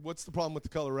what's the problem with the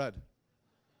color red?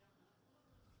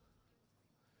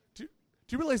 Do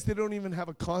you realize they don't even have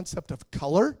a concept of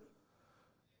color?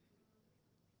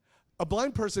 A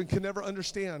blind person can never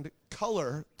understand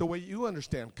color the way you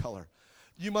understand color.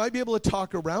 You might be able to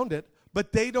talk around it,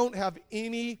 but they don't have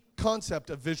any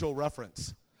concept of visual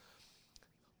reference.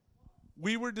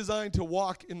 We were designed to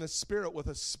walk in the Spirit with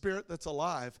a spirit that's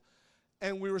alive,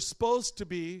 and we were supposed to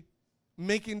be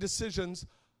making decisions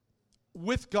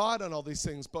with God on all these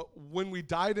things. But when we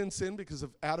died in sin because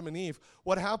of Adam and Eve,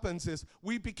 what happens is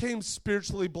we became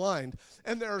spiritually blind.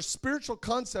 And there are spiritual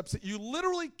concepts that you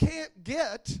literally can't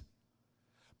get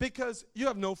because you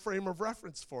have no frame of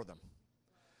reference for them.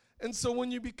 And so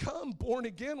when you become born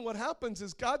again, what happens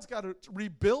is God's got to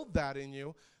rebuild that in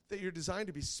you, that you're designed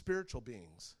to be spiritual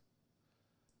beings.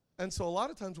 And so a lot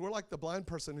of times we're like the blind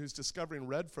person who's discovering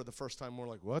red for the first time. We're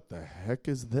like, what the heck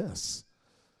is this?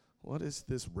 What is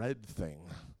this red thing?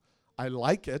 I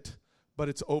like it, but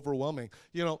it's overwhelming.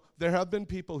 You know, there have been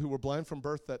people who were blind from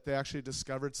birth that they actually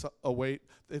discovered a way.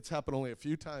 It's happened only a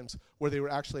few times where they were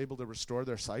actually able to restore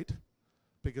their sight.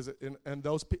 Because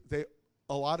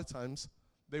a lot of times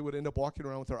they would end up walking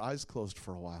around with their eyes closed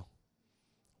for a while.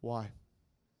 Why?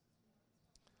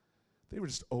 They were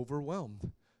just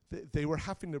overwhelmed. They were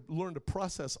having to learn to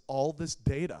process all this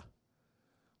data.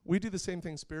 We do the same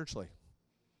thing spiritually.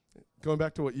 Going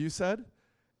back to what you said,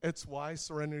 it's why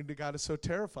surrendering to God is so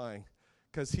terrifying,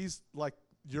 because he's like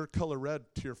your color red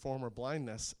to your former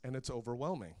blindness, and it's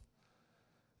overwhelming.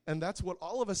 And that's what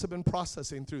all of us have been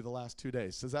processing through the last 2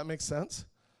 days. Does that make sense?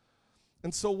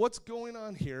 And so what's going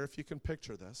on here, if you can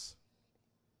picture this,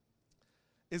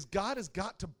 is God has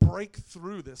got to break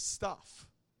through this stuff.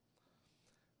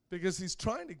 Because he's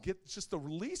trying to get just the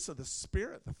release of the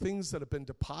Spirit, the things that have been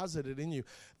deposited in you.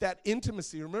 That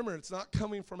intimacy, remember, it's not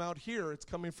coming from out here, it's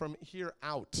coming from here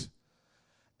out.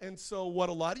 And so what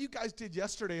a lot of you guys did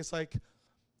yesterday is like,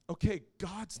 okay,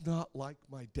 God's not like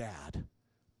my dad.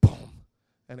 Boom.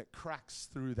 And it cracks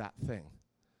through that thing.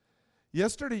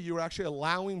 Yesterday, you were actually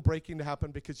allowing breaking to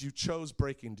happen because you chose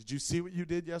breaking. Did you see what you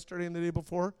did yesterday and the day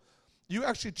before? You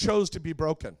actually chose to be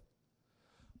broken.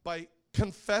 By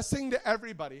confessing to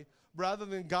everybody, rather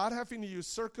than God having to use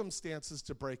circumstances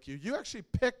to break you, you actually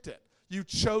picked it. You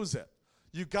chose it.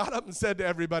 You got up and said to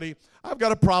everybody, I've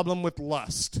got a problem with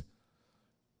lust.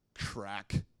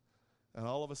 Crack. And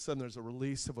all of a sudden, there's a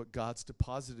release of what God's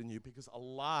deposited in you because a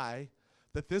lie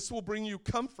that this will bring you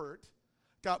comfort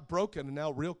got broken, and now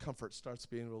real comfort starts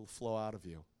being able to flow out of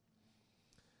you.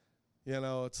 You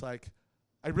know, it's like,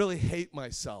 I really hate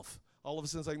myself. All of a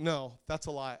sudden, it's like, no, that's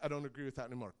a lie. I don't agree with that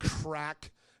anymore. Crack.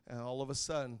 And all of a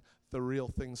sudden, the real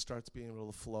thing starts being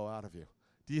able to flow out of you.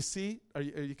 Do you see? Are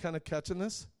you kind of catching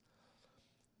this?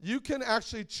 You can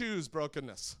actually choose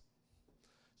brokenness.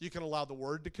 You can allow the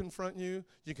word to confront you.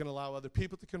 You can allow other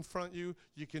people to confront you.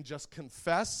 You can just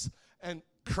confess, and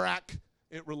crack,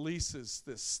 it releases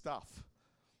this stuff.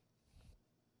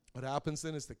 What happens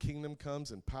then is the kingdom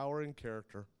comes in power and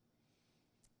character.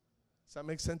 Does that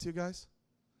make sense to you guys?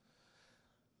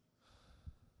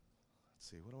 Let's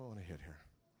see, what do I want to hit here?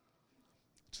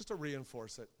 Just to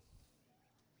reinforce it.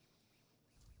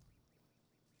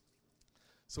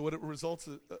 So what it results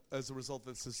as a result of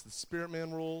this is the spirit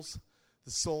man rules,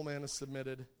 the soul man is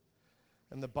submitted,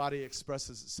 and the body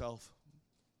expresses itself,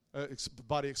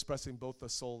 body expressing both the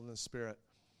soul and the spirit.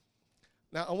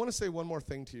 Now, I want to say one more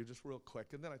thing to you just real quick,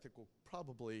 and then I think I'm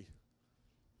going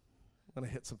to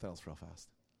hit something else real fast.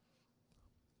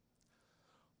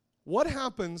 What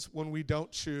happens when we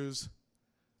don't choose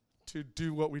to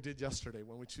do what we did yesterday,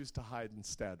 when we choose to hide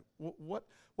instead? What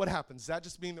happens? Does that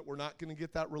just mean that we're not going to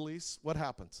get that release? What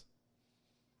happens?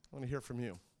 I want to hear from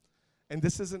you. And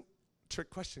this isn't a trick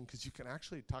question because you can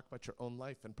actually talk about your own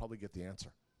life and probably get the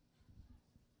answer.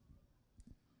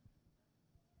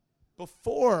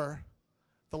 Before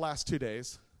the last 2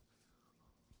 days,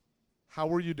 how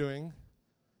were you doing?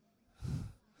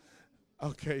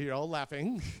 Okay, you're all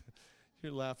laughing.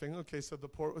 You're laughing. Okay, so the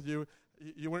port with you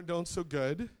weren't doing so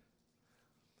good.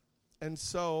 And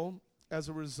so, as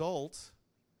a result,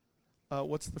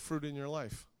 what's the fruit in your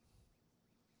life?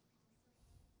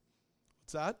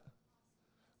 What's that?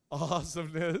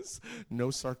 Awesomeness.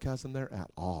 No sarcasm there at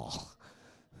all.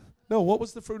 No, what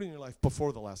was the fruit in your life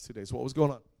before the last 2 days? What was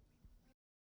going on?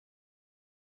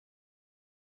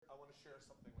 I want to share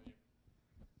something with you.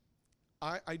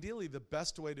 Ideally, the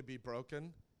best way to be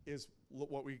broken is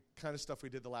what we kind of stuff we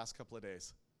did the last couple of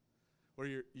days, where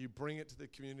you bring it to the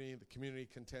community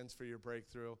contends for your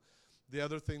breakthrough. The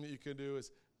other thing that you can do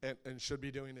is, and should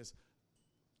be doing, is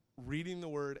reading the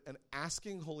Word and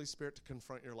asking Holy Spirit to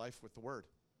confront your life with the Word.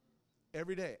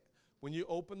 Every day. When you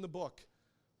open the book,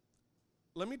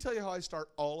 let me tell you how I start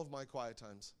all of my quiet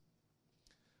times.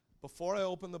 Before I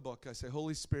open the book, I say,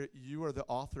 Holy Spirit, you are the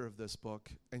author of this book,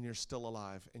 and you're still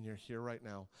alive, and you're here right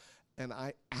now. And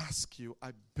I ask you,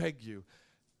 I beg you,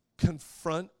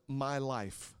 confront my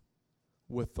life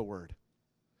with the Word.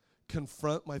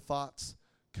 Confront my thoughts,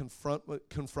 confront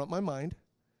my mind,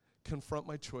 confront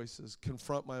my choices,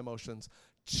 confront my emotions.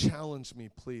 Challenge me,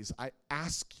 please. I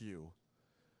ask you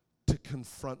to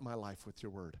confront my life with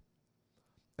your Word.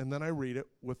 And then I read it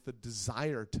with the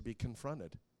desire to be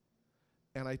confronted.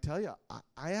 And I tell you,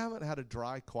 I haven't had a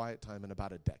dry, quiet time in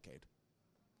about a decade.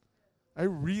 I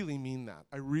really mean that.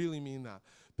 I really mean that.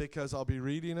 Because I'll be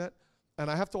reading it, and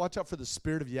I have to watch out for the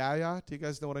spirit of yaya. Do you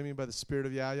guys know what I mean by the spirit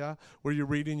of yaya? Where you're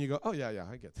reading, you go, oh, yeah,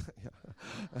 I get that.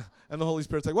 Yeah. And the Holy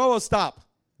Spirit's like, whoa, stop.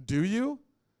 Do you?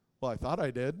 Well, I thought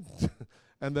I did.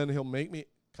 And then he'll make me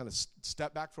kind of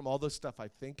step back from all the stuff I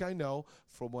think I know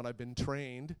from when I've been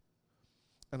trained,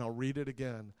 and I'll read it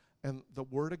again. And the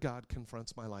Word of God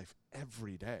confronts my life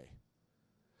every day.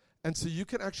 And so you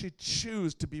can actually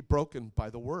choose to be broken by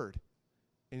the Word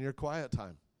in your quiet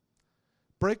time.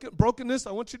 Brokenness,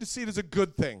 I want you to see it as a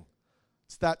good thing.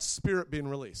 It's that spirit being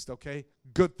released, okay?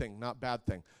 Good thing, not bad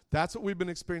thing. That's what we've been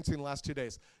experiencing the last 2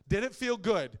 days. Did it feel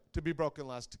good to be broken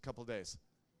the last couple of days?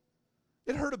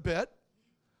 It hurt a bit,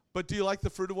 but do you like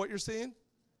the fruit of what you're seeing?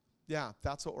 Yeah,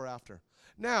 that's what we're after.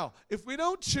 Now, if we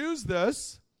don't choose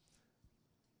this,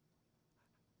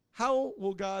 how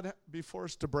will God be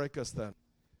forced to break us then?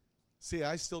 See,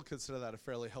 I still consider that a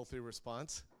fairly healthy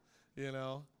response, you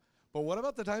know. But what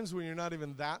about the times when you're not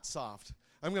even that soft?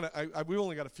 We've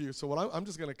only got a few, so I'm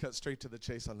just going to cut straight to the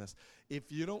chase on this.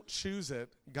 If you don't choose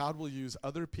it, God will use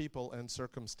other people and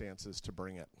circumstances to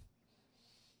bring it.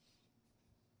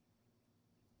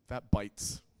 That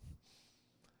bites.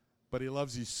 But he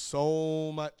loves you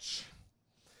so much.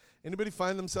 Anybody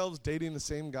find themselves dating the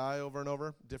same guy over and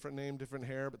over? Different name, different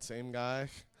hair, but same guy?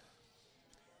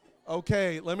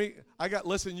 Okay,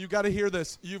 listen, you got to hear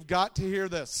this. You've got to hear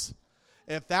this.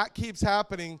 If that keeps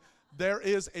happening, there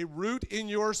is a root in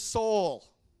your soul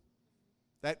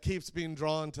that keeps being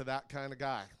drawn to that kind of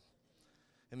guy.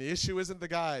 And the issue isn't the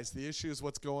guys. The issue is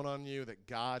what's going on in you that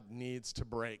God needs to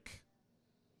break.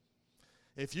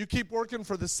 If you keep working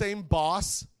for the same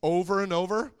boss over and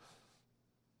over,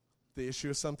 the issue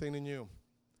is something in you.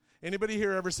 Anybody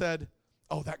here ever said,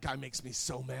 oh, that guy makes me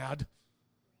so mad?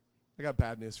 I got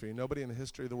bad news for you. Nobody in the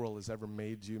history of the world has ever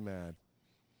made you mad.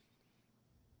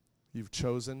 You've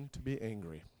chosen to be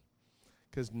angry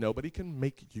because nobody can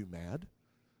make you mad.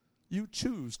 You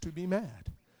choose to be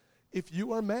mad. If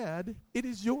you are mad, it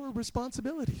is your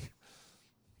responsibility.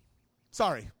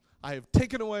 Sorry, I have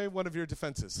taken away one of your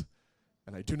defenses,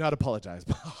 and I do not apologize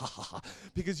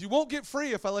because you won't get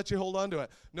free if I let you hold on to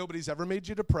it. Nobody's ever made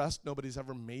you depressed. Nobody's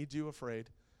ever made you afraid.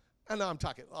 And now I'm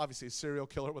talking, obviously, a serial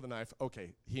killer with a knife.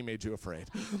 Okay, he made you afraid.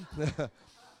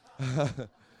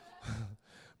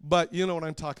 But you know what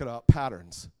I'm talking about,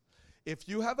 patterns. If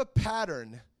you have a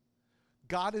pattern,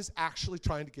 God is actually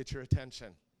trying to get your attention.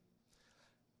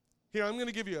 Here, I'm going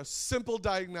to give you a simple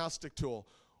diagnostic tool.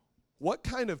 What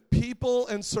kind of people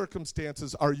and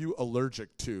circumstances are you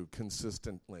allergic to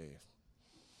consistently?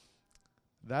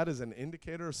 That is an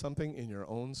indicator of something in your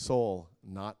own soul,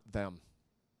 not them.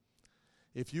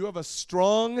 If you have a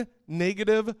strong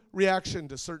negative reaction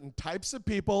to certain types of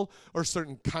people or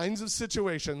certain kinds of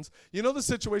situations, you know the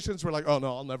situations where like, oh,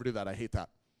 no, I'll never do that. I hate that.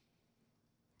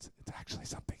 It's actually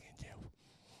something in you.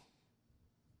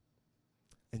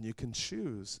 And you can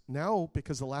choose. Now,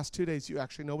 because the last 2 days, you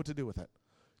actually know what to do with it.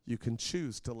 You can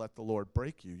choose to let the Lord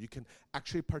break you. You can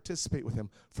actually participate with him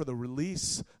for the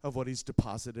release of what he's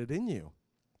deposited in you.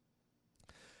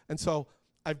 And so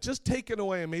I've just taken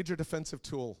away a major defensive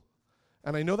tool.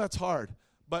 And I know that's hard.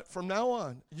 But from now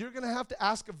on, you're going to have to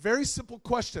ask a very simple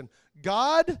question.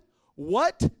 God,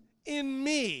 what in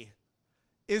me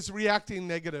is reacting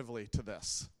negatively to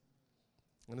this?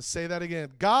 I'm going to say that again.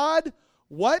 God,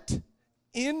 what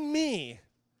in me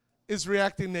is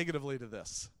reacting negatively to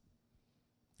this?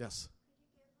 Yes.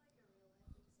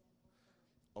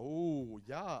 Oh,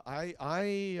 yeah.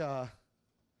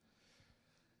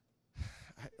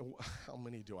 How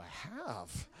many do I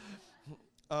have?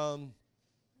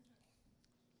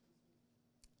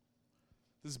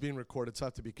 This is being recorded, so I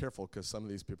have to be careful because some of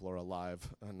these people are alive,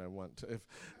 and I want to, if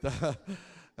the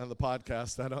on the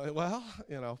podcast, I don't. Well,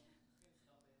 you know,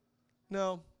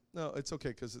 no, it's okay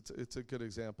because it's a good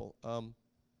example.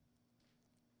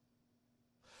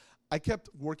 I kept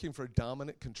working for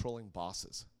dominant, controlling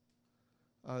bosses.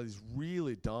 These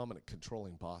really dominant,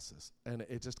 controlling bosses. And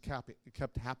it just kept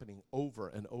happening over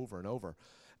and over and over.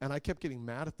 And I kept getting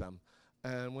mad at them.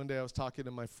 And one day I was talking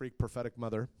to my freak prophetic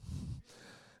mother.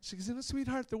 She goes,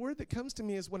 sweetheart, the word that comes to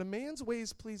me is when a man's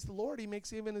ways please the Lord, he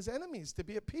makes even his enemies to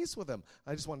be at peace with him.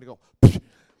 I just wanted to go,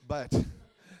 but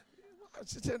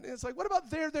it's like, what about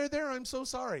there, I'm so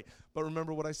sorry. But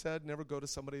remember what I said, never go to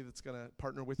somebody that's going to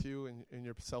partner with you in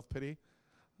your self-pity.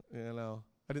 You know,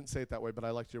 I didn't say it that way, but I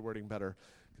liked your wording better.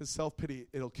 Because self-pity,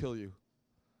 it'll kill you.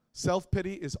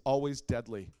 Self-pity is always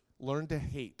deadly. Learn to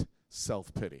hate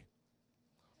self-pity.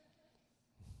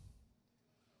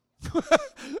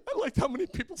 I liked how many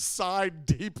people sighed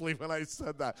deeply when I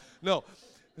said that. No.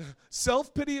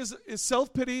 Self-pity is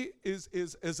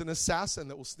an assassin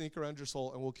that will sneak around your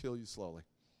soul and will kill you slowly.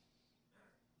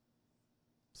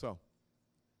 So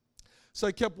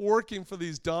I kept working for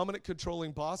these dominant,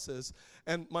 controlling bosses,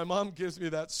 and my mom gives me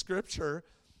that scripture,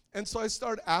 and so I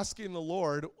started asking the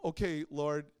Lord, okay,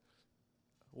 Lord,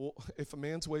 well, if a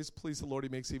man's ways please the Lord, he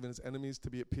makes even his enemies to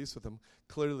be at peace with him.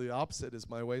 Clearly the opposite is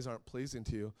my ways aren't pleasing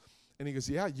to you. And he goes,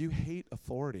 yeah, you hate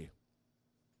authority.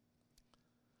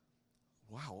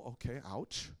 Wow, okay,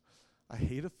 ouch. I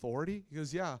hate authority? He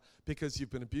goes, yeah, because you've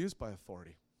been abused by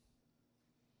authority.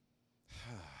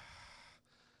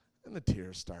 And the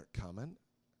tears start coming.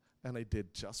 And I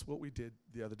did just what we did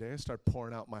the other day. I started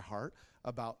pouring out my heart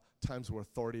about times where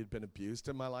authority had been abused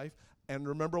in my life. And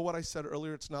remember what I said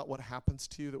earlier, it's not what happens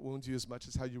to you that wounds you as much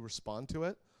as how you respond to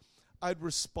it. I'd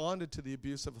responded to the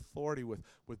abuse of authority with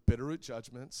bitterroot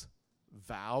judgments,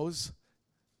 vows,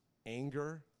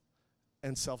 anger,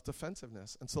 and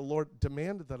self-defensiveness. And so Lord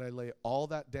demanded that I lay all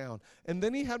that down. And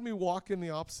then he had me walk in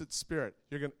the opposite spirit.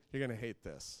 You're gonna hate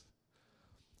this.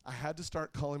 I had to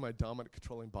start calling my dominant,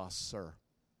 controlling boss, sir.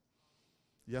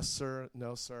 Yes, sir.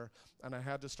 No, sir. And I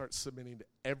had to start submitting to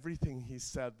everything he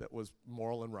said that was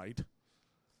moral and right.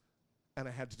 And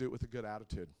I had to do it with a good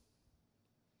attitude.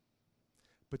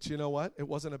 But you know what? It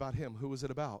wasn't about him. Who was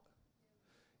it about?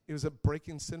 It was about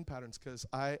breaking sin patterns because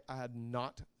I had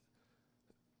not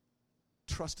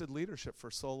trusted leadership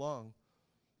for so long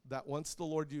that once the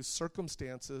Lord used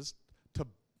circumstances to,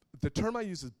 the term I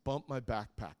use is bump my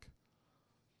backpack.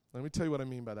 Let me tell you what I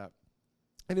mean by that.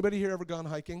 Anybody here ever gone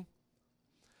hiking?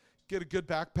 Get a good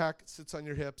backpack, it sits on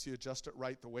your hips, you adjust it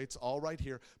right, the weight's all right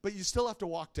here, but you still have to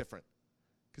walk different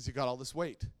because you got all this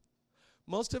weight.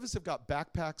 Most of us have got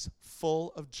backpacks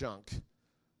full of junk,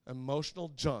 emotional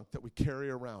junk that we carry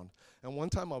around. And one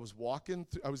time I was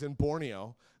in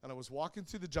Borneo, and I was walking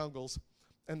through the jungles,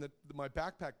 and my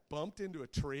backpack bumped into a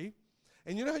tree.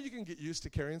 And you know how you can get used to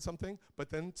carrying something, but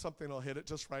then something will hit it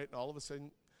just right, and all of a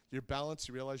sudden you realize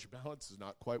your balance is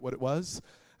not quite what it was.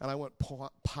 And I went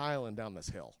piling down this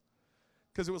hill.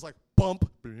 Because it was like bump,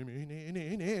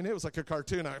 and it was like a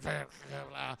cartoon. It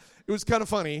was kind of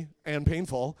funny and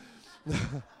painful.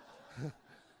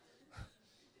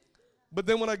 But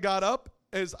then when I got up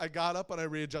and I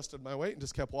readjusted my weight and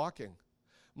just kept walking.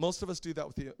 Most of us do that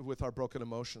with our broken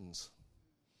emotions.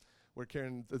 We're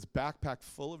carrying this backpack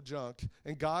full of junk,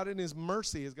 and God in his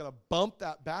mercy is going to bump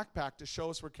that backpack to show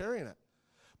us we're carrying it.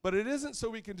 But it isn't so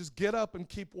we can just get up and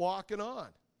keep walking on.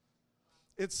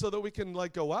 It's so that we can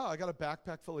go, wow, I got a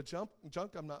backpack full of junk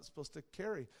I'm not supposed to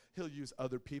carry. He'll use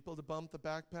other people to bump the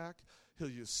backpack. He'll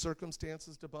use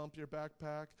circumstances to bump your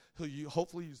backpack. He'll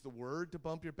hopefully use the word to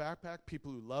bump your backpack,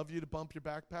 people who love you to bump your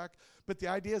backpack. But the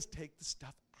idea is take the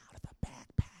stuff out of the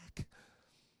backpack.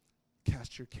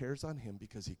 Cast your cares on him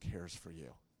because he cares for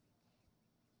you.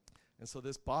 And so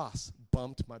this boss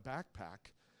bumped my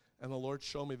backpack, and the Lord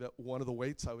showed me that one of the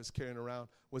weights I was carrying around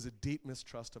was a deep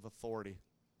mistrust of authority.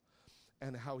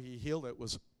 And how he healed it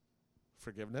was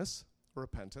forgiveness,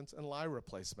 repentance, and lie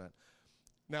replacement.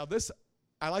 Now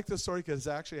I like this story because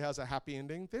it actually has a happy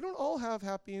ending. They don't all have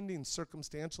happy endings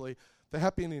circumstantially. The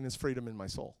happy ending is freedom in my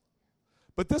soul.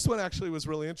 But this one actually was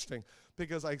really interesting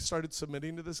because I started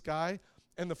submitting to this guy.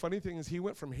 And the funny thing is he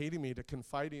went from hating me to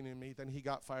confiding in me. Then he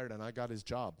got fired and I got his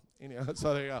job.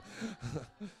 So there you go.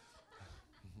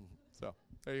 So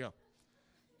there you go.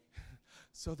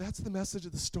 So that's the message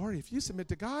of the story. If you submit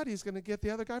to God, he's going to get the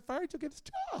other guy fired, you'll get his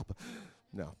job.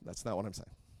 No, that's not what I'm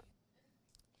saying.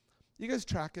 You guys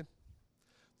tracking?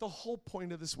 The whole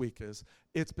point of this week is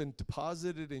it's been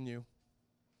deposited in you.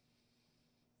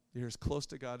 You're as close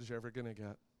to God as you're ever going to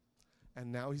get.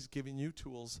 And now he's giving you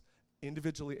tools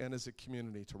individually and as a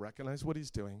community to recognize what he's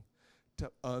doing,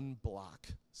 to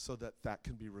unblock so that that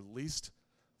can be released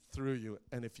through you.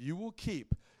 And if you will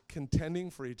keep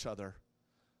contending for each other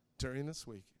during this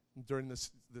week, during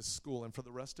this school, and for the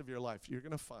rest of your life, you're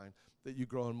going to find that you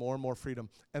grow in more and more freedom.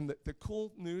 And the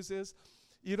cool news is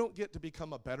you don't get to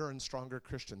become a better and stronger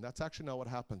Christian. That's actually not what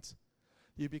happens.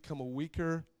 You become a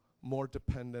weaker, more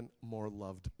dependent, more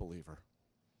loved believer.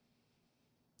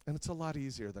 And it's a lot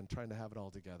easier than trying to have it all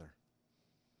together.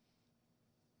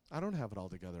 I don't have it all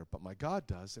together, but my God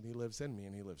does, and he lives in me,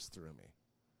 and he lives through me.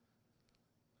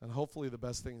 And hopefully the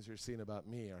best things you're seeing about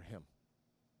me are him.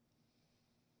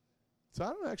 So I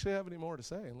don't actually have any more to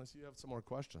say unless you have some more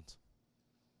questions.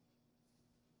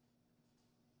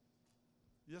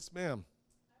 Yes, ma'am.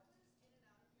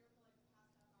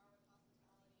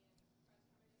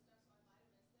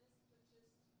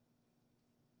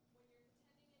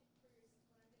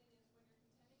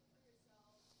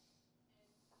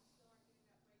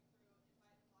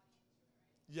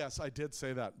 Yes, I did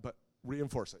say that, but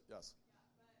reinforce it, yes.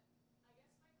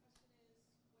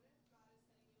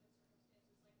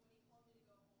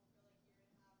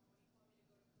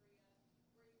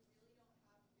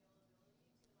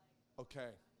 Okay.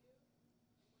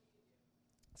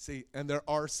 See, and there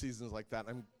are seasons like that.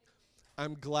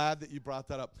 I'm glad that you brought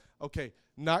that up. Okay,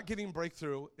 not getting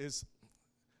breakthrough this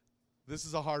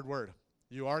is a hard word.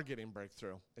 You are getting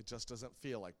breakthrough. It just doesn't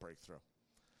feel like breakthrough.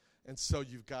 And so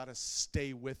you've got to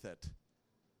stay with it.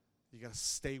 You got to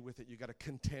stay with it. You got to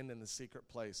contend in the secret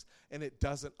place. And it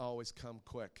doesn't always come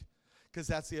quick. Because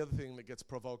that's the other thing that gets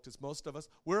provoked is most of us,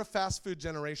 we're a fast food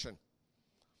generation.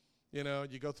 You know,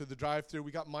 you go through the drive-thru,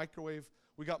 we got microwave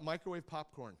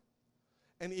popcorn.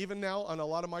 And even now on a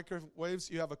lot of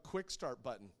microwaves, you have a quick start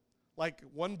button. Like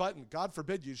one button. God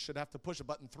forbid you should have to push a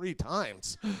button 3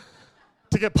 times.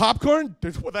 To get popcorn?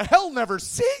 Well, the hell never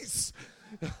cease.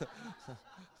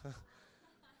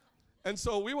 And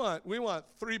so we want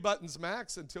 3 buttons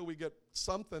max until we get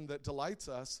something that delights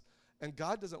us. And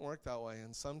God doesn't work that way.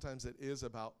 And sometimes it is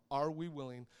about, are we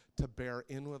willing to bear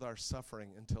in with our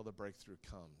suffering until the breakthrough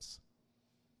comes?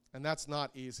 And that's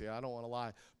not easy. I don't want to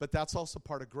lie. But that's also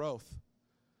part of growth.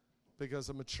 Because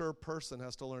a mature person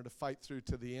has to learn to fight through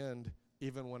to the end,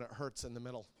 even when it hurts in the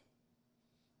middle.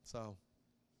 So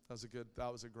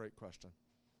that was a great question.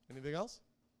 Anything else?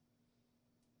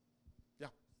 Yeah.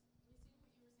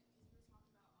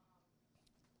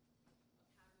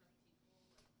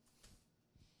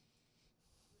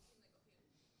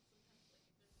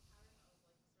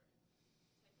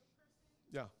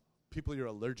 Yeah, people you're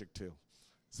allergic to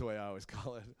is the way I always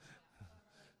call it.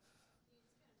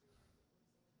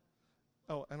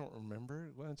 Oh, I don't remember.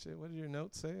 What did your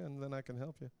notes say? And then I can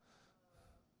help you.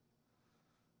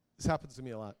 This happens to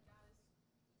me a lot.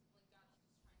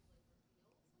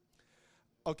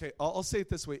 Okay, I'll say it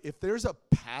this way. If there's a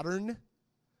pattern,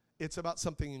 it's about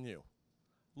something in you.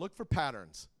 Look for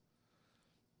patterns.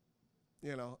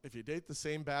 You know, if you date the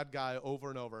same bad guy over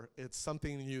and over, it's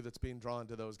something in you that's being drawn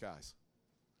to those guys.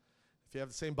 If you have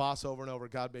the same boss over and over,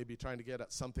 God may be trying to get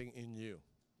at something in you.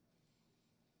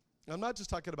 I'm not just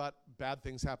talking about bad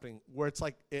things happening where it's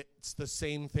like it's the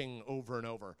same thing over and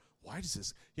over. Why does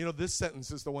this, this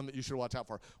sentence is the one that you should watch out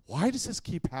for. Why does this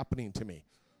keep happening to me?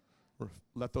 Or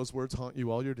let those words haunt you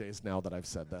all your days now that I've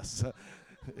said this.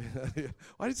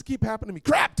 Why does it keep happening to me?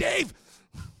 Crap, Dave!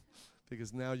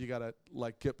 Because now you got to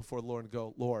get before the Lord and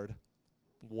go, Lord,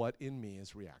 what in me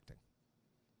is reacting?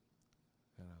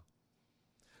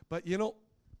 But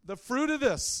the fruit of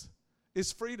this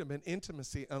is freedom and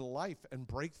intimacy and life and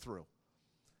breakthrough.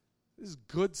 This is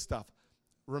good stuff.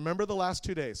 Remember the last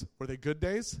 2 days. Were they good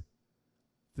days?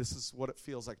 This is what it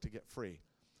feels like to get free.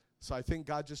 So I think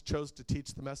God just chose to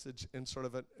teach the message in sort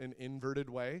of an inverted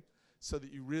way so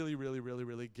that you really, really, really,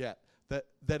 really get that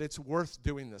it's worth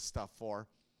doing this stuff for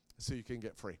so you can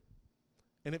get free.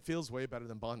 And it feels way better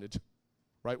than bondage.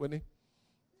 Right, Whitney?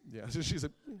 Yeah, she's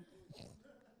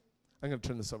I'm going to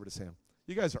turn this over to Sam.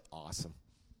 You guys are awesome.